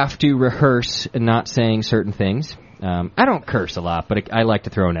 I will have to rehearse not saying certain things. I don't curse a lot, but I like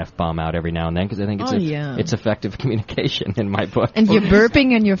to throw an F-bomb out every now and then because I think it's effective communication in my book. And you're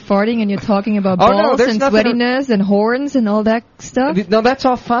burping and you're farting and you're talking about balls and sweatiness and horns and all that stuff? No, that's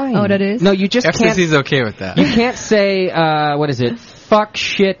all fine. Oh, that is? No, you just can't. FCC's okay with that. You can't say, what is it? Fuck,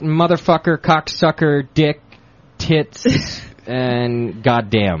 shit, motherfucker, cocksucker, dick, tits, and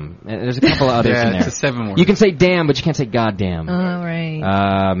goddamn. And there's a couple of others in there. It's a 7 word. You can say damn, but you can't say goddamn. Oh,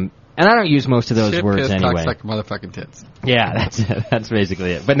 right. And I don't use most of those Shit, words piss, anyway. Like motherfucking tits. Yeah, that's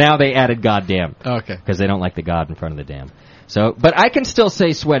basically it. But now they added goddamn. Okay. Because they don't like the god in front of the damn. So, but I can still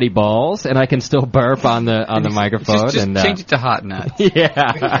say sweaty balls, and I can still burp on the microphone. Just change it to hot nuts. Yeah.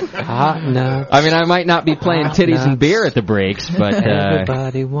 Hot nuts. I mean, I might not be playing Hot titties nuts. and beer at the breaks, but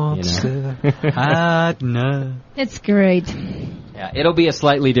everybody wants to. Hot nuts. It's great. Yeah, it'll be a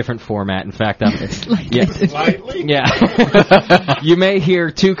slightly different format. In fact, Slightly. Yeah. You may hear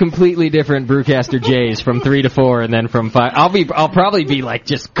two completely different Brewcaster J's from 3 to 4, and then from 5. I'll probably be like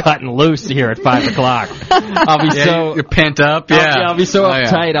just cutting loose here at 5 o'clock. I'll be you're pent up. Yeah, I'll be so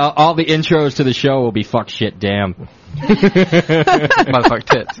uptight. Yeah. All the intros to the show will be fuck, shit, damn. Motherfucker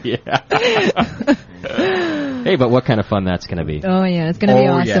tits. Yeah. Hey, but what kind of fun that's going to be. Oh, yeah, it's going to be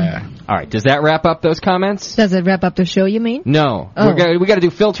awesome. Yeah. All right, does that wrap up those comments? Does it wrap up the show, you mean? No. Oh. We got to do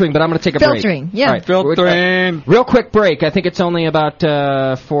filtering, but I'm going to take a break. Filtering, yeah. All right, Filtering. Real quick break. I think it's only about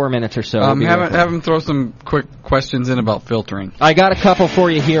 4 minutes or so. Have them throw some quick questions in about filtering. I got a couple for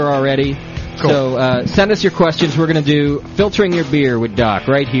you here already. Cool. So send us your questions. We're going to do Filtering Your Beer with Doc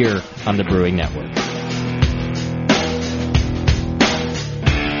right here on the Brewing Network.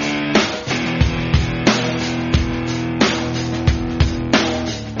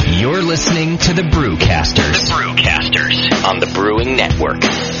 You're listening to the Brewcasters. The Brewcasters on the Brewing Network.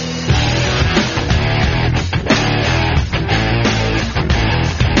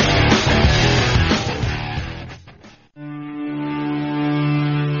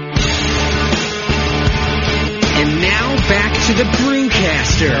 And now back to the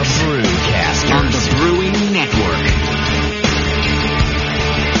Brewcasters. The Brewcasters on the Brewing Network.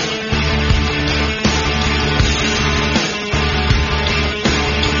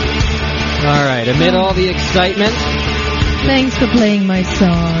 All right, amid all the excitement. Thanks for playing my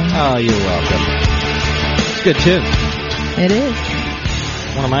song. Oh, you're welcome. It's good, too. It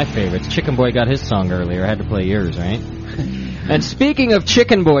is. One of my favorites. Chicken Boy got his song earlier. I had to play yours, right? And speaking of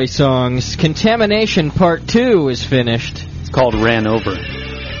Chicken Boy songs, Contamination Part 2 is finished. It's called Ran Over.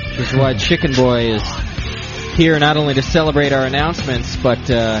 Which is why Chicken Boy is here not only to celebrate our announcements, but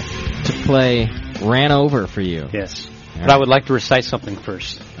to play Ran Over for you. Yes. But I would like to recite something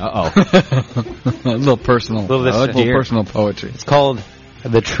first. Uh-oh. A little personal. A little Personal poetry. It's called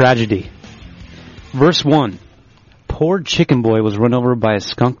The Tragedy. Verse 1. Poor Chicken Boy was run over by a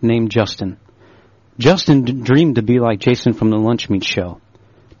skunk named Justin. Justin dreamed to be like Jason from the Lunch Meat Show.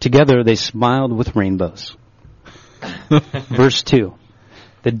 Together they smiled with rainbows. Verse 2.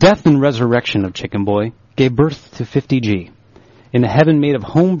 The death and resurrection of Chicken Boy gave birth to 50G. In a heaven made of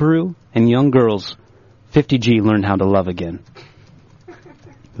home brew and young girls, 50G learned how to love again.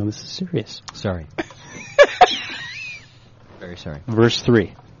 No, this is serious. Sorry. Very sorry. Verse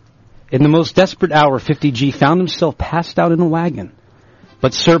 3. In the most desperate hour, 50G found himself passed out in a wagon.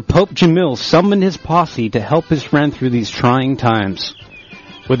 But Sir Pope Jamil summoned his posse to help his friend through these trying times.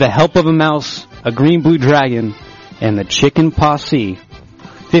 With the help of a mouse, a green-blue dragon, and the chicken posse,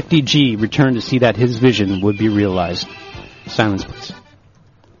 50G returned to see that his vision would be realized. Silence, please.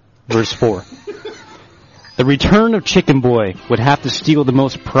 Verse 4. The return of Chicken Boy would have to steal the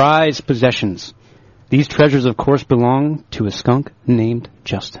most prized possessions. These treasures, of course, belong to a skunk named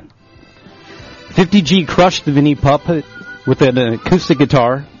Justin. 50G crushed the Vinny puppet with an acoustic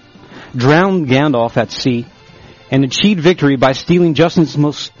guitar, drowned Gandalf at sea, and achieved victory by stealing Justin's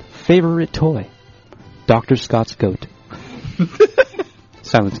most favorite toy, Dr. Scott's goat.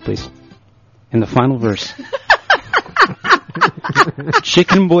 Silence, please. In the final verse,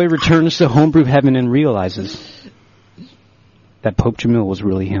 Chicken Boy returns to homebrew heaven and realizes that Pope Jamil was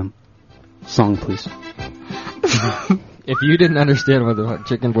really him. Song, please. If you didn't understand what the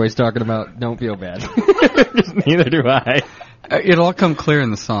Chicken Boy's talking about, don't feel bad. Neither do I. It'll all come clear in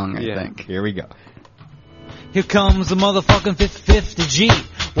the song, I think. Here we go. Here comes the motherfucking 50G.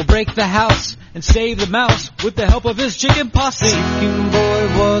 We'll break the house and save the mouse with the help of his chicken posse. Chicken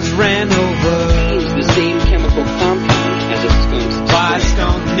Boy was ran over. He used the same chemical compound as a skunk's by a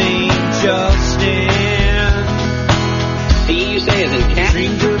skunk named Justin. See, you say as in cat.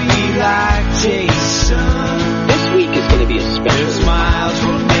 Dreamed to be like Jason. This week is going to be a special. His smiles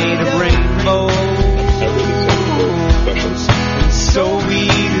were made of rainbows. And so we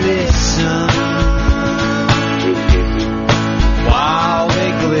listen while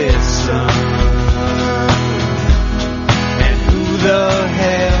they glisten. And who the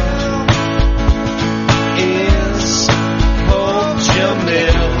hell is Pope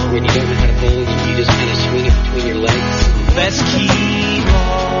Jamil? When you don't know how to bowl, you just kind of swing it between your legs. Let's keep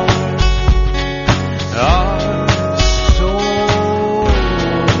our soul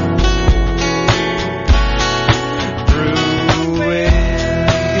brewing.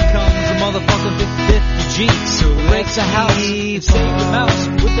 Here comes a motherfucking 50G. So breaks a house and save the mouse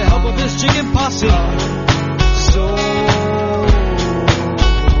with the help of his chicken posse. So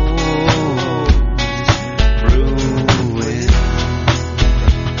brewing.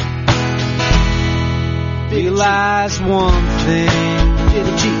 Realize one thing.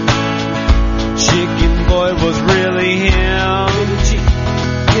 Chicken Boy was really him.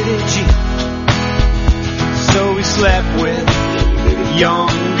 So we slept with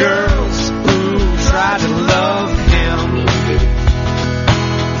young girls who tried to love him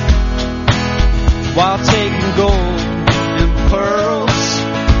while taking gold and pearls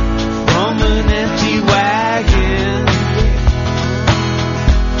from an empty wagon.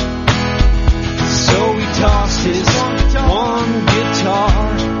 So we tossed his one guitar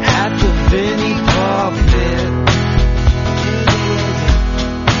at the Vinny puppet,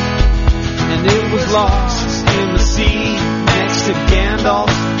 and it was lost in the sea next to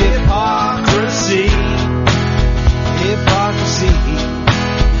Gandalf's hypocrisy.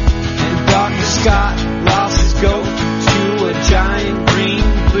 And Dr. Scott lost his goat to a giant green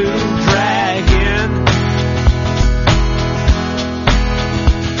blue dragon.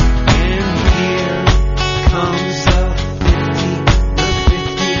 And here comes the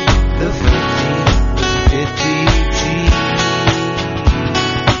 50G.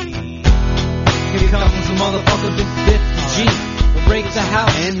 Here comes the motherfucking big 50G. We'll break the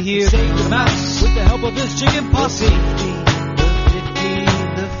house and here save the mouse with the help of his chicken posse.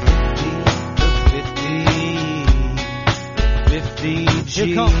 The 50G.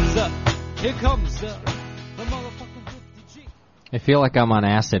 Here comes the motherfucking 50G. I feel like I'm on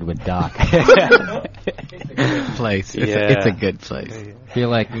acid with Doc. It's a good place. It's a good place. I feel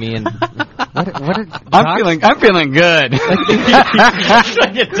like me and I'm feeling good.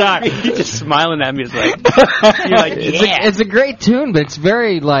 Doc, he's just smiling at me. It's like, you're like, it's a great tune, but it's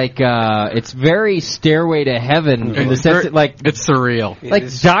very it's very Stairway to Heaven in the sense that it's surreal.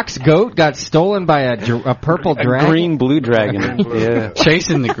 Like Doc's goat got stolen by a purple dragon, green blue dragon. Yeah,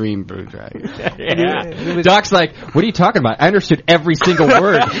 chasing the green blue dragon. Yeah. Doc's like, what are you talking about? I understood every single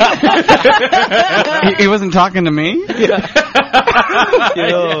word. He wasn't talking to me.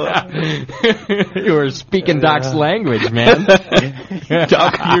 You were speaking Doc's language, man.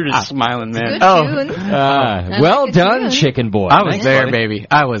 Doc, you're just smiling, man. Well done, Chicken Boy. I was there, baby.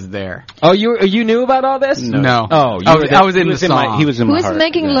 I was there. Oh, you knew about all this? No. Oh, I was in the song. He was in my Who's heart.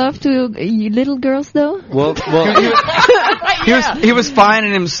 making love to you little girls, though? Well, he was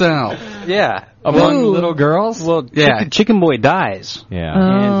finding himself. Yeah. Among little girls? Well, yeah. Chicken Boy dies. Yeah.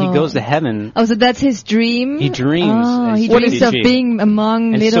 And he goes to heaven. Oh, so that's his dream? He dreams. Oh, he dreams of being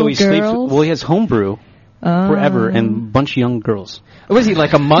among and little so he girls? Sleeps, he has homebrew forever and a bunch of young girls. Was he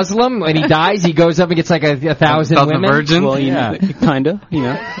like a Muslim? When he dies, he goes up and gets like 1,000 women? Virgin? Well, kind of,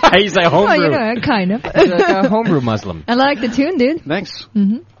 He's like homebrew. Well, kind of. He's like a homebrew Muslim. I like the tune, dude. Thanks.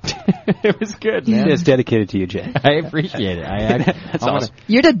 Mm-hmm. It was good, man. It's dedicated to you, Jay. I appreciate it. That's awesome.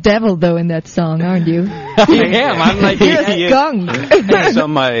 You're the devil, though, in that song, aren't you? I am. I'm like, you're a skunk.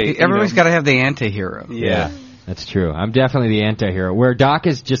 Everybody's got to have the anti-hero. Yeah, that's true. I'm definitely the anti-hero. Where Doc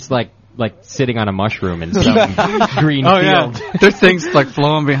is just like like sitting on a mushroom in some green Oh, field. yeah. There's things like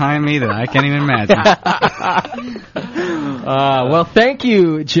flowing behind me that I can't even imagine. Well, thank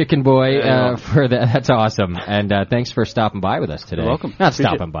you, Chicken Boy, for that. That's awesome. And thanks for stopping by with us today. You're welcome. Not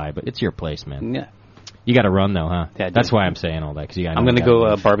Appreciate stopping by, but it's your place, man. Yeah. You got to run, though, huh? Yeah, I do. That's why I'm saying all that. Cause I'm going to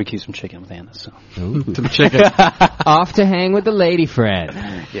go barbecue some chicken with Anna. So. Some chicken. Off to hang with the lady friend.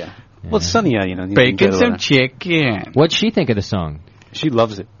 Yeah. Well, it's sunny out, you know. Bacon some chicken. What'd she think of the song? She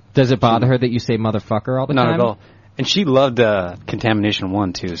loves it. Does it bother her that you say motherfucker all the Not time? at all. And she loved Contamination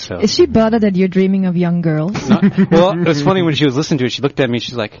 1, too. So. Is she bothered that you're dreaming of young girls? Well, it was funny when she was listening to it. She looked at me.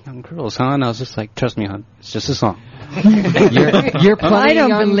 She's like, "Young girls, huh?" And I was just like, "Trust me, hon. It's just a song." You're plenty I don't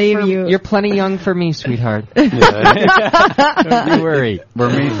young believe for, you. You're plenty young for me, sweetheart. Don't you worry.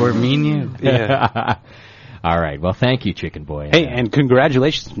 We're mean you. Yeah. All right. Well, thank you, Chicken Boy. Hey, and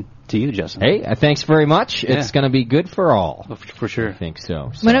congratulations to you, Justin. Hey, thanks very much. Yeah. It's going to be good for all. For sure. I think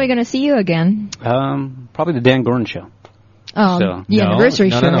so. When are we going to see you again? Probably the Dan Gordon show. Oh, So- the anniversary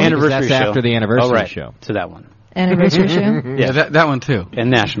show. No, Anniversary that's show. after the anniversary Oh, right. show. So that one. Anniversary show? Yeah, that one too.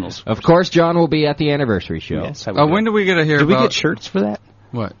 And Nationals. Of course, John will be at the anniversary show. Yes, I Oh, when do we get to hear Did we about... get shirts for that?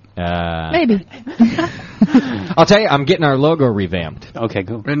 What? Maybe. I'll tell you, I'm getting our logo revamped. Okay,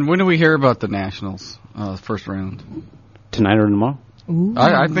 cool. And when do we hear about the Nationals, first round? Tonight or tomorrow? Ooh.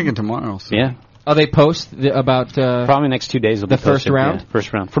 I'm thinking tomorrow. So. Yeah. Oh, they post about... Probably next 2 days. Will the be first posted, round? Yeah,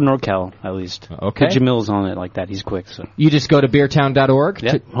 first round. For NorCal, at least. Okay. But Jamil's on it like that. He's quick, so. You just go to beertown.org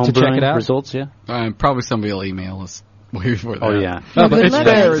Yeah. to check it out? Results, yeah. Probably somebody will email us way before that. Oh, yeah. Oh, but good luck.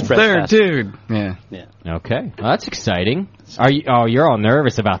 It's there, dude. Yeah. Okay. Well, that's exciting. Are you? Oh, you're all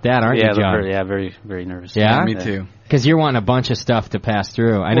nervous about that, aren't Yeah, you, John? very, very nervous. Yeah? Me too. Because you're wanting a bunch of stuff to pass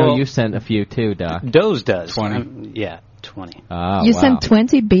through. I know Well- you sent a few, too, Doc. Doze does. 20. Yeah, 20. Oh, You wow. sent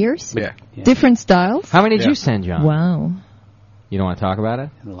 20 beers? Yeah. Different styles? How many did Yeah. you send, John? Wow. You don't want to talk about it?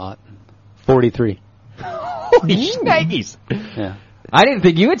 A lot. 43. Holy shnikes. Yeah. I didn't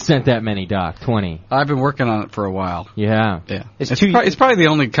think you had sent that many, Doc. 20. I've been working on it for a while. Yeah. Yeah. It's It's probably the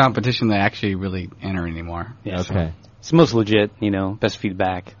only competition they actually really enter anymore. Yeah, Okay. It's most legit, best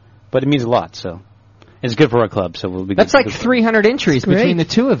feedback. But it means a lot, so. It's good for our club, so we'll be That's good. like 300 entries That's between great.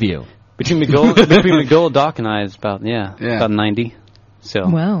 the two of you. Between McGill, Doc, and I, it's about, about 90. So.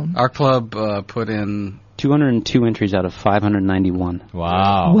 Wow. Our club put in 202 entries out of 591.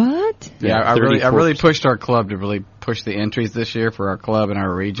 Wow. What? Yeah, Yeah, I really 34%. pushed our club to really push the entries this year for our club and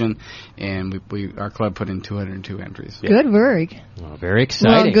our region, and our club put in 202 entries. Good work. Well, very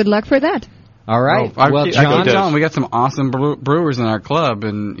exciting. Well, good luck for that. All right. I Well, told John, John, we got some awesome brewers in our club,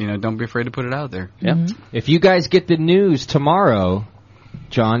 and don't be afraid to put it out there. Yeah. if you guys get the news tomorrow,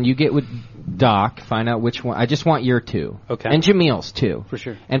 John, you get with Doc, find out which one. I just want your two. Okay. And Jamil's too. For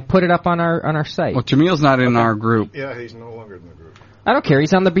sure. And put it up on our site. Well, Jamil's not in our group. Yeah, he's no longer in the group. I don't care.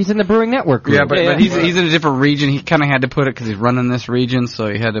 He's in the Brewing Network group. Yeah, but he's in a different region. He kind of had to put it because he's running this region,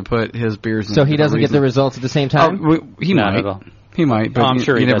 so he had to put his beers in So a he different doesn't get the region. results at the same time? He Not might. at all. He might, but I'm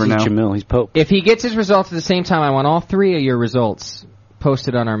sure he you never does. know. He's Jamil. He's Pope. If he gets his results at the same time, I want all three of your results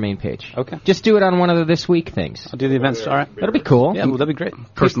posted on our main page. Okay. Just do it on one of the This Week things. I'll do the events. All right. That'll be cool. Yeah, well, that'd be great.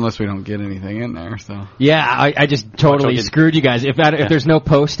 Of course, unless we don't get anything in there, so. Yeah, I just totally Watch, I'll get- screwed you guys. If there's no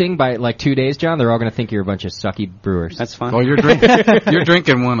posting by like 2 days, John, they're all going to think you're a bunch of sucky brewers. That's fine. Well, you're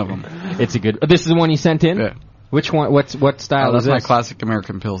drinking one of them. It's a good. This is the one you sent in. Yeah. Which one? What style That's is my this? classic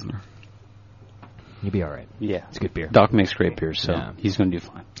American Pilsner. You'll be all right. Yeah. It's good beer. Doc makes great beer, so Yeah. he's going to do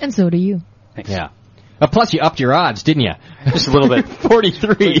fine. And so do you. Thanks. Yeah. Plus, you upped your odds, didn't you? Just a little bit.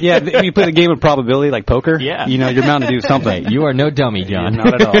 43. Yeah, if you play the game of probability like poker, Yeah. you're bound to do something. You are no dummy, John. Yeah,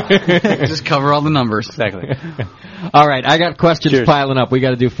 not at all. Just cover all the numbers. Exactly. All right, I got questions Cheers. piling up. We got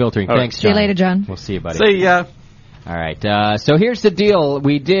to do filtering. All right. Thanks, See John. you later, John. We'll see you, buddy. See ya. All right. So here's the deal.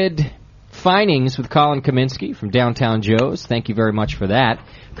 We did Finings with Colin Kaminsky from Downtown Joe's. Thank you very much for that,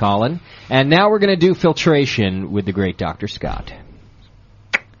 Colin. And now we're going to do filtration with the great Dr. Scott.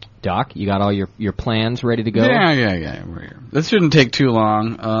 Doc, you got all your plans ready to go? Yeah. We're here. This shouldn't take too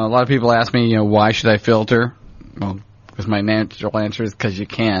long. A lot of people ask me, why should I filter? Well, because my natural answer is because you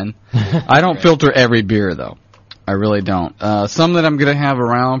can. I don't filter every beer, though. I really don't. Some that I'm going to have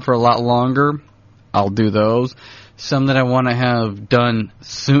around for a lot longer, I'll do those. Some that I want to have done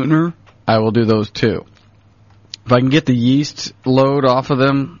sooner, I will do those too. If I can get the yeast load off of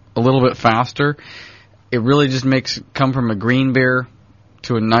them a little bit faster, it really just makes come from a green beer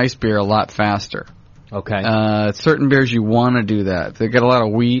to a nice beer a lot faster. Okay. Certain beers you want to do that. If they get a lot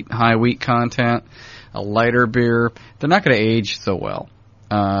of wheat, high wheat content, a lighter beer, they're not going to age so well.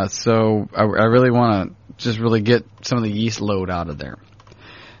 So I really want to just really get some of the yeast load out of there.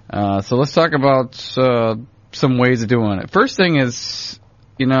 So let's talk about some ways of doing it. First thing is,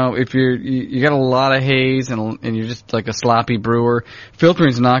 if you got a lot of haze and you're just like a sloppy brewer,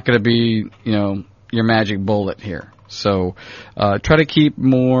 filtering's not going to be, your magic bullet here. So, try to keep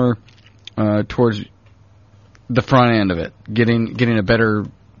more, towards the front end of it, getting a better,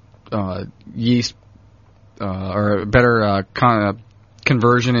 yeast, or a better, kind of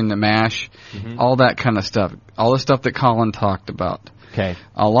conversion into mash, all that kind of stuff. All the stuff that Colin talked about. Okay.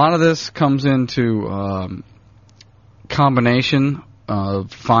 A lot of this comes into, combination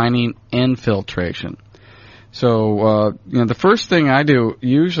of fining and filtration. So, the first thing I do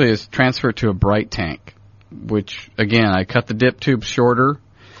usually is transfer it to a bright tank, which, again, I cut the dip tube shorter.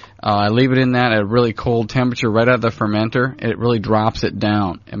 I leave it in that at a really cold temperature right out of the fermenter, and it really drops it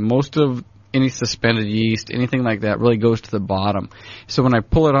down. And most of any suspended yeast, anything like that, really goes to the bottom. So when I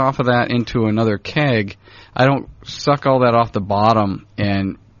pull it off of that into another keg, I don't suck all that off the bottom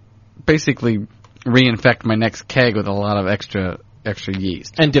and basically reinfect my next keg with a lot of extra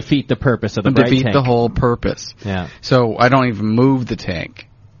yeast. And defeat the purpose of the bright tank. Defeat the whole purpose. Yeah. So I don't even move the tank.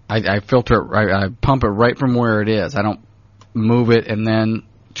 I filter it, I pump it right from where it is. I don't move it and then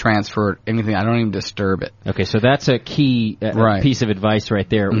transfer anything. I don't even disturb it. Okay, so that's a key piece of advice right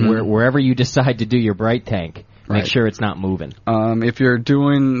there. Wherever you decide to do your bright tank, make sure it's not moving. If you're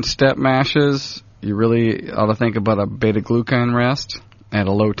doing step mashes, you really ought to think about a beta-glucan rest at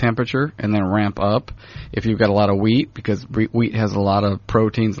a low temperature and then ramp up. If you've got a lot of wheat, because wheat has a lot of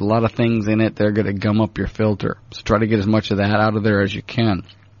proteins, a lot of things in it, they're going to gum up your filter. So try to get as much of that out of there as you can.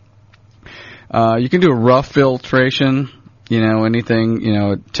 You can do a rough filtration,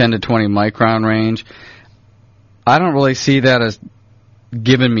 anything, 10 to 20 micron range. I don't really see that as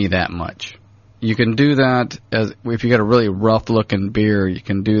giving me that much. You can do that as if you got a really rough looking beer, you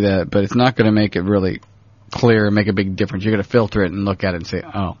can do that, but it's not going to make it really clear and make a big difference. You're going to filter it and look at it and say,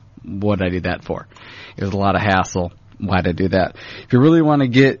 oh, what did I do that for? It was a lot of hassle. Why did I do that? If you really want to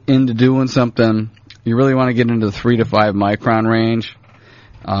get into doing something, you really want to get into the 3 to 5 micron range.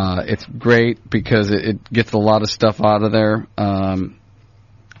 It's great because it gets a lot of stuff out of there.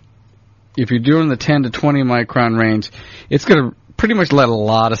 If you're doing the 10 to 20 micron range, it's going to pretty much let a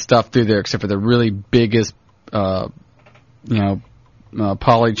lot of stuff through there except for the really biggest, poly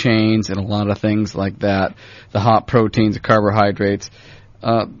chains and a lot of things like that, the hot proteins, the carbohydrates,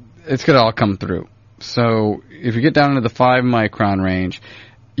 it's going to all come through. So if you get down into the 5 micron range,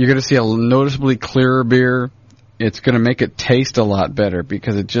 you're going to see a noticeably clearer beer. It's going to make it taste a lot better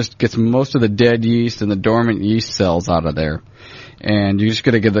because it just gets most of the dead yeast and the dormant yeast cells out of there. And you're just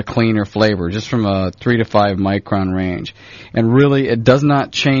going to get a cleaner flavor just from a 3 to 5 micron range. And really, it does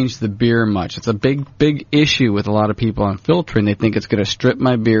not change the beer much. It's a big issue with a lot of people on filtering. They think it's going to strip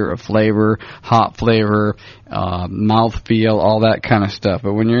my beer of flavor, hop flavor, mouthfeel, all that kind of stuff.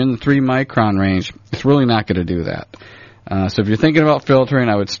 But when you're in the 3 micron range, it's really not going to do that. So if you're thinking about filtering,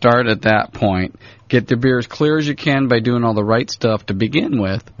 I would start at that point. Get the beer as clear as you can by doing all the right stuff to begin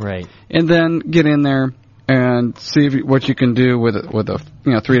with. Right. And then get in there and see what you can do with a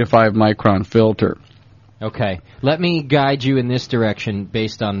 3 to 5 micron filter. Okay. Let me guide you in this direction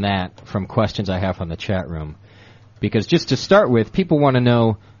based on that from questions I have on the chat room. Because just to start with, people want to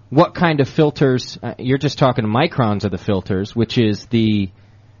know what kind of filters, you're just talking microns of the filters, which is the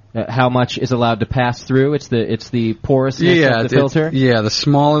how much is allowed to pass through? It's the porousness of the filter? The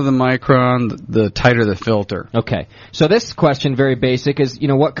smaller the micron, the tighter the filter. Okay. So this question, very basic, is,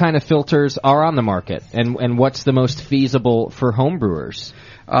 what kind of filters are on the market? And what's the most feasible for home brewers?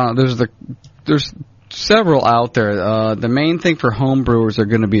 There's several out there. The main thing for home brewers are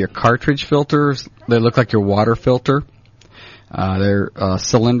going to be your cartridge filters. They look like your water filter. They're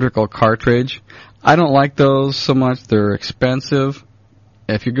cylindrical cartridge. I don't like those so much. They're expensive.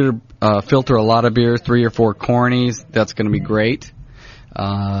 If you're going to filter a lot of beers, 3 or 4 cornies, that's going to be great.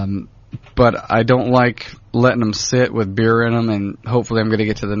 But I don't like letting them sit with beer in them, and hopefully I'm going to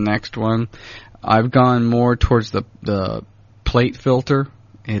get to the next one. I've gone more towards the plate filter.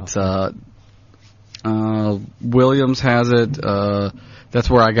 It's Williams has it. That's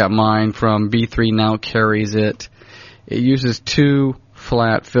where I got mine from. B3 now carries it. It uses 2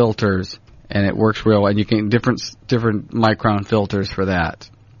 flat filters. And it works real well. And you can different micron filters for that.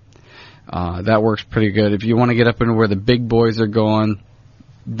 That works pretty good. If you want to get up into where the big boys are going,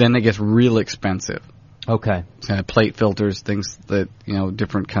 then it gets real expensive. Okay. Plate filters, things that,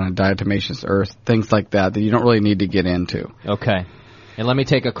 different kind of diatomaceous earth, things like that you don't really need to get into. Okay. And let me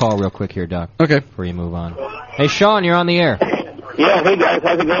take a call real quick here, Doc. Okay. Before you move on. Hey, Sean, you're on the air. Yeah, hey guys,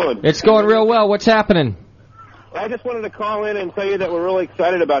 how's it going? It's going real well. What's happening? I just wanted to call in and tell you that we're really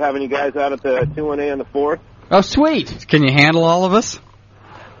excited about having you guys out at the 2-1A on the 4th. Oh, sweet. Can you handle all of us?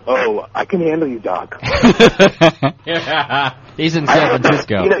 Oh, I can handle you, Doc. He's in San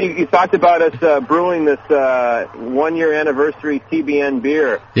Francisco. You talked about us brewing this 1-year anniversary TBN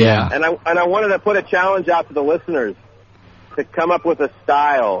beer. Yeah. And I wanted to put a challenge out to the listeners to come up with a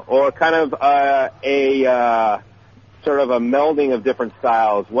style or kind of sort of a melding of different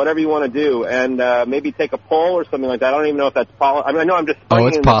styles, whatever you want to do, and maybe take a poll or something like that. I don't even know if that's possible. I mean, I know I'm just Oh,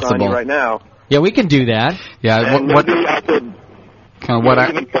 it's this on possible. you right now. Yeah, we can do that. Yeah, And maybe I could... kind of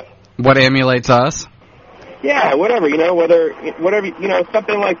what emulates us? Yeah, whatever,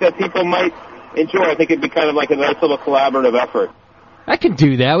 something like that people might enjoy. I think it'd be kind of like a nice little collaborative effort. I can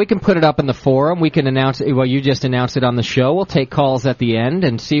do that. We can put it up in the forum. We can announce it. Well, you just announced it on the show. We'll take calls at the end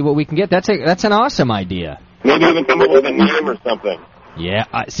and see what we can get. That's an awesome idea. Maybe even come up with a name or something. Yeah.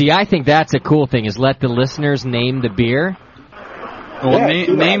 See, I think that's a cool thing, is let the listeners name the beer. Well,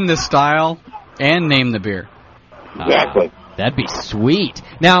 name the style and name the beer. Exactly. That'd be sweet.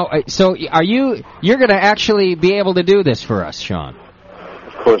 Now, so you're going to actually be able to do this for us, Sean?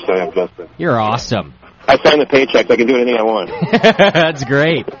 Of course I am, Justin. You're awesome. I sign the paychecks. I can do anything I want. That's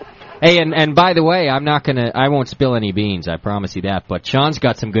great. Hey, and by the way, I won't spill any beans, I promise you that, but Sean's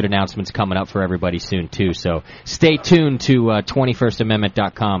got some good announcements coming up for everybody soon, too, so stay tuned to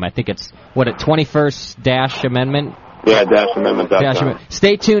 21stamendment.com. I think it's, 21st-amendment? Yeah, -amendment.com.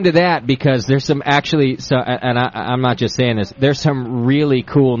 Stay tuned to that, because there's some actually, and I'm not just saying this, there's some really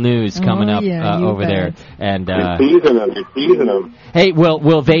cool news coming up over there. And You're teasing them. Hey,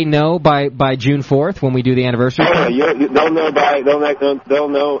 will they know by June 4th when we do the anniversary? They'll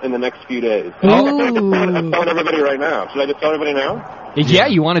know in the next few days. I'm telling everybody right now. Should I just tell everybody now? Yeah,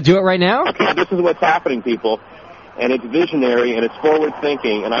 you want to do it right now? Okay, this is what's happening, people. And it's visionary and it's forward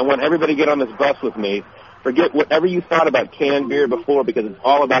thinking, and I want everybody to get on this bus with me. Forget whatever you thought about canned beer before, because it's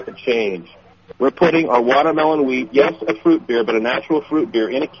all about the change. We're putting our watermelon wheat, yes, a fruit beer, but a natural fruit beer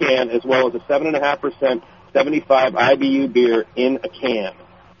in a can, as well as a 7.5%, 75 IBU beer in a can.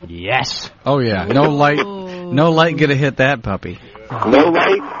 Yes. Oh, yeah. No light gonna hit that puppy. No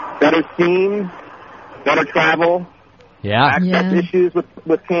light, better steam, better travel. Yeah. Access issues with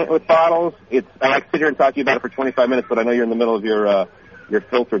bottles. I like to sit here and talk to you about it for 25 minutes, but I know you're in the middle of your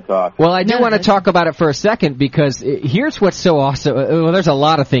filter talk. Well, I do want to talk about it for a second, because here's what's so awesome. Well, there's a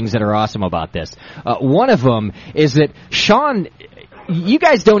lot of things that are awesome about this. One of them is that, Sean, you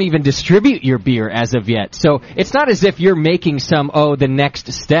guys don't even distribute your beer as of yet. So it's not as if you're making the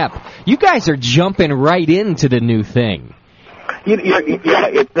next step. You guys are jumping right into the new thing.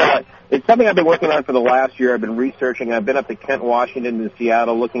 It's something I've been working on for the last year. I've been researching. I've been up to Kent, Washington, and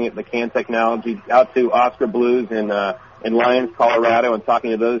Seattle, looking at the can technology, out to Oscar Blues in Lyons, Colorado, and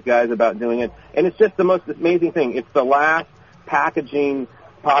talking to those guys about doing it. And it's just the most amazing thing. It's the last packaging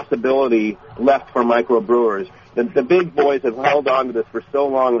possibility left for microbrewers. The big boys have held on to this for so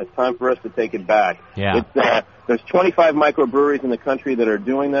long, and it's time for us to take it back. Yeah. There's 25 microbreweries in the country that are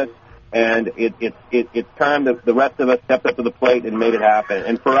doing this, and it's time that the rest of us stepped up to the plate and made it happen.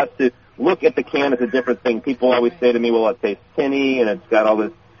 And for us to look at the can as a different thing. People always say to me, well, it tastes tinny, and it's got all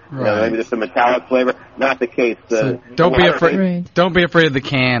this, maybe just a metallic flavor. Not the case. Don't be afraid. Don't be afraid of the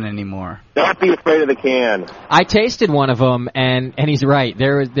can anymore. Don't be afraid of the can. I tasted one of them, and he's right.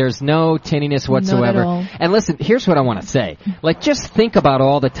 There's no tinniness whatsoever. Not at all. And listen, here's what I want to say. Like, just think about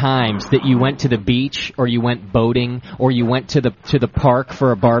all the times that you went to the beach, or you went boating, or you went to the park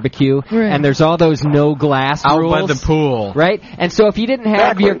for a barbecue, and there's all those no glass rules out by the pool, right? And so if you didn't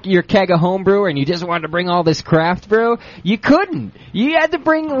have your keg of homebrew and you just wanted to bring all this craft brew, you couldn't. You had to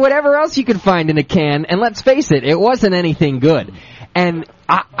bring whatever else you could find in a can. And let's face it wasn't anything good. And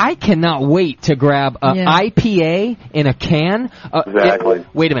I cannot wait to grab an IPA in a can. Exactly.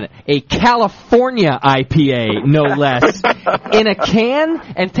 Wait a minute. A California IPA, no less, in a can,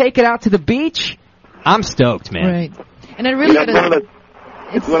 and take it out to the beach. I'm stoked, man. Right. And I really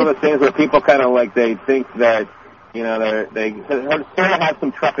it's one of those things where people kind of they think that, they sort of have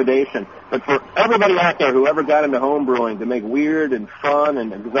some trepidation. But for everybody out there who ever got into home brewing to make weird and fun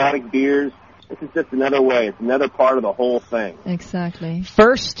and exotic beers, this is just another way. It's another part of the whole thing. Exactly.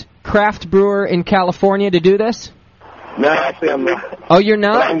 First craft brewer in California to do this? No, actually, I'm not. Oh, you're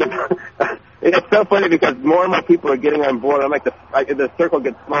not? It's so funny because more and more people are getting on board. I'm the circle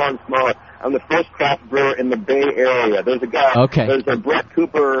gets smaller and smaller. I'm the first craft brewer in the Bay Area. There's a guy. Okay. There's a Brett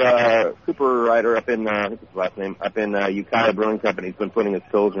Cooperrider up in what's his last name? Up in Ukiah Brewing Company. He's been putting his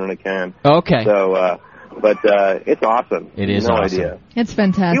Pilsner in a can. Okay. So, but it's awesome. It is no awesome. idea. It's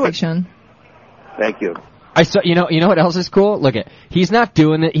fantastic, Sean. Thank you. I saw. You know what else is cool? Look at. He's not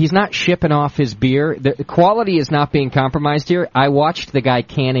doing it. He's not shipping off his beer. The quality is not being compromised here. I watched the guy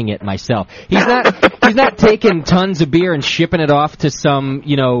canning it myself. He's not taking tons of beer and shipping it off to some,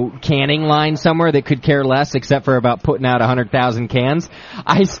 canning line somewhere that could care less except for about putting out 100,000 cans.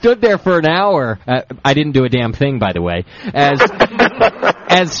 I stood there for an hour. I didn't do a damn thing, by the way.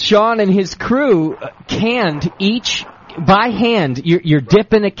 As Sean and his crew canned each by hand. You're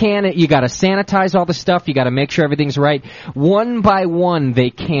dipping a can. You got to sanitize all the stuff. You got to make sure everything's right. One by one, they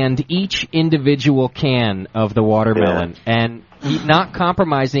canned each individual can of the watermelon, and not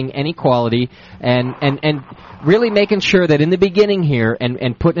compromising any quality, and really making sure that in the beginning here,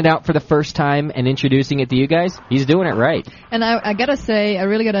 and putting it out for the first time and introducing it to you guys, he's doing it right. And I gotta say, I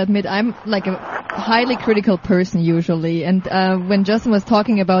really gotta admit, I'm like a highly critical person usually. And when Justin was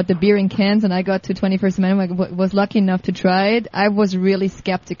talking about the beer in cans, and I got to 21st Amendment, was lucky enough to try it, I was really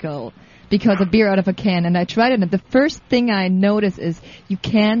skeptical. Because of beer out of a can, and I tried it, and the first thing I noticed is you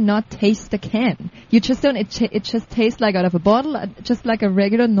cannot taste the can. You just don't. It just tastes like out of a bottle, just like a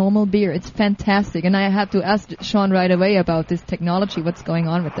regular normal beer. It's fantastic, and I had to ask Sean right away about this technology. What's going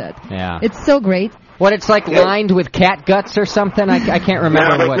on with that? Yeah, it's so great. What, it's like lined with cat guts or something? I can't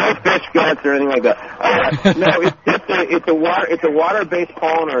remember what. No fish guts or anything like that. No, it's a water-based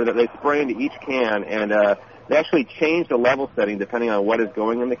polymer that they spray into each can, and they actually change the level setting depending on what is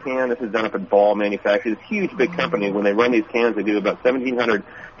going in the can. This is done up at Ball Manufacturing. It's a huge, big company. When they run these cans, they do about 1,700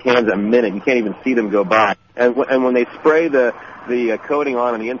 cans a minute. You can't even see them go by. And when they spray the coating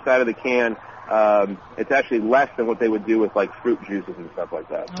on the inside of the can, it's actually less than what they would do with, like, fruit juices and stuff like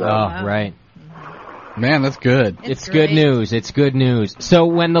that. So. Oh, right. Man, that's good. It's good news. It's good news. So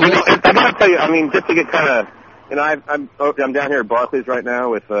when the list... I gotta tell you, just to get kind of... I'm down here at Barclays right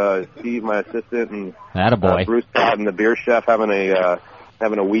now with Steve, my assistant, and Bruce Todd and the beer chef having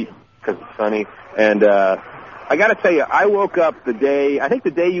a week because it's sunny. And I got to tell you, I woke up the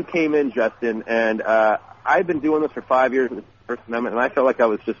day you came in, Justin, and I've been doing this for 5 years with the First Amendment, and I felt like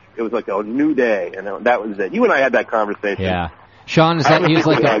it was like a new day, and that was it. You and I had that conversation. Yeah, Sean,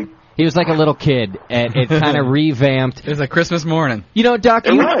 he was like a little kid, and it kind of revamped. It was a Christmas morning. Doc,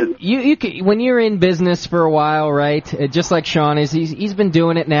 you when you're in business for a while, right? Just like Sean is, he's been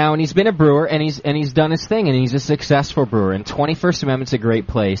doing it now, and he's been a brewer, and he's done his thing, and he's a successful brewer. And 21st Amendment's a great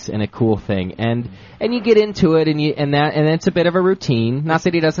place and a cool thing, and you get into it, and it's a bit of a routine. Not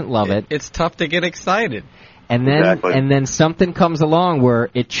that he doesn't love it. It's tough to get excited. And then something comes along where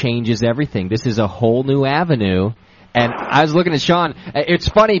it changes everything. This is a whole new avenue. And I was looking at Sean. It's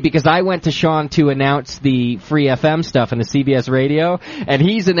funny because I went to Sean to announce the free FM stuff and the CBS radio, and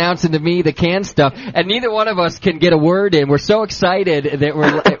he's announcing to me the can stuff, and neither one of us can get a word in. We're so excited that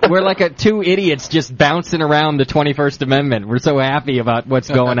we're like two idiots just bouncing around the 21st Amendment. We're so happy about what's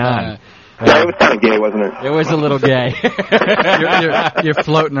going on. Yeah, it was kind of gay, wasn't it? It was a little gay. you're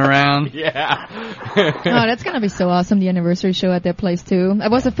floating around. Yeah. Oh, that's going to be so awesome, the anniversary show at their place, too. It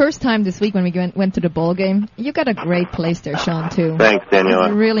was the first time this week when we went to the ball game. You got a great place there, Sean, too. Thanks, Daniela.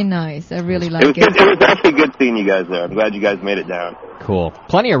 It was really nice. I really liked it. It was actually good seeing you guys there. I'm glad you guys made it down. Cool.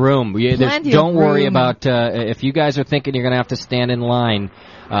 Plenty of room. Don't worry about if you guys are thinking you're going to have to stand in line.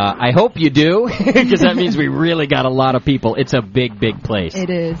 I hope you do, because that means we really got a lot of people. It's a big, big place. It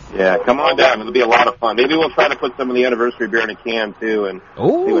is. Yeah, come on down. It'll be a lot of fun. Maybe we'll try to put some of the anniversary beer in a can, too, and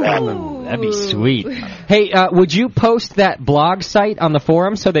see what happens. That'd be sweet. Hey, would you post that blog site on the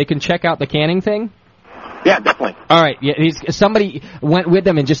forum so they can check out the canning thing? Yeah, definitely. All right. Yeah, somebody went with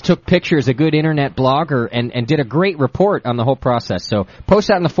them and just took pictures, a good internet blogger, and did a great report on the whole process. So post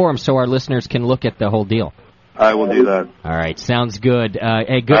that in the forum so our listeners can look at the whole deal. I will do that. All right. Sounds good.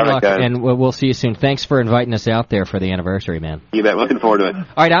 Hey, good luck, guys. And we'll see you soon. Thanks for inviting us out there for the anniversary, man. You bet. Looking forward to it. All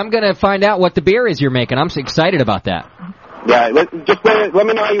right. I'm going to find out what the beer is you're making. I'm so excited about that. Yeah, let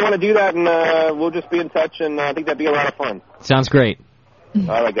me know how you want to do that, and we'll just be in touch, and I think that'd be a lot of fun. Sounds great.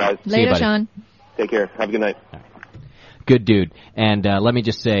 All right, guys. Later, Sean. Take care. Have a good night. Good dude. And let me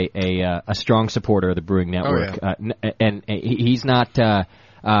just say, a strong supporter of the Brewing Network. Oh, yeah. And he's not...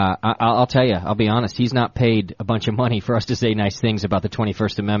 I'll tell you, I'll be honest, he's not paid a bunch of money for us to say nice things about the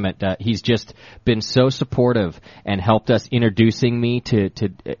 21st Amendment. He's just been so supportive and helped us introducing me to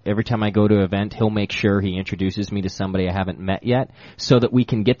every time I go to an event, he'll make sure he introduces me to somebody I haven't met yet so that we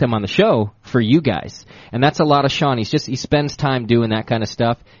can get them on the show for you guys. And that's a lot of Sean. He spends time doing that kind of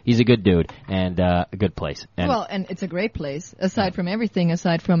stuff. He's a good dude and a good place. And it's a great place. Aside from everything,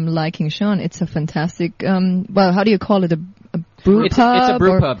 aside from liking Sean, it's a fantastic, how do you call it? A brew pub? It's a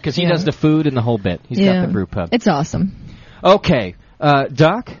brew pub because he does the food and the whole bit. He's got the brew pub. It's awesome. Okay.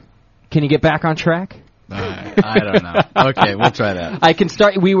 Doc, can you get back on track? I don't know. Okay, we'll try that. I can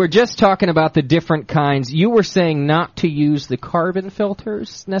start. We were just talking about the different kinds. You were saying not to use the carbon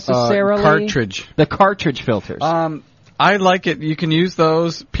filters necessarily. Cartridge. The cartridge filters. I like it. You can use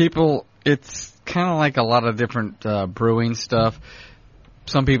those. It's kind of like a lot of different brewing stuff.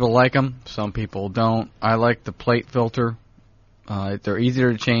 Some people like them. Some people don't. I like the plate filter. They're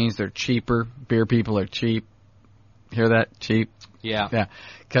easier to change. They're cheaper. Beer people are cheap. Hear that? Cheap. Yeah. Yeah.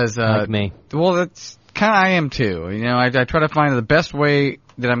 Because like me. Well, that's kind of I am too. You know, I try to find the best way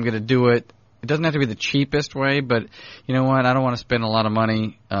that I'm going to do it. It doesn't have to be the cheapest way, but you know what? I don't want to spend a lot of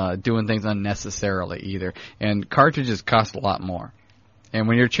money doing things unnecessarily either. And cartridges cost a lot more. And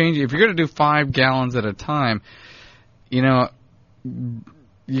when you're changing, if you're going to do 5 gallons at a time, you know,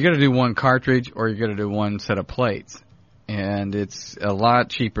 you're going to do one cartridge or you're going to do one set of plates. And it's a lot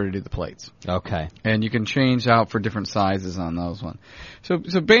cheaper to do the plates. Okay. And you can change out for different sizes on those ones. So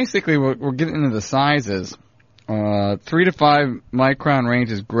basically, we're getting into the sizes. 3 to 5 micron range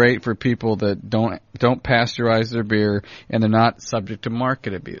is great for people that don't pasteurize their beer and they're not subject to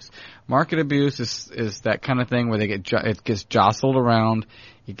market abuse. Market abuse is that kind of thing where it gets jostled around,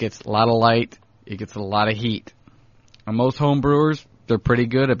 it gets a lot of light, it gets a lot of heat. And most home brewers, they're pretty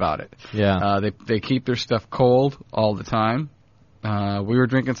good about it. Yeah. They keep their stuff cold all the time. We were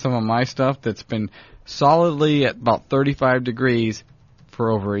drinking some of my stuff that's been solidly at about 35 degrees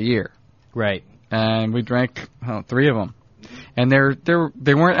for over a year. Right. And we drank 3 of them. And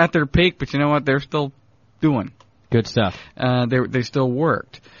they weren't at their peak, but you know what? They're still doing good stuff. They still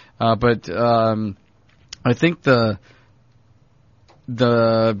worked. But I think the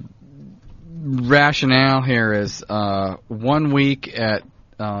rationale here is 1 week at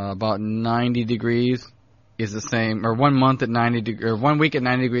about 90 degrees is the same, or 1 month at 90 degrees, or 1 week at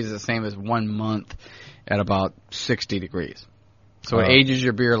 90 degrees is the same as 1 month at about 60 degrees. So it ages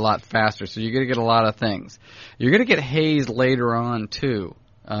your beer a lot faster. So you're going to get a lot of things. You're going to get haze later on too,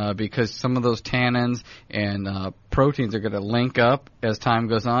 because some of those tannins and proteins are going to link up as time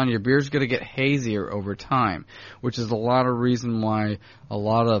goes on. Your beer's going to get hazier over time, which is a lot of reason why a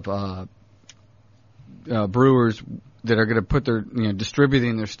lot of brewers that are going to put their,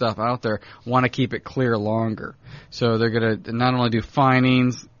 distributing their stuff out there want to keep it clear longer. So they're going to not only do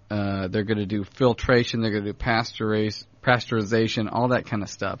finings, they're going to do filtration, they're going to do pasteurization, all that kind of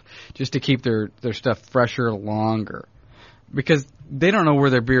stuff, just to keep their stuff fresher longer. Because they don't know where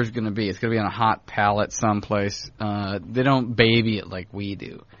their beer's going to be. It's going to be on a hot pallet someplace. They don't baby it like we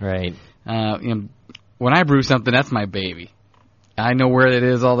do. Right. When I brew something, that's my baby. I know where it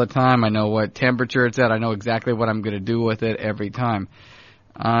is all the time. I know what temperature it's at. I know exactly what I'm going to do with it every time.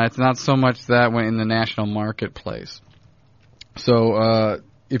 It's not so much that when in the national marketplace. So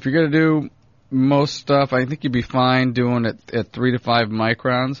if you're going to do most stuff, I think you'd be fine doing it at 3 to 5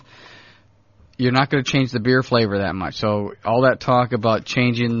 microns. You're not going to change the beer flavor that much. So all that talk about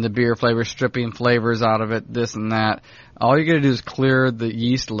changing the beer flavor, stripping flavors out of it, this and that, all you're going to do is clear the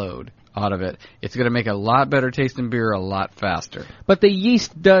yeast load out of it. It's going to make a lot better tasting beer a lot faster. But the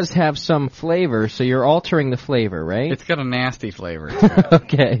yeast does have some flavor, so you're altering the flavor, right? It's got a nasty flavor.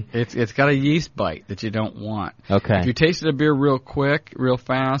 Okay. It's got a yeast bite that you don't want. Okay. If you tasted a beer real quick, real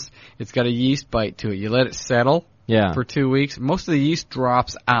fast, it's got a yeast bite to it. You let it settle for 2 weeks, most of the yeast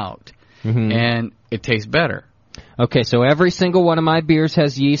drops out, and it tastes better. Okay, so every single one of my beers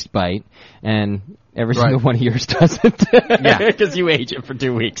has yeast bite, and every single one of yours doesn't. Yeah. Because you age it for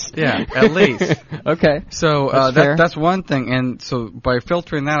 2 weeks. Yeah, at least. Okay. So that's one thing. And so by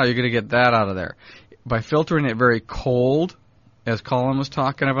filtering that out, you're going to get that out of there. By filtering it very cold, as Colin was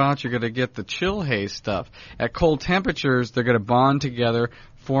talking about, you're going to get the chill haze stuff. At cold temperatures, they're going to bond together,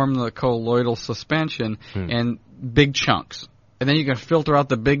 form the colloidal suspension, and big chunks. And then you can filter out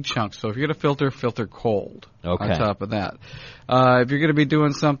the big chunks. So if you're going to filter cold on top of that. If you're going to be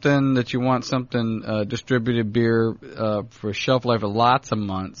doing something that you want distributed beer for shelf life of lots of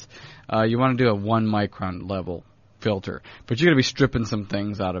months, you want to do a 1 micron level filter. But you're going to be stripping some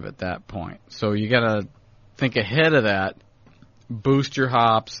things out of it at that point. So you got to think ahead of that, boost your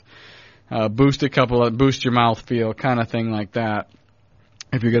hops, boost your mouthfeel, kind of thing like that.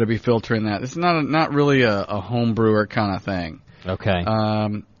 If you're going to be filtering that, it's not really a home brewer kind of thing. Okay.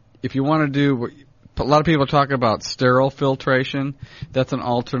 If you want to do, a lot of people talk about sterile filtration. That's an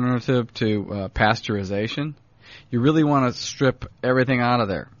alternative to pasteurization. You really want to strip everything out of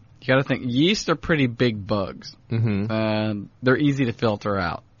there. You got to think, yeast are pretty big bugs. They're easy to filter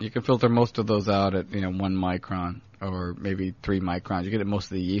out. You can filter most of those out at 1 micron or maybe 3 microns. You get most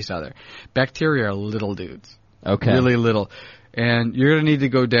of the yeast out of there. Bacteria are little dudes. Okay. Really little. And you're going to need to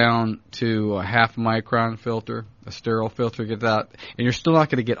go down to a half micron filter, a sterile filter, get that. And you're still not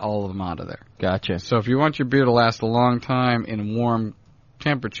going to get all of them out of there. Gotcha. So if you want your beer to last a long time in warm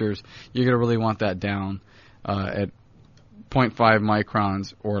temperatures, you're going to really want that down at 0.5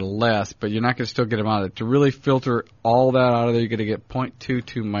 microns or less, but you're not going to still get them out of it. To really filter all that out of there, you're going to get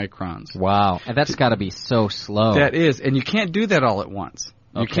 0.22 microns. Wow. And that's got to be so slow. That is. And you can't do that all at once.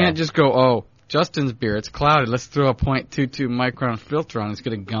 You can't just go, oh, Justin's beer, it's clouded, let's throw a 0.22 micron filter on it. It's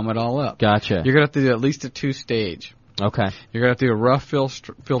going to gum it all up. Gotcha. You're going to have to do at least a 2-stage. Okay. You're going to have to do a rough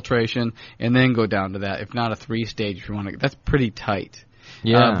filtration and then go down to that, if not a 3-stage if you want to. That's pretty tight.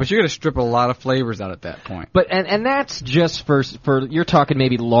 Yeah. But you're going to strip a lot of flavors out at that point. But and that's just for you're talking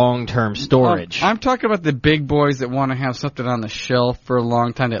maybe long-term storage. I'm talking about the big boys that want to have something on the shelf for a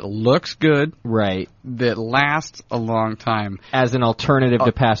long time that looks good. Right. That lasts a long time. As an alternative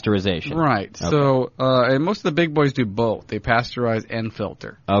to pasteurization. Right. Okay. So, and most of the big boys do both. They pasteurize and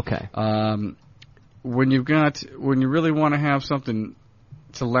filter. Okay. When you really want to have something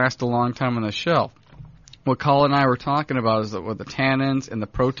to last a long time on the shelf, what Colin and I were talking about is that with the tannins and the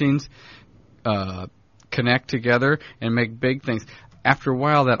proteins connect together and make big things. After a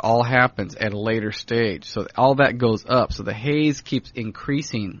while, that all happens at a later stage. So all that goes up. So the haze keeps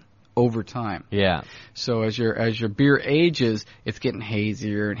increasing over time. Yeah. So as your beer ages, it's getting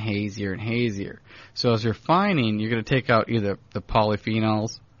hazier and hazier and hazier. So as you're fining, you're going to take out either the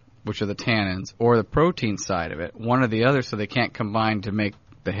polyphenols, which are the tannins, or the protein side of it, one or the other, so they can't combine to make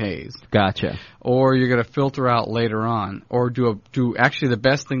the haze. Gotcha. Or you're going to filter out later on, or actually the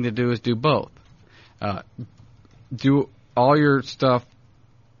best thing to do is do both. Do all your stuff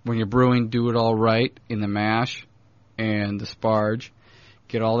when you're brewing, do it all right in the mash and the sparge,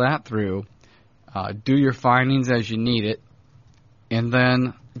 get all that through, do your finings as you need it, and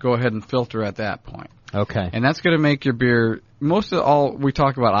then go ahead and filter at that point. Okay. And that's going to make your beer, most of all we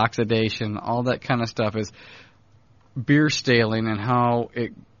talk about oxidation, all that kind of stuff is beer staling and how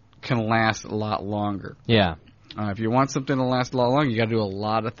it can last a lot longer. Yeah. If you want something to last a lot longer, you got to do a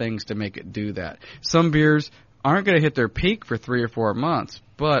lot of things to make it do that. Some beers aren't going to hit their peak for 3 or 4 months,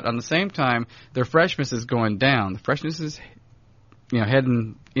 but on the same time, their freshness is going down. The freshness is,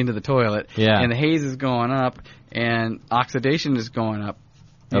 heading into the toilet, and the haze is going up, and oxidation is going up.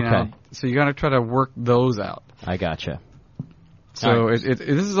 You know? So you got to try to work those out. I gotcha. So this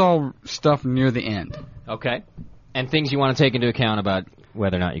is all stuff near the end. Okay. And things you want to take into account about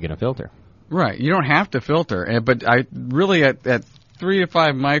whether or not you're going to filter. Right. You don't have to filter. But I really, at 3 to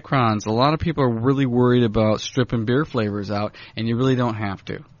 5 microns, a lot of people are really worried about stripping beer flavors out, and you really don't have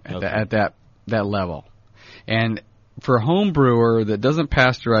to at that level. And for a home brewer that doesn't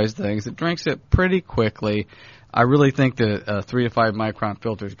pasteurize things, that drinks it pretty quickly, I really think that a 3 to 5 micron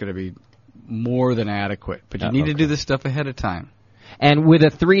filter is going to be more than adequate. But you need to do this stuff ahead of time. And with a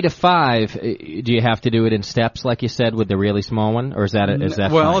 3 to 5, do you have to do it in steps, like you said, with the really small one, or is that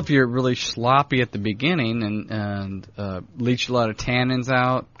well, fine? If you're really sloppy at the beginning and leach a lot of tannins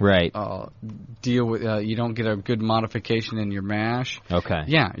out, right? Deal with you don't get a good modification in your mash. Okay.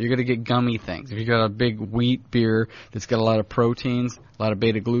 Yeah, you're gonna get gummy things. If you got a big wheat beer that's got a lot of proteins, a lot of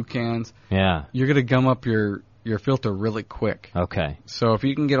beta glucans, yeah, you're gonna gum up your filter really quick. Okay. So if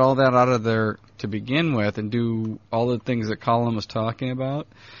you can get all that out of there to begin with and do all the things that Colin was talking about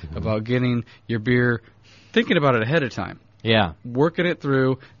getting your beer, thinking about it ahead of time. Yeah. Working it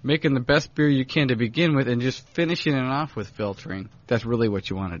through, making the best beer you can to begin with, and just finishing it off with filtering. That's really what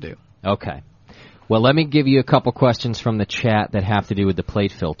you want to do. Okay. Well, let me give you a couple questions from the chat that have to do with the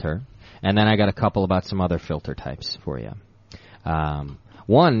plate filter, and then I got a couple about some other filter types for you.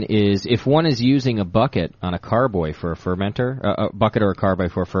 One is, if one is using a bucket on a carboy for a fermenter, a bucket or a carboy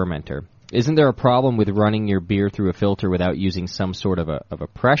for a fermenter, isn't there a problem with running your beer through a filter without using some sort of a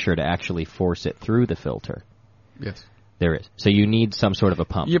pressure to actually force it through the filter? Yes. There is. So you need some sort of a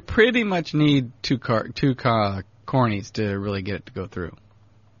pump. You pretty much need two cornies to really get it to go through.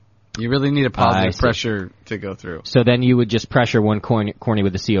 You really need a positive pressure to go through. So then you would just pressure one corny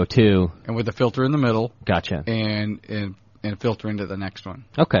with the CO2. And with the filter in the middle. Gotcha. And filter into the next one.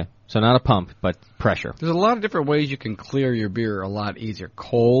 Okay. So not a pump, but pressure. There's a lot of different ways you can clear your beer a lot easier.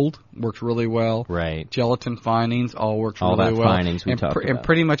 Cold works really well. Right. Gelatin finings all works really well. All that finings we talked about. And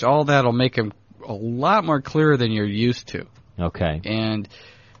pretty much all that will make them a lot more clearer than you're used to. Okay. And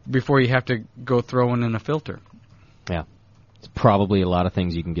before you have to go throwing in a filter. Yeah. It's probably a lot of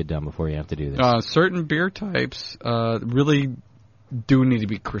things you can get done before you have to do this. Certain beer types really do need to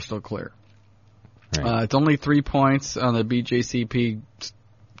be crystal clear. Right. It's only 3 points on the BJCP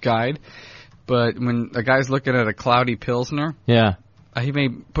guide, but when a guy's looking at a cloudy Pilsner, yeah, he may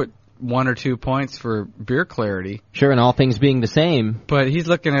put 1 or 2 points for beer clarity. Sure, and all things being the same. But he's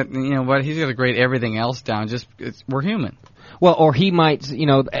looking at, what, he's going to grade everything else down. We're human. Well, or he might,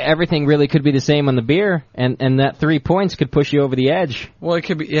 everything really could be the same on the beer, and that 3 points could push you over the edge. Well, it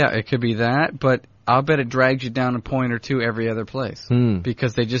could be that, but I'll bet it drags you down a point or two every other place.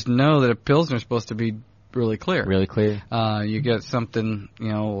 Because they just know that a Pilsner is supposed to be really clear. Really clear. You get something,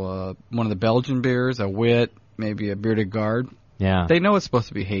 one of the Belgian beers, a Wit, maybe a Bearded Guard. Yeah. They know it's supposed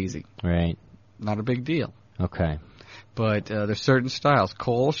to be hazy. Right. Not a big deal. Okay. But there's certain styles.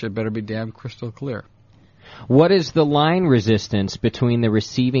 Kolsch, it better be damn crystal clear. What is the line resistance between the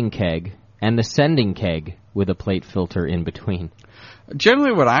receiving keg and the sending keg with a plate filter in between?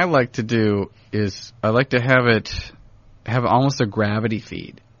 Generally what I like to do is I like to have almost a gravity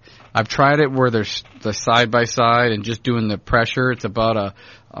feed. I've tried it where there's the side by side and just doing the pressure. It's about a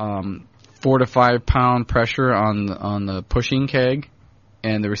 4 to 5 pound pressure on the pushing keg,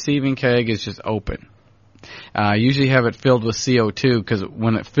 and the receiving keg is just open. I usually have it filled with CO2 because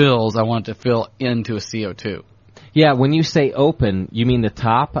when it fills, I want it to fill into a CO2. Yeah, when you say open, you mean the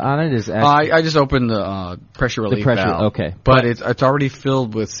top on it is actually... I just open the pressure relief valve. Okay. But it's already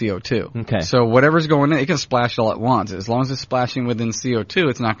filled with CO2. Okay. So whatever's going in, it can splash all at once. As long as it's splashing within CO2,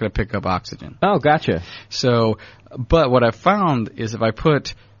 it's not going to pick up oxygen. Oh, gotcha. So, but what I found is if I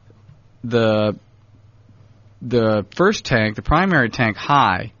put the first tank, the primary tank,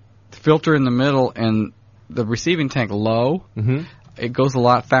 high, the filter in the middle, and the receiving tank low, it goes a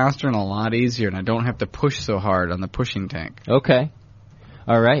lot faster and a lot easier, and I don't have to push so hard on the pushing tank. Okay.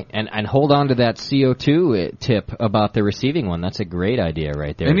 All right. And hold on to that CO2 tip about the receiving one. That's a great idea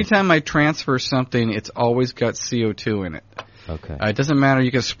right there. Anytime I transfer something, it's always got CO2 in it. Okay. It doesn't matter.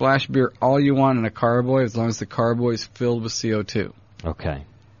 You can splash beer all you want in a carboy as long as the carboy is filled with CO2. Okay.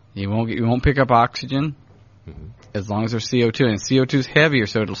 You won't pick up oxygen as long as there's CO2. And CO2 is heavier,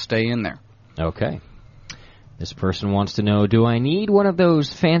 so it'll stay in there. Okay. This person wants to know, do I need one of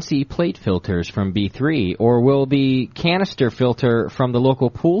those fancy plate filters from B3, or will the canister filter from the local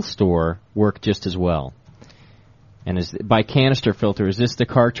pool store work just as well? And by canister filter, is this the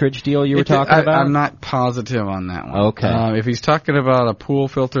cartridge deal you were talking about? I'm not positive on that one. Okay. If he's talking about a pool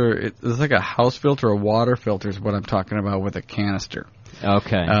filter, it's like a house filter, a water filter is what I'm talking about with a canister.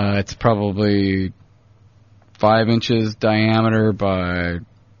 Okay. It's probably 5 inches diameter by,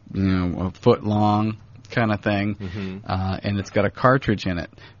 a foot long kind of thing, and it's got a cartridge in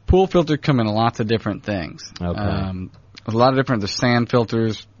it. Pool filter come in lots of different things. Okay. A lot of different, there's sand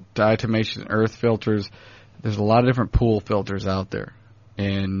filters, diatomaceous earth filters. There's a lot of different pool filters out there.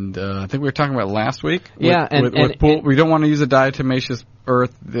 And I think we were talking about last week. With pool, we don't want to use a diatomaceous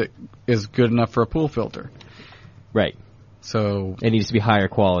earth that is good enough for a pool filter. Right. So it needs to be higher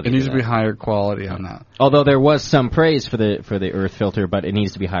quality. It needs to be higher quality on that. Although there was some praise for the earth filter, but it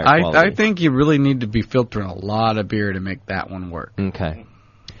needs to be higher quality. I think you really need to be filtering a lot of beer to make that one work. Okay.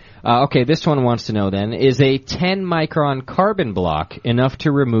 Okay, this one wants to know then, is a 10 micron carbon block enough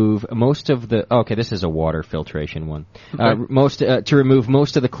to remove most of the... Okay, this is a water filtration one. Okay. To remove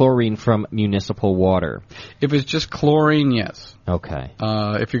most of the chlorine from municipal water. If it's just chlorine, yes. Okay.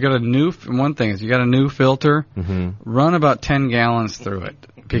 If you got a new... One thing is, you got a new filter, run about 10 gallons through it.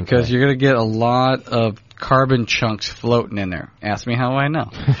 Because you're going to get a lot of carbon chunks floating in there. Ask me how I know.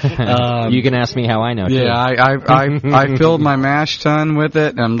 You can ask me how I know, too. Yeah, I filled my mash tun with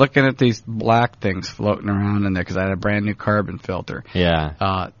it, and I'm looking at these black things floating around in there because I had a brand new carbon filter.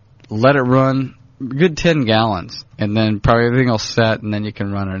 Yeah. Let it run a good 10 gallons, and then probably everything will set, and then you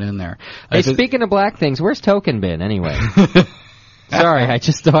can run it in there. Hey, speaking of black things, where's Token been, anyway? Sorry, I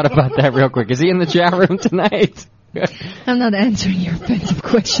just thought about that real quick. Is he in the chat room tonight? I'm not answering your offensive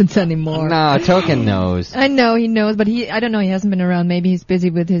questions anymore. No, Token knows. I know he knows, but I don't know, he hasn't been around. Maybe he's busy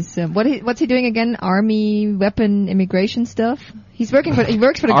with his, what's he doing again? Army weapon immigration stuff? He works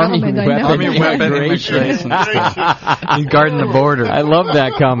for the government, I know. Army weapon immigration stuff. He's guarding the border. I love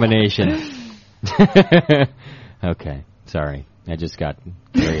that combination. Okay, sorry. I just got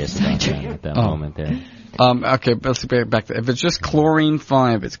curious at that moment there. Okay, let's get back to if it's just chlorine,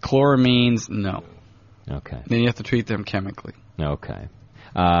 fine. If it's chloramines, no. Okay. Then you have to treat them chemically. Okay.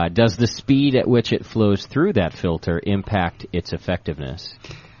 Does the speed at which it flows through that filter impact its effectiveness?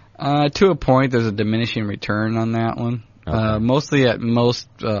 To a point, there's a diminishing return on that one. Okay. Mostly at most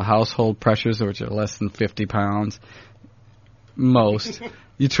household pressures, which are less than 50 pounds. Most.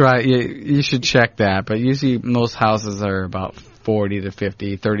 You should check that, but usually most houses are about 40 to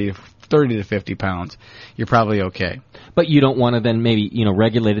 50, 30 to 50 pounds. You're probably okay. But you don't want to then maybe,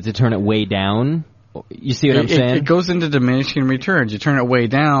 regulate it to turn it way down? You see what I'm saying? It goes into diminishing returns. You turn it way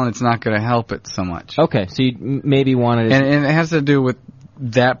down, it's not going to help it so much. Okay, so you maybe want to... And it has to do with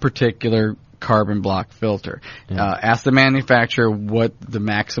that particular carbon block filter. Ask the manufacturer what the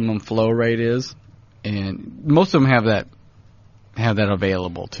maximum flow rate is, and most of them have that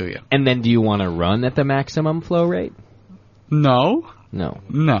available to you. And then do you want to run at the maximum flow rate? No.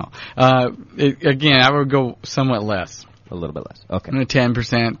 Again, I would go somewhat less. A little bit less. Okay.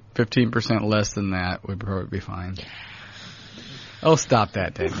 10%, 15% less than that would probably be fine. Oh, stop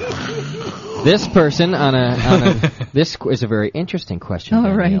that, Dave. This person this is a very interesting question.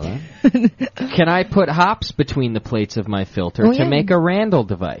 All right. Can I put hops between the plates of my filter to make a Randall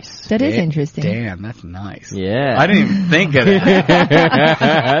device? That is interesting. Damn, that's nice. Yeah. I didn't even think of that.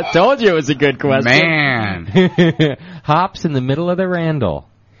 I told you it was a good question. Man. Hops in the middle of the Randall.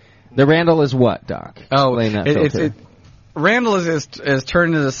 The Randall is what, Doc? Randall is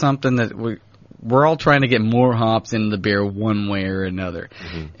turned into something that we're all trying to get more hops into the beer one way or another.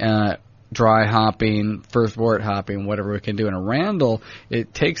 Dry hopping, first wort hopping, whatever we can do. In a Randall,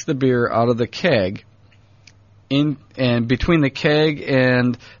 it takes the beer out of the keg, and between the keg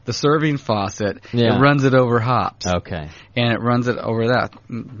and the serving faucet, it runs it over hops. Okay. And it runs it over that.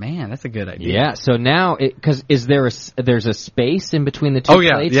 Man, that's a good idea. Yeah, so now, because there's a space in between the two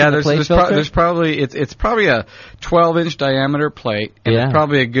plates? Yeah, there's probably, it's probably a 12-inch diameter plate, and it's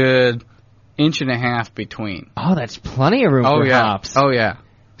probably a good inch and a half between. Oh, that's plenty of room for hops. Oh, yeah.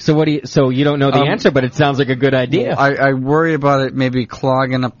 So you don't know the answer, but it sounds like a good idea. I worry about it maybe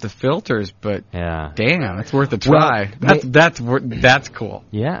clogging up the filters, but damn, it's worth a try. Well, that's cool.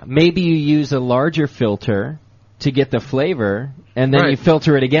 Yeah, maybe you use a larger filter to get the flavor, and then you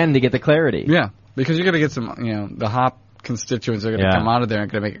filter it again to get the clarity. Yeah, because you're going to get some, the hop constituents are going to come out of there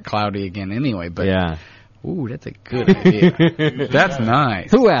and going to make it cloudy again anyway. But ooh, that's a good idea. That's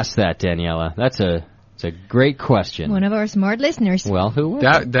nice. Who asked that, Daniela? That's a great question. One of our smart listeners. Well, who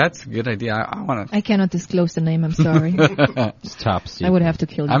was That's a good idea. I want to. I cannot disclose the name. I'm sorry. It's top secret. I would have to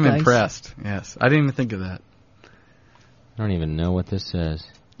kill you I'm guys. impressed. Yes, I didn't even think of that. I don't even know what this says.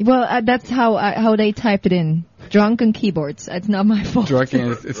 Well, that's how they typed it in. Drunken keyboards. It's not my fault.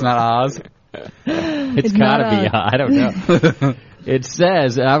 Drunken. It's not Oz. It's gotta be. I don't know. It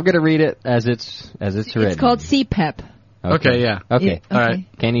says. I'm gonna read it as it's written. It's called CPAP. Okay, yeah. Okay. All right.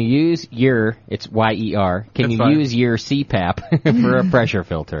 Can you use it's YER. Can you use your CPAP for a pressure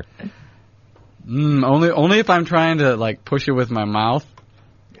filter? Only if I'm trying to push it with my mouth.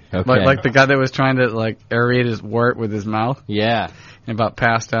 Okay. Like the guy that was trying to aerate his wort with his mouth. Yeah. And about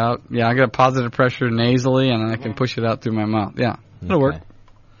passed out. Yeah, I got a positive pressure nasally and I can push it out through my mouth. Yeah. It'll work.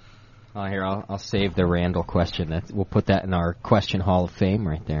 Oh, here, I'll save the Randall question. We'll put that in our question hall of fame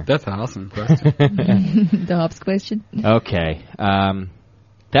right there. That's an awesome question. The hops question. Okay.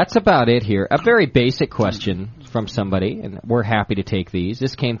 That's about it here. A very basic question from somebody, and we're happy to take these.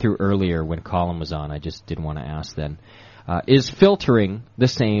 This came through earlier when Colin was on. I just didn't want to ask then. Is filtering the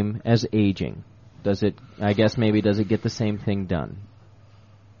same as aging? Does it get the same thing done?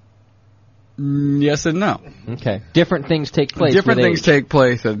 Yes and no. Okay. Different things take place. Different things take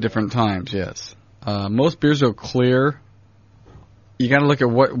place at different times, yes. Most beers will clear. You got to look at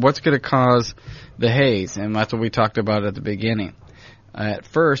what's going to cause the haze, and that's what we talked about at the beginning. At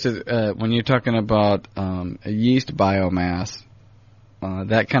first, when you're talking about a yeast biomass,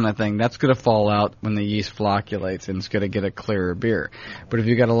 that kind of thing, that's going to fall out when the yeast flocculates, and it's going to get a clearer beer. But if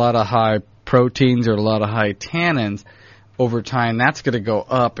you got a lot of high proteins or a lot of high tannins, over time, that's going to go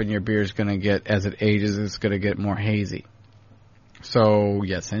up, and your beer is going to get, as it ages, it's going to get more hazy. So,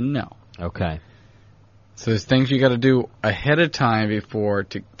 yes and no. Okay. So there's things you got to do ahead of time before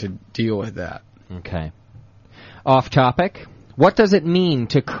to deal with that. Okay. Off topic. What does it mean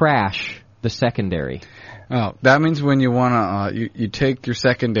to crash the secondary? Oh, that means when you want to, you take your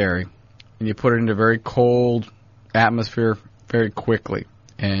secondary and you put it into very cold atmosphere very quickly.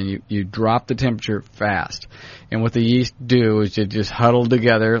 And you drop the temperature fast. And what the yeast do is you just huddle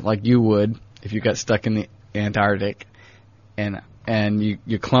together like you would if you got stuck in the Antarctic. And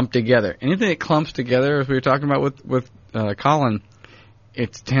you clump together. Anything that clumps together, as we were talking about with Colin,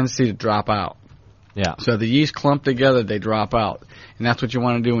 it's tendency to drop out. Yeah. So the yeast clump together, they drop out. And that's what you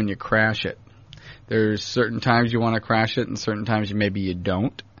want to do when you crash it. There's certain times you want to crash it and certain times maybe you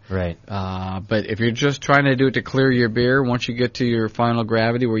don't. Right. But if you're just trying to do it to clear your beer, once you get to your final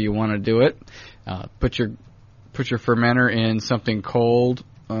gravity where you want to do it, put your fermenter in something cold,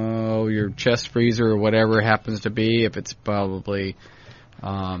 your chest freezer or whatever it happens to be. If it's probably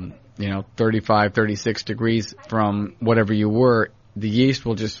 35, 36 degrees from whatever you were, the yeast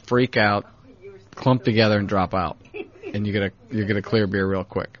will just freak out, clump together, and drop out, and you get a clear beer real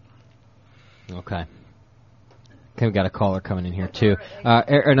quick. Okay. Okay, we got a caller coming in here too.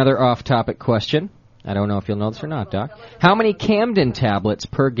 Another off-topic question: I don't know if you'll know this or not, Doc. How many Camden tablets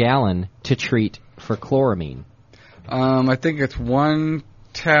per gallon to treat for chloramine? I think it's 1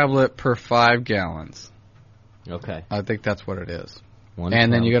 tablet per 5 gallons. Okay. I think that's what it is.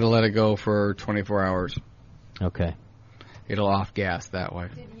 And then you got to let it go for 24 hours. Okay. It'll off-gas that way.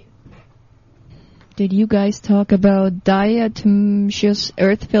 Did you guys talk about diatomaceous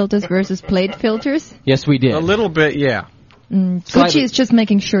earth filters versus plate filters? Yes, we did. A little bit, yeah. Gucci is just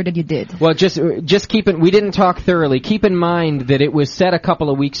making sure that you did. Well, just keep it. We didn't talk thoroughly. Keep in mind that it was said a couple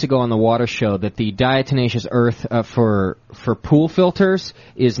of weeks ago on the Water Show that the diatomaceous earth for pool filters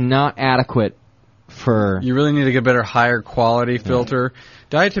is not adequate for. You really need to get a better, higher quality filter.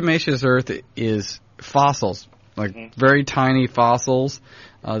 Diatomaceous earth is fossils, like very tiny fossils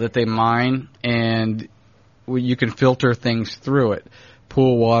that they mine, and you can filter things through it,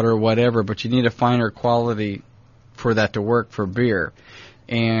 pool water, whatever. But you need a finer quality for that to work for beer.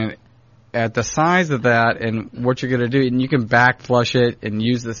 And at the size of that and what you're going to do, and you can back flush it and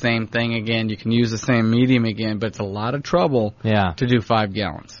use the same thing again. You can use the same medium again, but it's a lot of trouble to do 5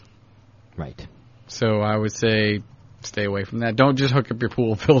 gallons. Right. So I would say stay away from that. Don't just hook up your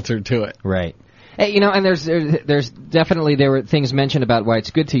pool filter to it. Right. Hey, and there's definitely, there were things mentioned about why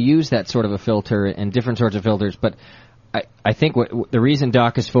it's good to use that sort of a filter and different sorts of filters, but I think the reason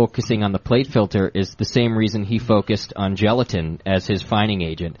Doc is focusing on the plate filter is the same reason he focused on gelatin as his fining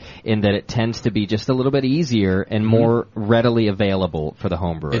agent, in that it tends to be just a little bit easier and more readily available for the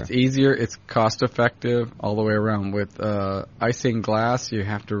home brewer. It's easier, it's cost-effective all the way around. With icing glass, you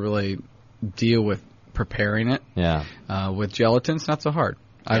have to really deal with preparing it. Yeah. With gelatin, it's not so hard.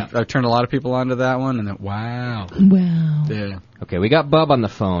 I've turned a lot of people onto that one, and then, wow. Yeah. Okay, we got Bub on the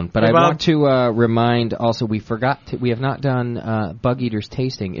phone, but I want to remind also we have not done Bug Eater's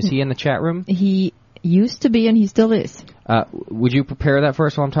tasting. Is he in the chat room? He used to be, and he still is. Would you prepare that for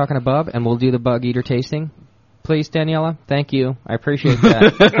us while I'm talking to Bub, and we'll do the Bug Eater tasting? Please, Daniela? Thank you. I appreciate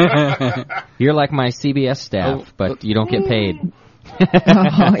that. You're like my CBS staff, but you don't get paid.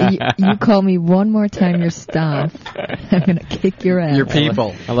 You call me one more time your staff, I'm going to kick your ass. Your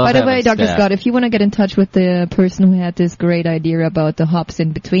people. By the way, Dr. Scott, if you want to get in touch with the person who had this great idea about the hops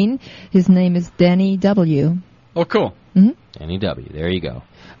in between, his name is Danny W. Oh, cool. Danny W. There you go.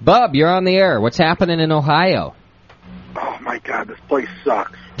 Bub, you're on the air. What's happening in Ohio? Oh, my God, this place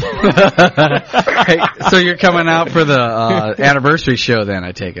sucks. Hey, so you're coming out for the anniversary show then,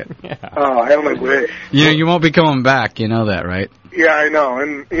 I take it? Yeah. Oh, I only wish. You won't be coming back, you know that, right? Yeah, I know,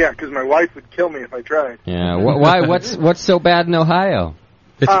 and because my wife would kill me if I tried. Yeah, why? What's so bad in Ohio?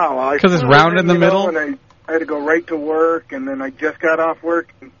 Because it's round in the middle? And I had to go right to work, and then I just got off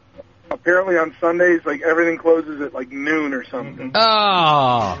work. And apparently on Sundays, everything closes at noon or something.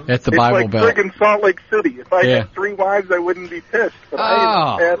 Oh, it's the Bible Belt. It's like friggin' Salt Lake City. If I had 3 wives, I wouldn't be pissed. But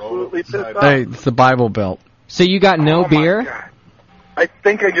I am absolutely pissed off. Hey, it's the Bible Belt. So you got no beer? My God. I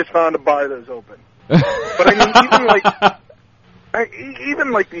think I just found a bar that's open. But I mean,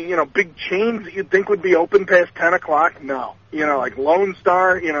 even the big chains that you'd think would be open past 10 o'clock, no. Like Lone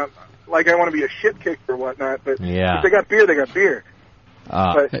Star, like I want to be a shit kicker or whatnot. But if they got beer, they got beer.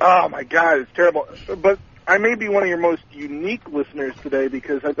 But, oh, my God, it's terrible. But I may be one of your most unique listeners today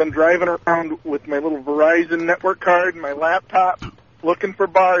because I've been driving around with my little Verizon network card and my laptop looking for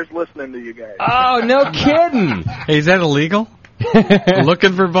bars listening to you guys. Oh, no kidding. Hey, is that illegal?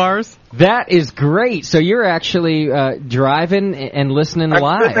 Looking for bars? That is great. So you're actually driving and listening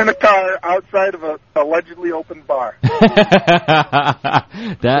live. I'm sitting in a car outside of a allegedly open bar.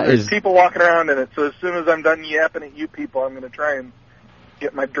 There's people walking around in it, so as soon as I'm done yapping at you people, I'm going to try and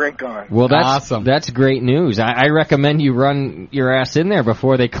get my drink on. Well, that's awesome. That's great news. I recommend you run your ass in there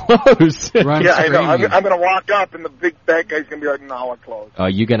before they close. I know. I'm going to walk up, and the big fat guy's going to be like, no, it's closed. Oh,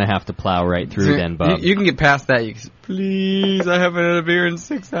 you're going to have to plow right through then, Bub. You can get past that. You can say, please, I haven't had a beer in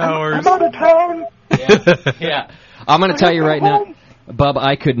 6 hours. I'm out of town. Yeah. I'm going to tell you right now, Bub,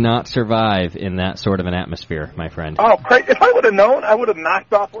 I could not survive in that sort of an atmosphere, my friend. Oh, great. If I would have known, I would have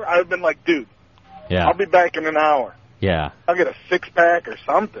knocked off work. I would have been like, dude, I'll be back in an hour. Yeah. I'll get a 6-pack or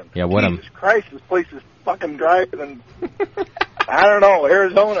something. Yeah, Jesus Christ, this place is fucking drier than, I don't know,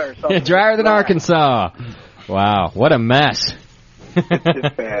 Arizona or something. Yeah, drier than Arkansas. Wow, what a mess.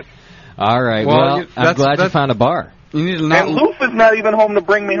 It's bad. All right, well I'm glad you found a bar. You need to and Loof is not even home to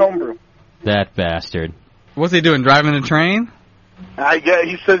bring me homebrew. That bastard. What's he doing, driving a train?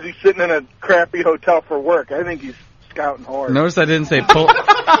 He says he's sitting in a crappy hotel for work. I think he's scouting horse. Notice I didn't say pull.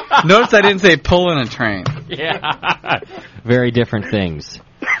 Notice I didn't say pulling a train. Yeah. Very different things.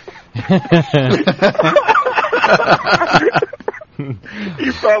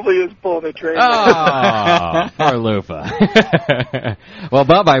 He probably is pulling a train. Oh, poor Lufa. Well,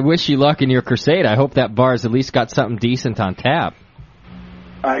 Bub, I wish you luck in your crusade. I hope that bar's at least got something decent on tap.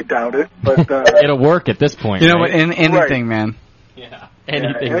 I doubt it, but it'll work at this point. You know, right? in anything, man. Yeah,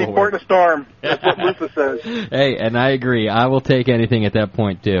 any port in a storm. That's what Lufa says. Hey, and I agree. I will take anything at that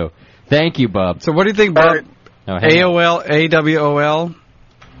point too. Thank you, Bub. So, what do you think, Bub? Right. Oh, AOL, AWOL,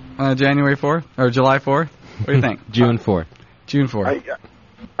 January 4th or July 4th? What do you think? June 4th. June 4th.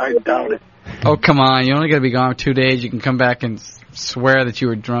 I doubt it. Oh, come on. You only got to be gone for 2 days. You can come back and swear that you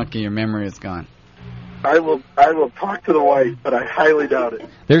were drunk and your memory is gone. I will talk to the wife, but I highly doubt it.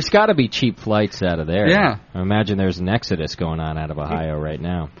 There's got to be cheap flights out of there. Yeah. I imagine there's an exodus going on out of Ohio right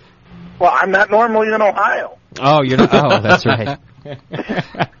now. Well, I'm not normally in Ohio. Oh, you're not? Oh, that's right.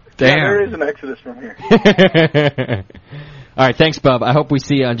 Damn. Yeah, there is an exodus from here. All right, thanks, Bub. I hope we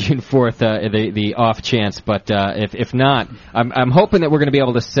see you on June 4th, the off chance. But if not, I'm hoping that we're going to be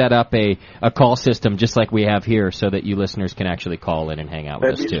able to set up a call system just like we have here, so that you listeners can actually call in and hang out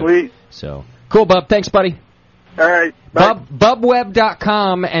with us too. That'd be sweet. So cool, Bub. Thanks, buddy. All right. Bye.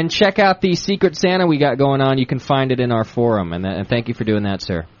 Bubweb.com and check out the Secret Santa we got going on. You can find it in our forum, and thank you for doing that,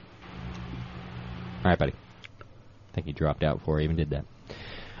 sir. All right, buddy. I think he dropped out before I even did that.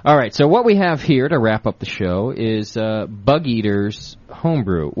 All right, so what we have here to wrap up the show is Bug Eater's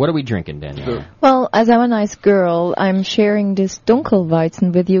Homebrew. What are we drinking, Danielle? Well, as I'm a nice girl, I'm sharing this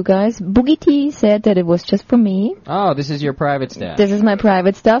Dunkelweizen with you guys. Boogie T said that it was just for me. Oh, this is your private stash. This is my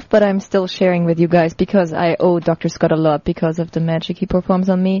private stuff, but I'm still sharing with you guys because I owe Dr. Scott a lot because of the magic he performs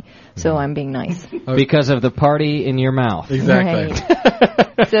on me, so I'm being nice. Because of the party in your mouth. Exactly.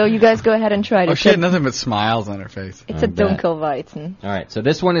 Right. So you guys go ahead and try it. Oh, she had nothing but smiles on her face. It's a Dunkelweizen. All right, so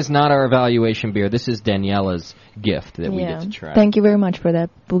this one is not our evaluation beer. This is Daniela's gift that we get to try. Thank you very much for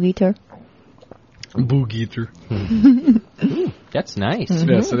that, Boogieter. Boogieter. That's nice. Mm-hmm.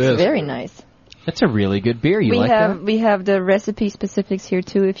 Yes, it is. It's very nice. That's a really good beer. You like that? We have the recipe specifics here,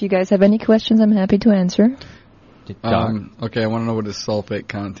 too. If you guys have any questions, I'm happy to answer. Okay, I want to know what his sulfate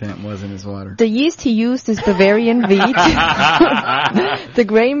content was in his water. The yeast he used is Bavarian wheat. The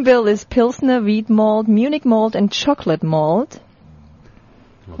grain bill is Pilsner wheat malt, Munich malt, and chocolate malt.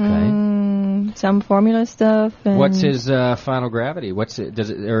 Okay. Some formula stuff. And What's his final gravity?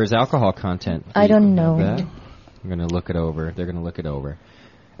 Or his alcohol content? I don't know. I'm going to look it over. They're going to look it over.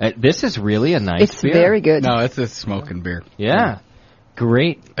 This is really a nice It's beer. very good. No, it's a smoking beer. Yeah.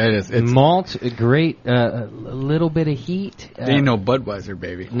 Great. It is. It's malt, great, a little bit of heat. There ain't no Budweiser,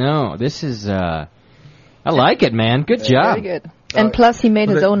 baby. No, this is, I like it, man. Good job. Very good. And plus, he made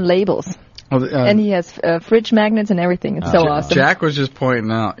his own labels. And he has fridge magnets and everything. It's so awesome. Jack was just pointing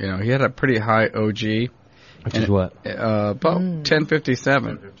out, he had a pretty high OG. Which is what? About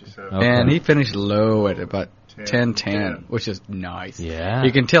 1057. Okay. And he finished low at about 1010, which is nice. Yeah.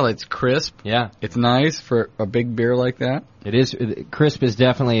 You can tell it's crisp. Yeah. It's nice for a big beer like that. It is. Crisp is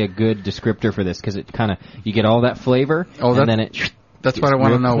definitely a good descriptor for this because it kind of, you get all that flavor, and then it. That's what I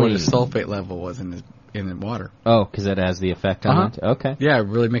want to know clean. what his sulfate level was in the water. Oh, because it has the effect on it? Okay. Yeah, it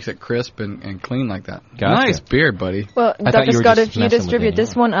really makes it crisp and clean like that. Gotcha. Nice beer, buddy. Well, Dr. Scott, if you distribute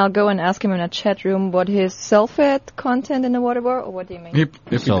this one, I'll go and ask him in a chat room what his sulfate content in the water were, or what do you mean?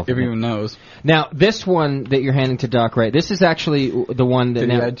 If he even knows. Now, this one that you're handing to Doc, right, this is actually the one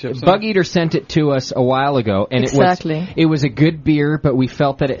that Bug Eater sent it to us a while ago, and it was a good beer, but we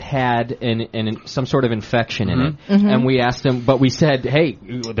felt that it had some sort of infection in it. Mm-hmm. And we asked him, but we said, hey,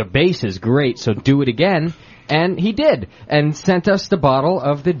 the base is great, so do it again. And he did, and sent us the bottle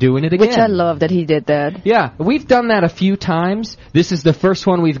of the Doing It Again. Which I love that he did that. Yeah, we've done that a few times. This is the first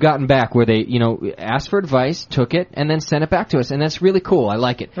one we've gotten back where they, asked for advice, took it, and then sent it back to us. And that's really cool. I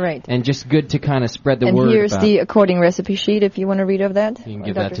like it. Right. And just good to kind of spread the word. And here's the according recipe sheet if you want to read of that. You can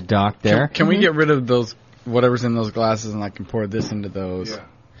give that to Doc there. Can we get rid of those, whatever's in those glasses, and I can pour this into those?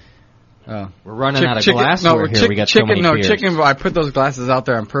 Yeah. We're running out of glassware here. We got so many beers. Chicken Boy. I put those glasses out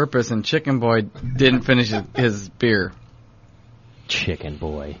there on purpose, and Chicken Boy didn't finish his beer. Chicken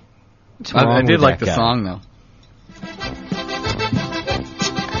Boy. I did like the song though.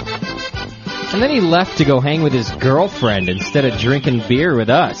 And then he left to go hang with his girlfriend instead of drinking beer with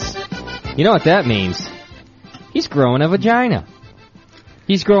us. You know what that means? He's growing a vagina.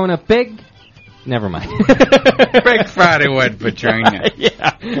 He's growing up big. Never mind. Big Friday wet vagina.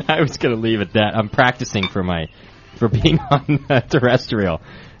 Yeah, I was going to leave it that. I'm practicing for being on terrestrial,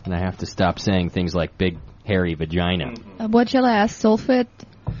 and I have to stop saying things like big, hairy vagina. What shall I ask? Sulfate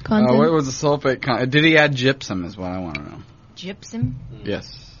content? What was the sulfate content? Did he add gypsum is what I want to know. Gypsum?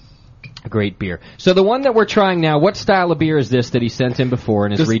 Yes. A great beer. So the one that we're trying now, what style of beer is this that he sent in before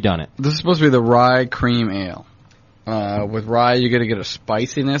and has redone it? This is supposed to be the rye cream ale. With rye, you're going to get a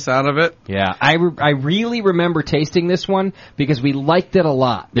spiciness out of it. Yeah, I really remember tasting this one because we liked it a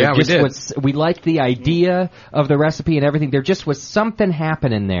lot. Yeah, we did. We liked the idea of the recipe and everything. There just was something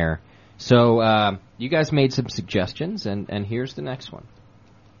happening there. So you guys made some suggestions, and here's the next one.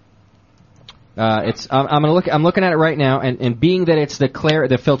 I'm looking at it right now, and being that it's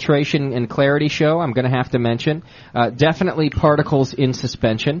the filtration and clarity show, I'm going to have to mention definitely particles in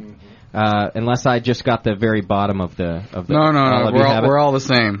suspension. Unless I just got the very bottom of the. No. We're all the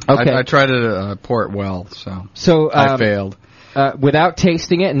same. Okay. I tried to pour it well, so I failed. Without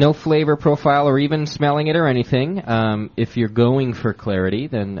tasting it, no flavor profile or even smelling it or anything. If you're going for clarity,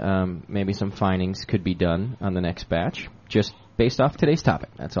 then maybe some Finings could be done on the next batch, just based off today's topic.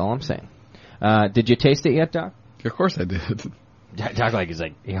 That's all I'm saying. Did you taste it yet, Doc? Of course I did. Doc,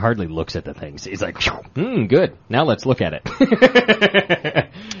 he hardly looks at the things. He's like, good. Now let's look at it.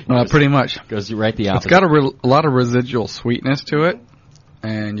 Pretty much. Goes right the opposite. It's got a lot of residual sweetness to it,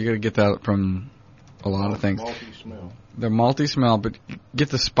 and you're going to get that from a lot of things. Multi-smell. They're multi-smell, but get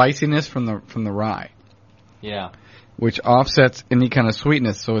the spiciness from the rye. Yeah. Which offsets any kind of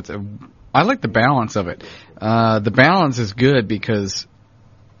sweetness, so I like the balance of it. The balance is good because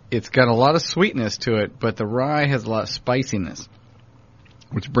it's got a lot of sweetness to it, but the rye has a lot of spiciness,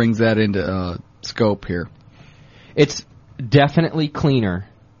 which brings that into scope here. It's definitely cleaner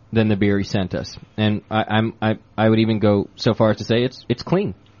than the beer he sent us, and I would even go so far as to say it's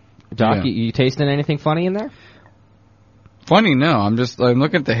clean. Doc, Yeah. you tasting anything funny in there? Funny, no. I'm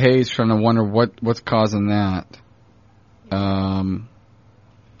looking at the haze, trying to wonder what's causing that. I'm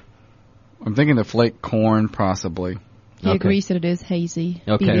thinking the flake corn, possibly. He agrees that it is hazy.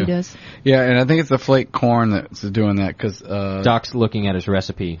 Okay. BB does. Yeah, and I think it's the flake corn that's doing that because Doc's looking at his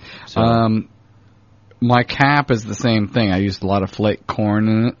recipe. So. My cap is the same thing. I used a lot of flake corn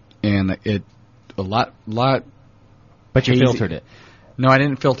in it, and a lot. But you hazy. filtered it. No, I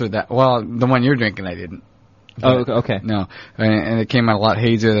didn't filter that. Well, the one you're drinking, I didn't. Oh, okay. No, and it came out a lot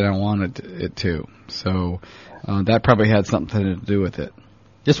hazier than I wanted it to. So that probably had something to do with it.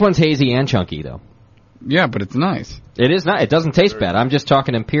 This one's hazy and chunky, though. Yeah, but it's nice. It is not. It doesn't taste bad. I'm just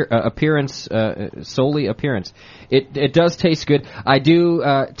talking appearance, solely appearance. It does taste good. I do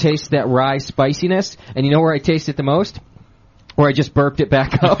taste that rye spiciness, and you know where I taste it the most? Where I just burped it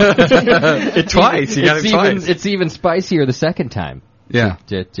back up. Twice. You got it twice. It's even spicier the second time. Yeah.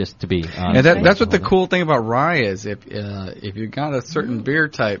 Just to be honest. And that's what the cool thing about rye is. If you got a certain beer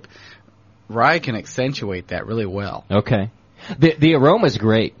type, rye can accentuate that really well. Okay. The aroma's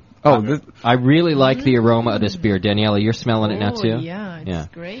great. I really like the aroma of this beer. Daniela, you're smelling it now too? Yeah, it's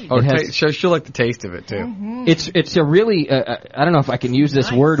great. Oh, she'll like the taste of it too. Mm-hmm. It's a really, I don't know if I can use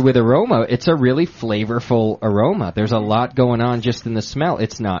this word with aroma. It's a really flavorful aroma. There's a lot going on just in the smell.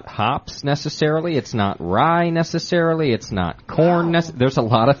 It's not hops necessarily. It's not rye necessarily. It's not corn. There's a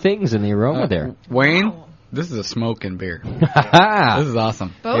lot of things in the aroma there. Wayne, this is a smoking beer. This is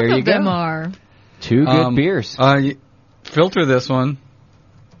awesome. Both there you of them go. are. Two good beers. Filter this one.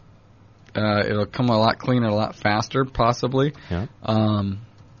 It'll come a lot cleaner, a lot faster, possibly. Yeah.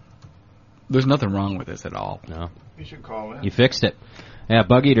 There's nothing wrong with this at all. No. You should call in. You fixed it. Yeah,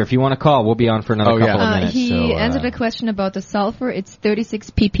 Bug Eater, if you want to call, we'll be on for another couple of minutes. He answered a question about the sulfur. It's 36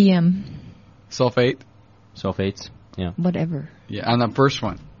 ppm. Sulfates, yeah. Whatever. Yeah, on the first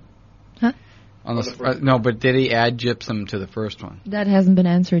one. Huh? On the no, but did he add gypsum to the first one? That hasn't been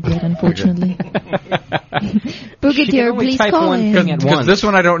answered yet, unfortunately. Boogie dear, please call in. Because this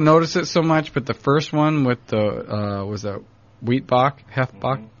one I don't notice it so much, but the first one with the was that Wheatbach,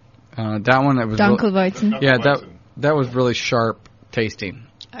 Hefbach, that one that was Dunkelweizen. Yeah, that was really sharp tasting.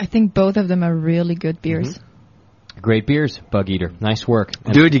 I think both of them are really good beers. Mm-hmm. Great beers, Bug Eater. Nice work.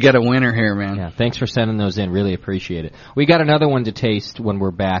 Dude, you got a winner here, man. Yeah, thanks for sending those in. Really appreciate it. We got another one to taste when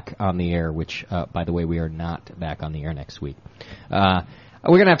we're back on the air, which, by the way, we are not back on the air next week. We're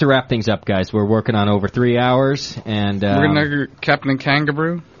going to have to wrap things up, guys. We're working on over 3 hours. And we're going to do Captain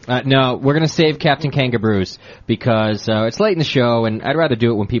Kangaroo? No, we're going to save Captain Kangaroos because it's late in the show, and I'd rather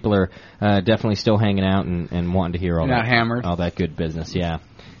do it when people are definitely still hanging out and wanting to hear all that good business. Yeah,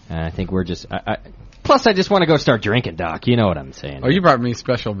 I think we're just... Plus, I just want to go start drinking, Doc. You know what I'm saying. Oh, you brought me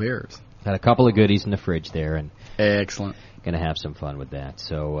special beers. Got a couple of goodies in the fridge there, and excellent. Going to have some fun with that.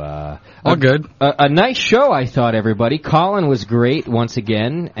 So, all good. A nice show, I thought, everybody. Colin was great once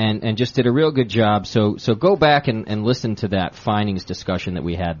again, and just did a real good job. So go back and listen to that Finings discussion that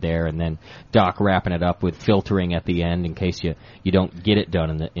we had there, and then Doc wrapping it up with filtering at the end in case you don't get it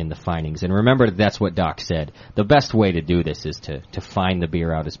done in the Finings. And remember, that's what Doc said. The best way to do this is to find the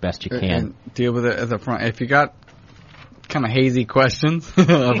beer out as best you can. And deal with it at the front. If you got kind of hazy questions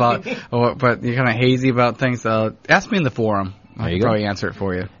about, but you're kind of hazy about things. Ask me in the forum. I can probably answer it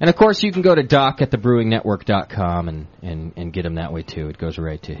for you. And, of course, you can go to doc@thebrewingnetwork.com and get him that way, too. It goes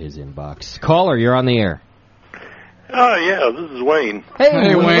right to his inbox. Caller, you're on the air. Yeah, this is Wayne.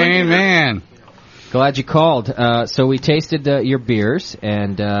 Hey, Wayne, man. Glad you called. So we tasted your beers,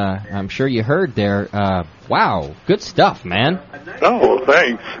 and I'm sure you heard there. Wow, good stuff, man. Oh,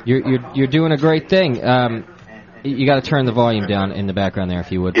 thanks. You're doing a great thing. You got to turn the volume down in the background there,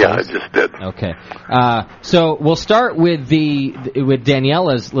 if you would. Yeah, please. I just did. Okay. So we'll start with with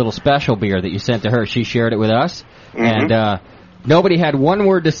Daniela's little special beer that you sent to her. She shared it with us, and nobody had one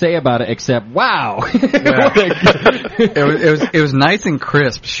word to say about it except "wow." It was nice and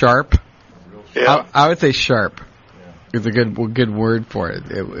crisp, sharp. Yeah. I would say sharp. It's a good word for it.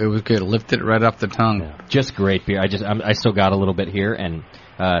 It was good. It lifted it right off the tongue. Yeah. Just great beer. I still got a little bit here, and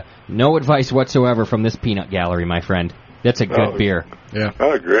no advice whatsoever from this peanut gallery, my friend. That's a good beer. Yeah.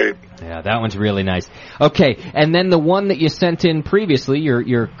 Oh, great. Yeah, that one's really nice. Okay, and then the one that you sent in previously,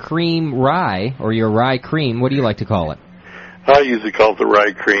 your cream rye, or your rye cream, what do you like to call it? I usually call it the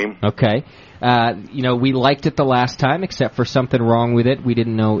rye cream. Okay. We liked it the last time, except for something wrong with it. We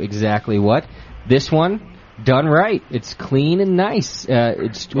didn't know exactly what. This one, done right. It's clean and nice.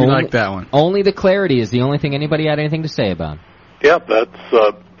 We like that one. Only the clarity is the only thing anybody had anything to say about. Yeah, that's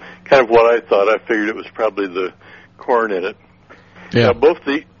kind of what I thought. I figured it was probably the corn in it. Yeah. Both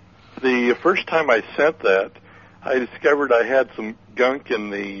the first time I sent that, I discovered I had some gunk in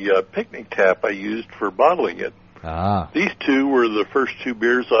the picnic tap I used for bottling it. These two were the first two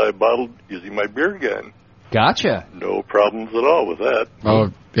beers I bottled using my beer gun. Gotcha. No problems at all with that. Oh,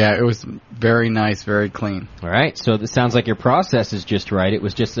 yeah, it was very nice, very clean. All right, so this sounds like your process is just right. It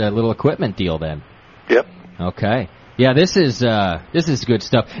was just a little equipment deal then. Yep. Okay. Yeah, this is good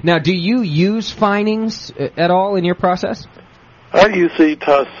stuff. Now, do you use Finings at all in your process? I usually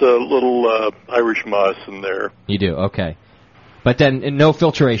toss a little Irish moss in there. You do, okay. But then no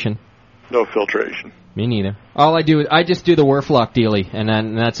filtration? No filtration. Me neither. All I do is I just do the Werflock dealie, and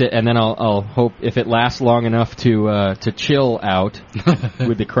then that's it. And then I'll hope if it lasts long enough to chill out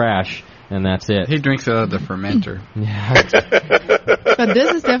with the crash, and that's it. He drinks it out of the fermenter. Yeah. But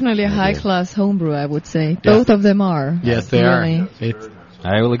this is definitely a high-class homebrew, I would say. Both of them are. Yes, they really are.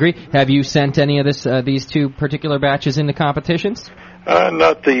 I will agree. Have you sent any of these two particular batches into competitions?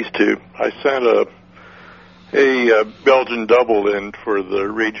 Not these two. I sent a Belgian double in for the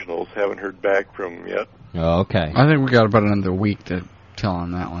regionals. Haven't heard back from them yet. Oh, okay. I think we got about another week to tell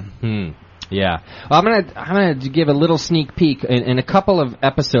on that one. Yeah. Well, I'm gonna give a little sneak peek. In a couple of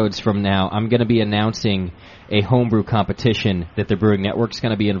episodes from now, I'm gonna be announcing a homebrew competition that the Brewing Network's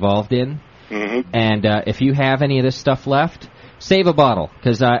gonna be involved in. Mm-hmm. And if you have any of this stuff left, save a bottle,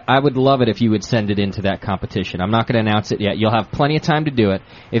 because I would love it if you would send it into that competition. I'm not going to announce it yet. You'll have plenty of time to do it.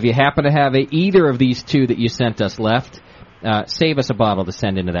 If you happen to have either of these two that you sent us left, save us a bottle to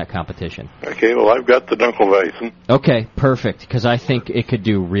send into that competition. Okay, well, I've got the Dunkelweizen. Okay, perfect, because I think it could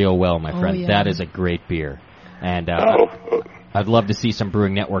do real well, my friend. Yeah. That is a great beer. And I'd love to see some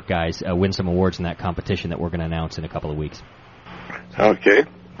Brewing Network guys win some awards in that competition that we're going to announce in a couple of weeks. Okay.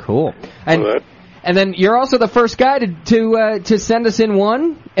 Cool. And then you're also the first guy to send us in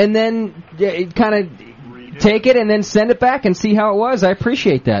one, and then kind of take it and then send it back and see how it was. I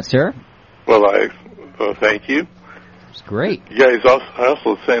appreciate that, sir. Well, thank you. It's great. You guys I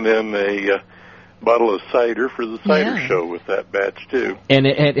also sent in a bottle of cider for the cider show with that batch too. And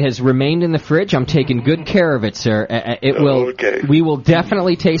it has remained in the fridge. I'm taking good care of it, sir. Okay. We will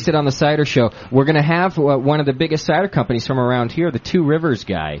definitely taste it on the cider show. We're going to have one of the biggest cider companies from around here, the Two Rivers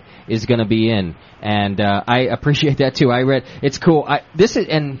guy, is going to be in, and I appreciate that too. I read it's cool.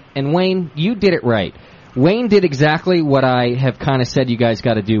 And Wayne, you did it right. Wayne did exactly what I have kind of said you guys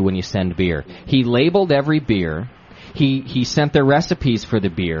got to do when you send beer. He labeled every beer. He sent the recipes for the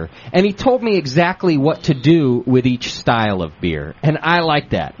beer, and he told me exactly what to do with each style of beer. And I like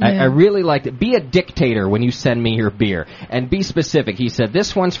that. Yeah. I really like it. Be a dictator when you send me your beer, and be specific. He said,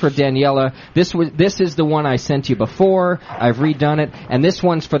 this one's for Daniela, this is the one I sent you before, I've redone it, and this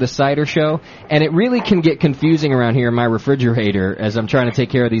one's for the cider show. And it really can get confusing around here in my refrigerator as I'm trying to take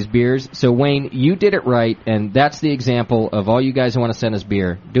care of these beers. So, Wayne, you did it right, and that's the example of all you guys who want to send us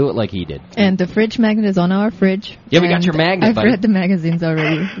beer. Do it like he did. And the fridge magnet is on our fridge. Yeah, we got your magnet, buddy. I've read the magazines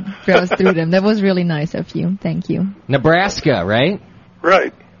already. Browsed through them. That was really nice of you. Thank you. Nebraska, right?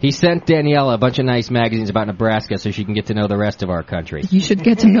 Right. He sent Daniela a bunch of nice magazines about Nebraska so she can get to know the rest of our country. You should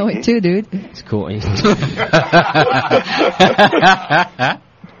get to know it too, dude. It's cool.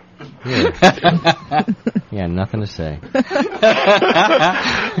 Yeah, nothing to say.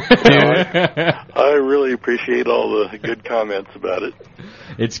 I really appreciate all the good comments about it.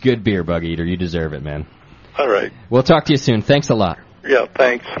 It's good beer, Bug Eater. You deserve it, man. All right. We'll talk to you soon. Thanks a lot. Yeah,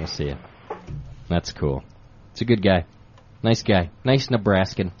 thanks. I'll see you. That's cool. It's a good guy. Nice guy. Nice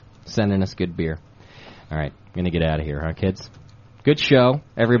Nebraskan sending us good beer. All right. I'm going to get out of here, huh, kids? Good show,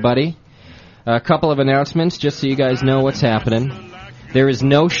 everybody. A couple of announcements just so you guys know what's happening. There is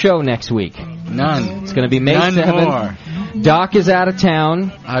no show next week. None. It's going to be May 7th. More. Doc is out of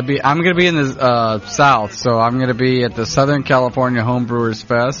town. I'm going to be in the South, so I'm going to be at the Southern California Homebrewers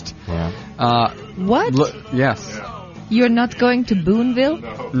Fest. Yeah. What? Yes. You're not going to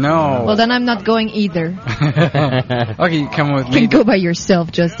Boonville? No. Well, then I'm not going either. Okay, you come with me. You can go by yourself,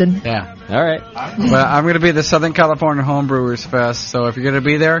 Justin. Yeah. All right. Well, I'm going to be at the Southern California Homebrewers Fest, so if you're going to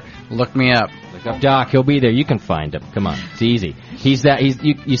be there, look me up. Look up Doc. He'll be there. You can find him. Come on. It's easy. You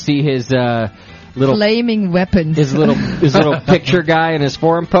see his little flaming weapons. His little picture guy in his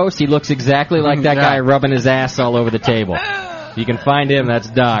forum post. He looks exactly like that guy rubbing his ass all over the table. You can find him. That's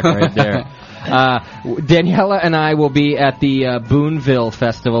Doc right there. Daniela and I will be at the Boonville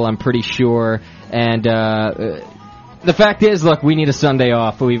Festival, I'm pretty sure. And the fact is, look, we need a Sunday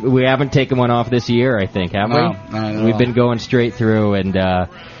off. We haven't taken one off this year, I think, have we? No. We've been going straight through, and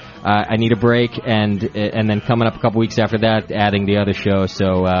I need a break, and then coming up a couple weeks after that, adding the other show.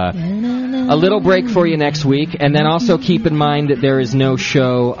 So a little break for you next week, and then also keep in mind that there is no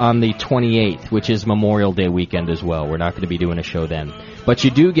show on the 28th, which is Memorial Day weekend as well. We're not going to be doing a show then. But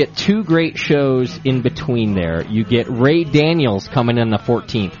you do get two great shows in between there. You get Ray Daniels coming in the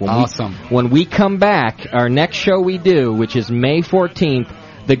 14th. Awesome. When we come back, our next show we do, which is May 14th,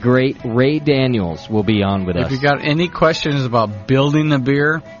 the great Ray Daniels will be on with us. If you got any questions about building the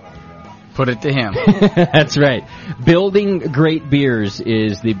beer, put it to him. That's right. Building Great Beers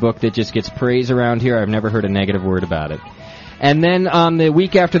is the book that just gets praise around here. I've never heard a negative word about it. And then on the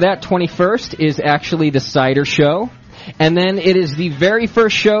week after that, 21st, is actually the Cider Show. And then it is the very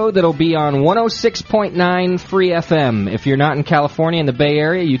first show that'll be on 106.9 Free FM. If you're not in California, in the Bay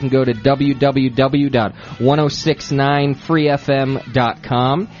Area, you can go to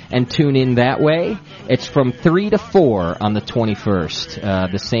www.1069freefm.com and tune in that way. It's from 3 to 4 on the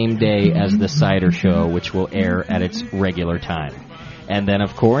 21st, the same day as the Cider Show, which will air at its regular time. And then,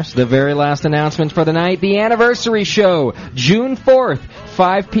 of course, the very last announcement for the night, the anniversary show, June 4th,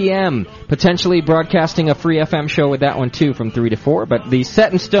 5 p.m., potentially broadcasting a Free FM show with that one, too, from 3 to 4. But the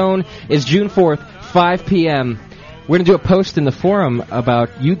set in stone is June 4th, 5 p.m. We're going to do a post in the forum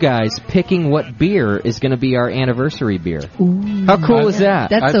about you guys picking what beer is going to be our anniversary beer. Ooh. How cool is that?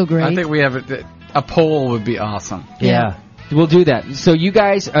 That's so great. I think we have a poll would be awesome. Yeah. We'll do that. So you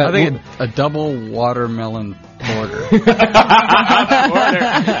guys... I think a double watermelon porter.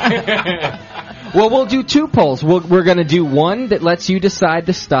 Well, we'll do two polls. We're going to do one that lets you decide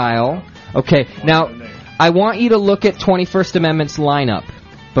the style. Okay, now, I want you to look at 21st Amendment's lineup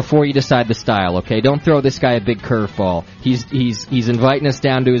before you decide the style, okay? Don't throw this guy a big curveball. He's inviting us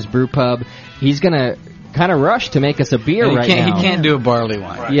down to his brew pub. He's going to kind of rush to make us a beer now. He can't do a barley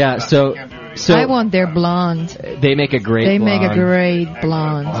wine. Right. Yeah, so I want their blonde. They make a great blonde. They make a great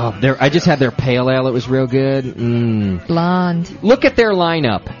blonde. Oh, I just had their pale ale. It was real good. Blonde. Look at their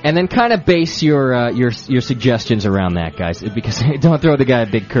lineup, and then kind of base your suggestions around that, guys. Because don't throw the guy a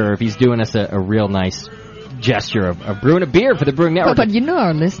big curve. He's doing us a real nice gesture of brewing a beer for the Brewing Network. But you know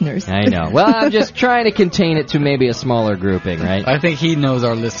our listeners. I know. Well, I'm just trying to contain it to maybe a smaller grouping, right? I think he knows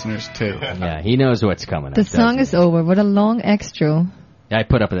our listeners, too. Yeah, he knows what's coming. The song is over. What a long extra. Yeah, I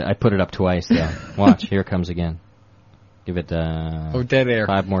put it up twice, though. Watch, here it comes again. Give it dead air.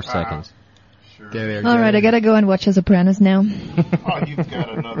 5 more seconds. Sure. Dead air. All right, I gotta go and watch The Sopranos now. Oh, you've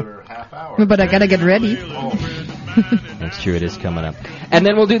got another half hour. But I gotta get ready. That's true, it is coming up. And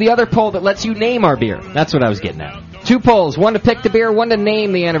then we'll do the other poll that lets you name our beer. That's what I was getting at. 2 polls, one to pick the beer, one to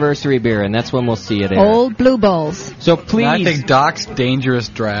name the anniversary beer, and that's when we'll see you there. Old blue balls. So please... I think Doc's Dangerous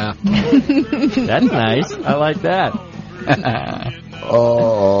Draft. That's nice. I like that.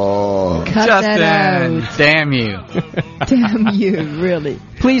 Oh, cut Justin, that out. Damn you. Damn you, really.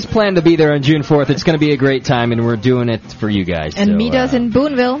 Please plan to be there on June 4th. It's going to be a great time, and we're doing it for you guys. And meet us in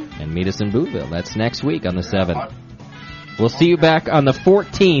Boonville. And meet us in Boonville. That's next week on the 7th. We'll see you back on the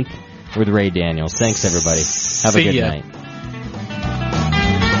 14th with Ray Daniels. Thanks, everybody. Have a good night.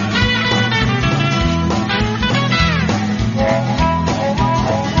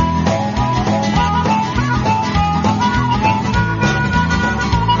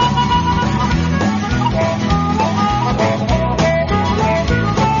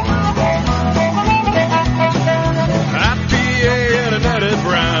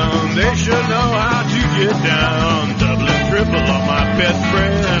 They should know how to get down. Double and triple on my best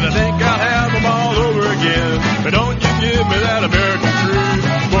friend.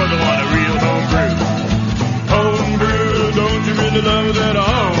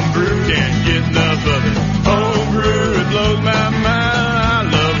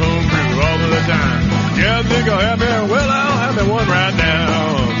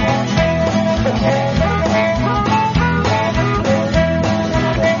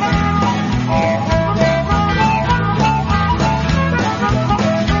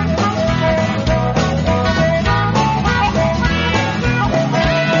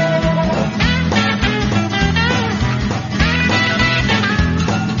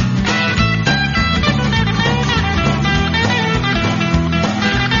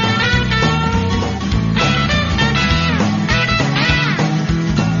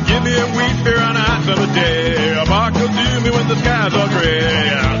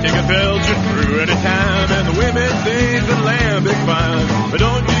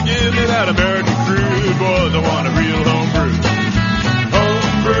 boys, I want a real homebrew.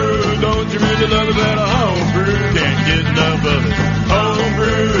 Homebrew, don't you really love it? That a homebrew can't get enough of it.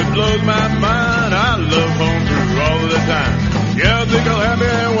 Homebrew, it blows my mind. I love homebrew all the time. Yeah, I think I'll have me,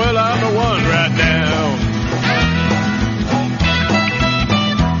 well, I'm the one right now.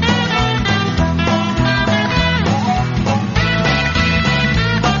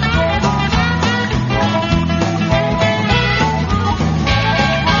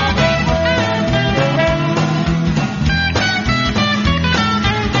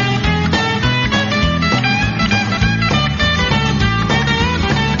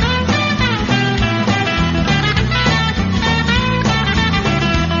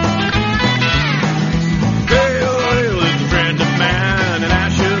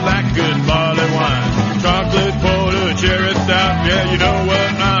 Yeah, you know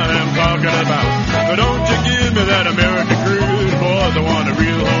what I am talking about. But don't you give me that American crude, boys, I want a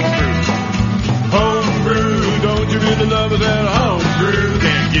real homebrew. Homebrew, don't you really love it? That homebrew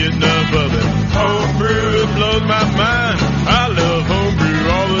can't get no